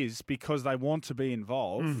cause it is because they want to be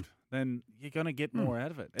involved, then you're going to get more out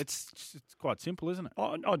of it. It's quite simple, isn't it?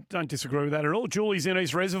 I don't disagree with that at all. Julie's in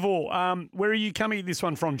East Reservoir. Where are you coming this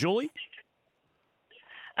one from, Julie?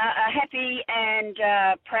 A happy and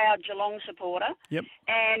proud Geelong supporter. Yep.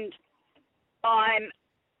 And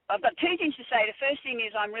I've got two things to say. The first thing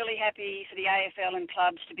is I'm really happy for the AFL and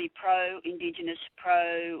clubs to be pro-Indigenous,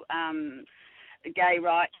 pro-gay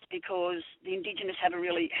rights because the Indigenous have a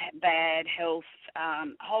really bad health, a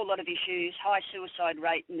whole lot of issues, high suicide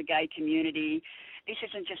rate in the gay community. This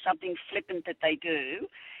isn't just something flippant that they do.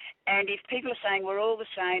 And if people are saying we're all the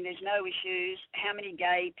same, there's no issues, how many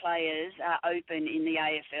gay players are open in the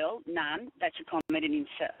AFL? None. That's a comment in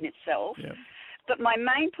itself. Yep. But my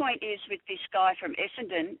main point is with this guy from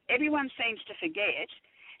Essendon, everyone seems to forget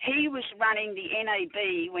he was running the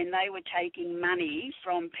NAB when they were taking money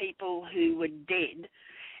from people who were dead.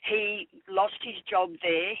 He lost his job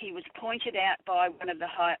there. He was pointed out by one of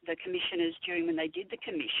the commissioners when they did the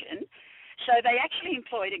commission. So they actually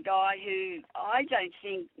employed a guy who I don't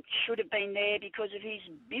think should have been there because of his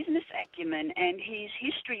business acumen and his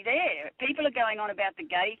history there. People are going on about the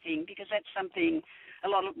gay thing because that's something a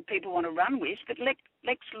lot of people want to run with, but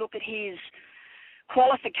let's look at his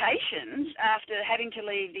qualifications after having to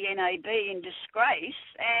leave the NAB in disgrace,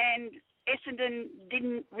 and Essendon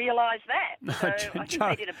didn't realise that. So I think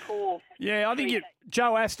they did a poor... Yeah, I think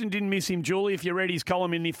Joe Aston didn't miss him, Julie. If you read his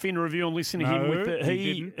column in the Fin Review and listen to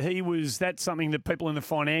him, he was. That's something that people in the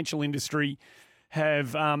financial industry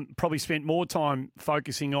have probably spent more time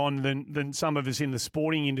focusing on than some of us in the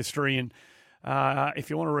sporting industry. And if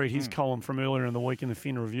you want to read his column from earlier in the week in the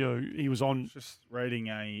Fin Review, he was on... Just reading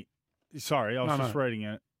a... Sorry, I was reading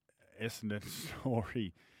a Essendon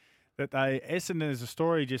story. Essendon is a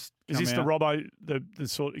story just... Is this the Robbo, the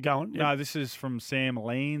sort of going? Yep. No, this is from Sam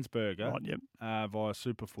Landsberger right, via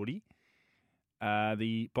Super Footy.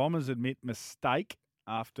 The Bombers admit mistake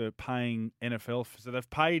after paying NFL... So they've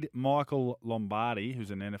paid Michael Lombardi,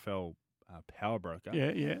 who's an NFL power broker,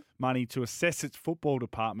 money to assess its football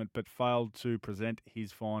department, but failed to present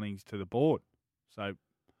his findings to the board. So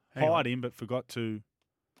hired him, but forgot to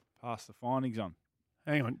pass the findings on.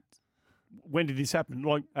 Hang on. When did this happen?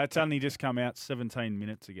 Like that's only just come out 17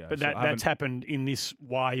 minutes ago. But that's happened in this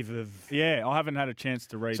wave of... Yeah, I haven't had a chance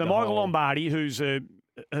to read. So Michael Lombardi, who's a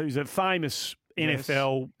famous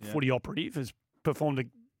NFL footy operative, has performed a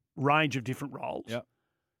range of different roles. Yep.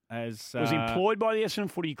 Was employed by the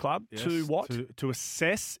Essendon Footy Club to what? To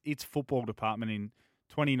assess its football department in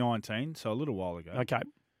 2019, so a little while ago. Okay.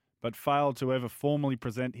 But failed to ever formally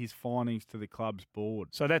present his findings to the club's board.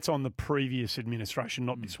 So that's on the previous administration,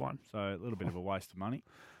 not this one. So a little bit of a waste of money.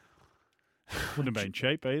 Wouldn't have been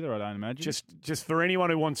cheap either, I don't imagine. Just for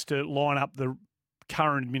anyone who wants to line up the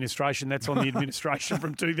current administration, that's on the administration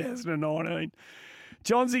from 2019.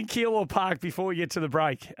 John's in Keilor Park before we get to the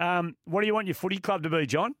break. What do you want your footy club to be,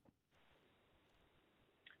 John?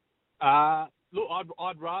 Look,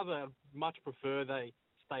 I'd rather much prefer they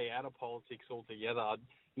stay out of politics altogether.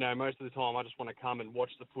 Most of the time I just want to come and watch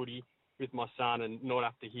the footy with my son and not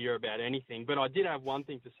have to hear about anything. But I did have one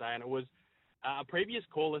thing to say, and it was a previous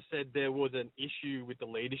caller said there was an issue with the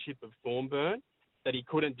leadership of Thornburn, that he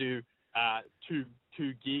couldn't do two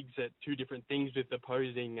gigs at two different things with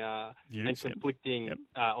opposing and conflicting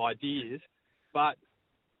ideas. But,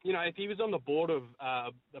 if he was on the board of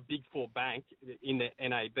a Big Four bank in the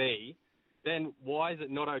NAB, then why is it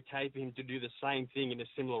not okay for him to do the same thing in a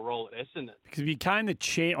similar role at Essendon? Because he became the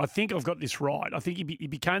chair. I think I've got this right. I think he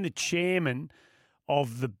became the chairman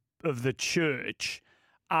of the church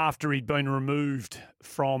after he'd been removed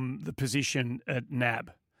from the position at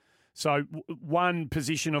NAB. So one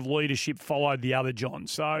position of leadership followed the other, John.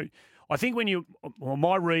 So I think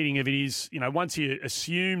my reading of it is, once you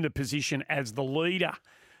assume the position as the leader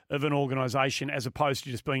of an organisation as opposed to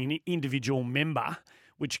just being an individual member,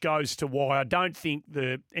 which goes to why I don't think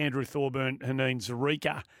the Andrew Thorburn, Haneen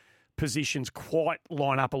Zarica positions quite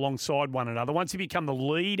line up alongside one another. Once you become the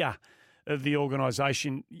leader of the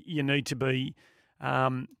organisation, you need to be,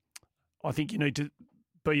 I think you need to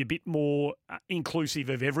be a bit more inclusive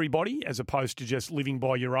of everybody as opposed to just living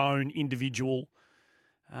by your own individual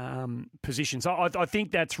positions. So I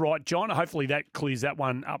think that's right, John. Hopefully that clears that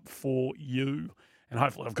one up for you, and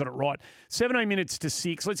hopefully I've got it right. 17 minutes to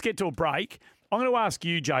 6. Let's get to a break. I'm going to ask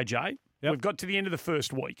you, JJ. We've got to the end of the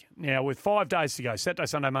first week. Now, with 5 days to go, Saturday,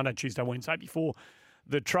 Sunday, Monday, Tuesday, Wednesday, before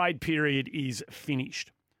the trade period is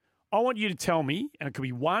finished. I want you to tell me, and it could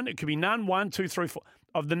be one, it could be none, 1, 2, 3, 4,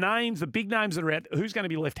 of the names, the big names that are out, who's going to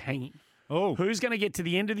be left hanging? Oh. Who's going to get to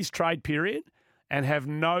the end of this trade period and have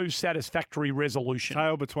no satisfactory resolution?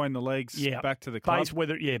 Tail between the legs, back to the club.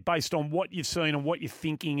 Based on what you've seen and what you're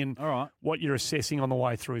thinking and what you're assessing on the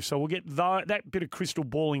way through. So we'll get that bit of crystal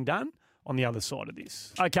balling done on the other side of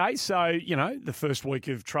this. Okay, so, the first week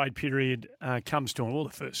of trade period comes to the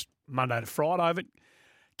first Monday to Friday of it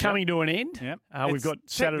coming to an end. Yep. We've got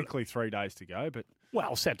technically 3 days to go, but...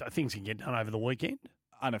 Well, Saturday, things can get done over the weekend.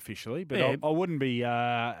 Unofficially, but I wouldn't be.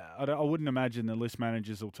 I wouldn't imagine the list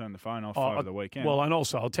managers will turn the phone off over the weekend. Well, and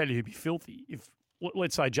also I'll tell you who'd be filthy if,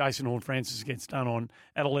 let's say, Jason Horne-Francis gets done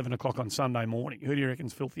at 11 o'clock on Sunday morning. Who do you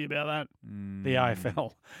reckon's filthy about that? The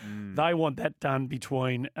AFL. They want that done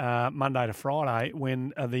between Monday to Friday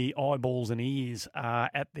when the eyeballs and ears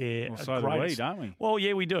are at their greatest. Do we, don't we? Well,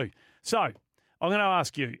 yeah, we do. So I'm going to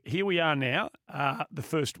ask you. Here we are now, the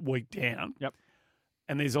first week down. Yep.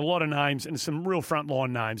 And there's a lot of names and some real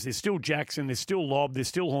frontline names. There's still Jackson, there's still Lobb, there's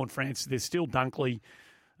still Horne-Francis, there's still Dunkley.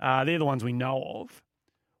 They're the ones we know of.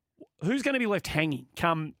 Who's going to be left hanging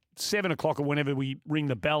come 7 o'clock or whenever we ring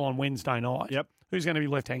the bell on Wednesday night? Yep. Who's going to be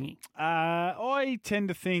left hanging? I tend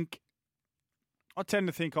to think I tend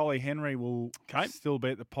to think Ollie Henry will still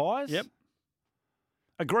beat the Pies. Yep.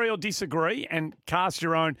 Agree or disagree, and cast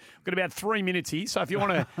your own. We've got about 3 minutes here, so if you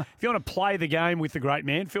want to play the game with the great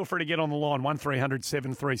man, feel free to get on the line 1300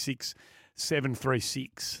 736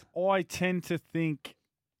 736. I tend to think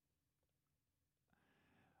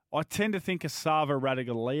Asava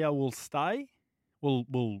Radaglia will stay. Will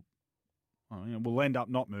end up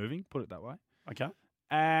not moving. Put it that way. Okay.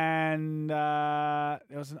 And there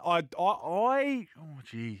was I don't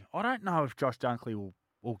know if Josh Dunkley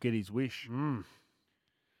will get his wish.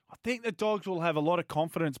 I think the Dogs will have a lot of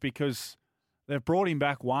confidence because they've brought him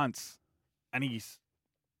back once, and he's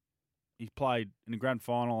played in the grand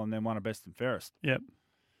final and then won a best and fairest. Yep.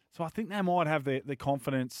 So I think they might have the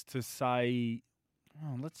confidence to say,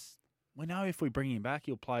 we know if we bring him back,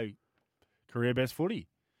 he'll play career best footy.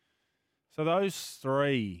 So those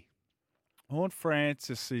three.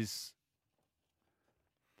 Horne-Francis is...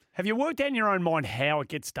 Have you worked out in your own mind how it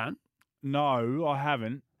gets done? No, I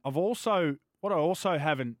haven't. What I also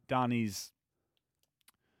haven't done is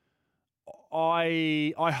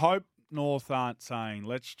I hope North aren't saying,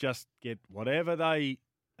 let's just get whatever they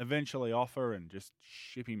eventually offer and just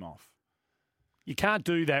ship him off. You can't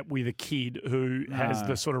do that with a kid who has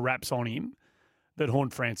the sort of raps on him that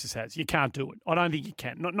Horne-Francis has. You can't do it. I don't think you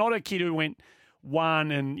can. Not a kid who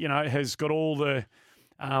won and has got all the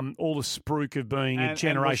spruik of being a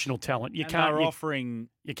generational talent. You can't. They're offering.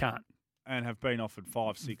 You can't. And have been offered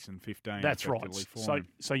 5, 6, and 15. That's right. For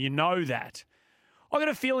so you know that. I got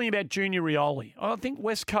a feeling about Junior Rioli. I think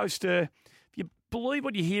West Coast. If you believe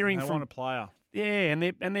what you're hearing they from want a player, yeah, and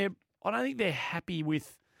they're. I don't think they're happy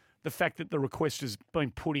with the fact that the request has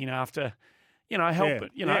been put in after, help. All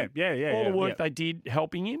the work they did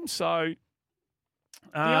helping him. So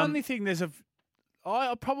the only thing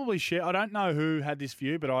I probably share. I don't know who had this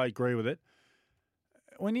view, but I agree with it.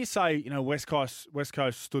 When you say West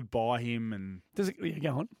Coast stood by him, and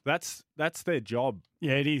go on? That's their job.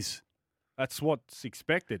 Yeah, it is. That's what's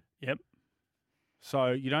expected. Yep.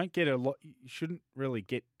 So you don't get a lot. You shouldn't really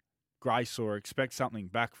get grace or expect something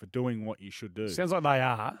back for doing what you should do. Sounds like they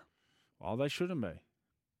are. Well, they shouldn't be.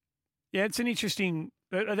 Yeah, it's an interesting.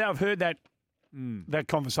 I've heard that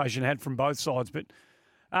conversation had from both sides, but.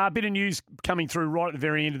 A bit of news coming through right at the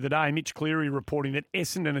very end of the day. Mitch Cleary reporting that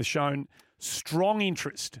Essendon has shown strong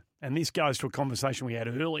interest, and this goes to a conversation we had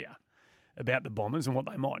earlier about the Bombers and what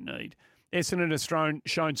they might need. Essendon has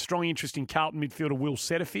shown strong interest in Carlton midfielder Will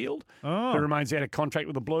Setterfield, who remains out of contract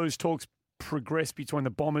with the Blues. Talks progress between the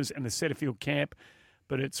Bombers and the Setterfield camp,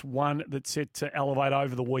 but it's one that's set to elevate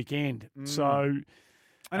over the weekend. So,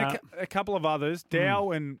 and a couple of others,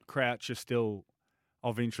 Dow and Crouch are still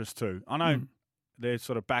of interest too. I know. They're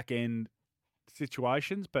sort of back-end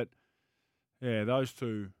situations, but, yeah, those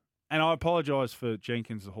two. And I apologise for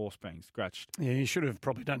Jenkins, the horse being scratched. Yeah, you should have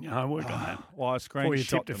probably done your homework on that. Well, I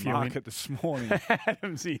screenshot the market this morning.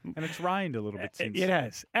 Adam's in. And it's rained a little bit since. It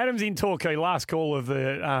has. Adam's in Torquay, last call of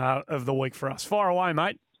the week for us. Fire away,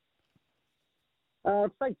 mate.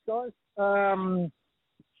 Thanks, guys.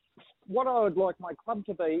 What I would like my club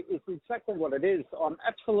to be is exactly what it is. I'm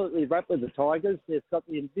absolutely wrapped with the Tigers. They've got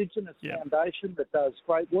the Indigenous Foundation that does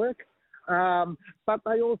great work. But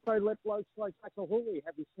they also let blokes like Takahuli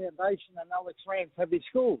have his foundation and Alex Rance have his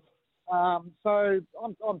schools. So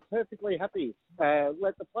I'm perfectly happy.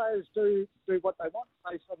 Let the players do what they want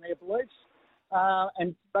based on their beliefs.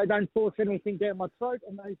 And they don't force anything down my throat,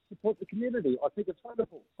 and they support the community. I think it's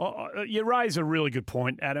wonderful. You raise a really good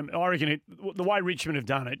point, Adam. I reckon the way Richmond have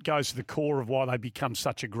done it goes to the core of why they become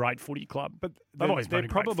such a great footy club. But they're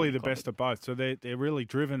probably the best of both. So they're really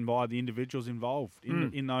driven by the individuals involved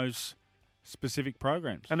in those specific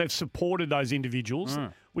programs. And they've supported those individuals,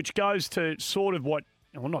 which goes to sort of what,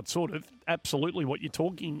 well, not sort of, absolutely what you're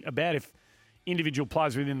talking about. If individual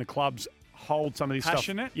players within the clubs hold some of this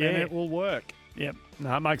passionate, stuff. and it will work. Yep.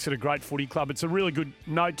 No, it makes it a great footy club. It's a really good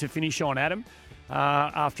note to finish on, Adam,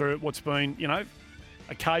 after what's been,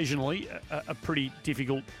 occasionally a pretty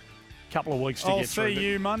difficult couple of weeks to get through. I'll see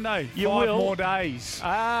you Monday. You 5 will. more days.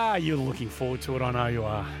 You're looking forward to it. I know you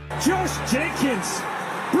are. Josh Jenkins.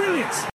 Brilliant.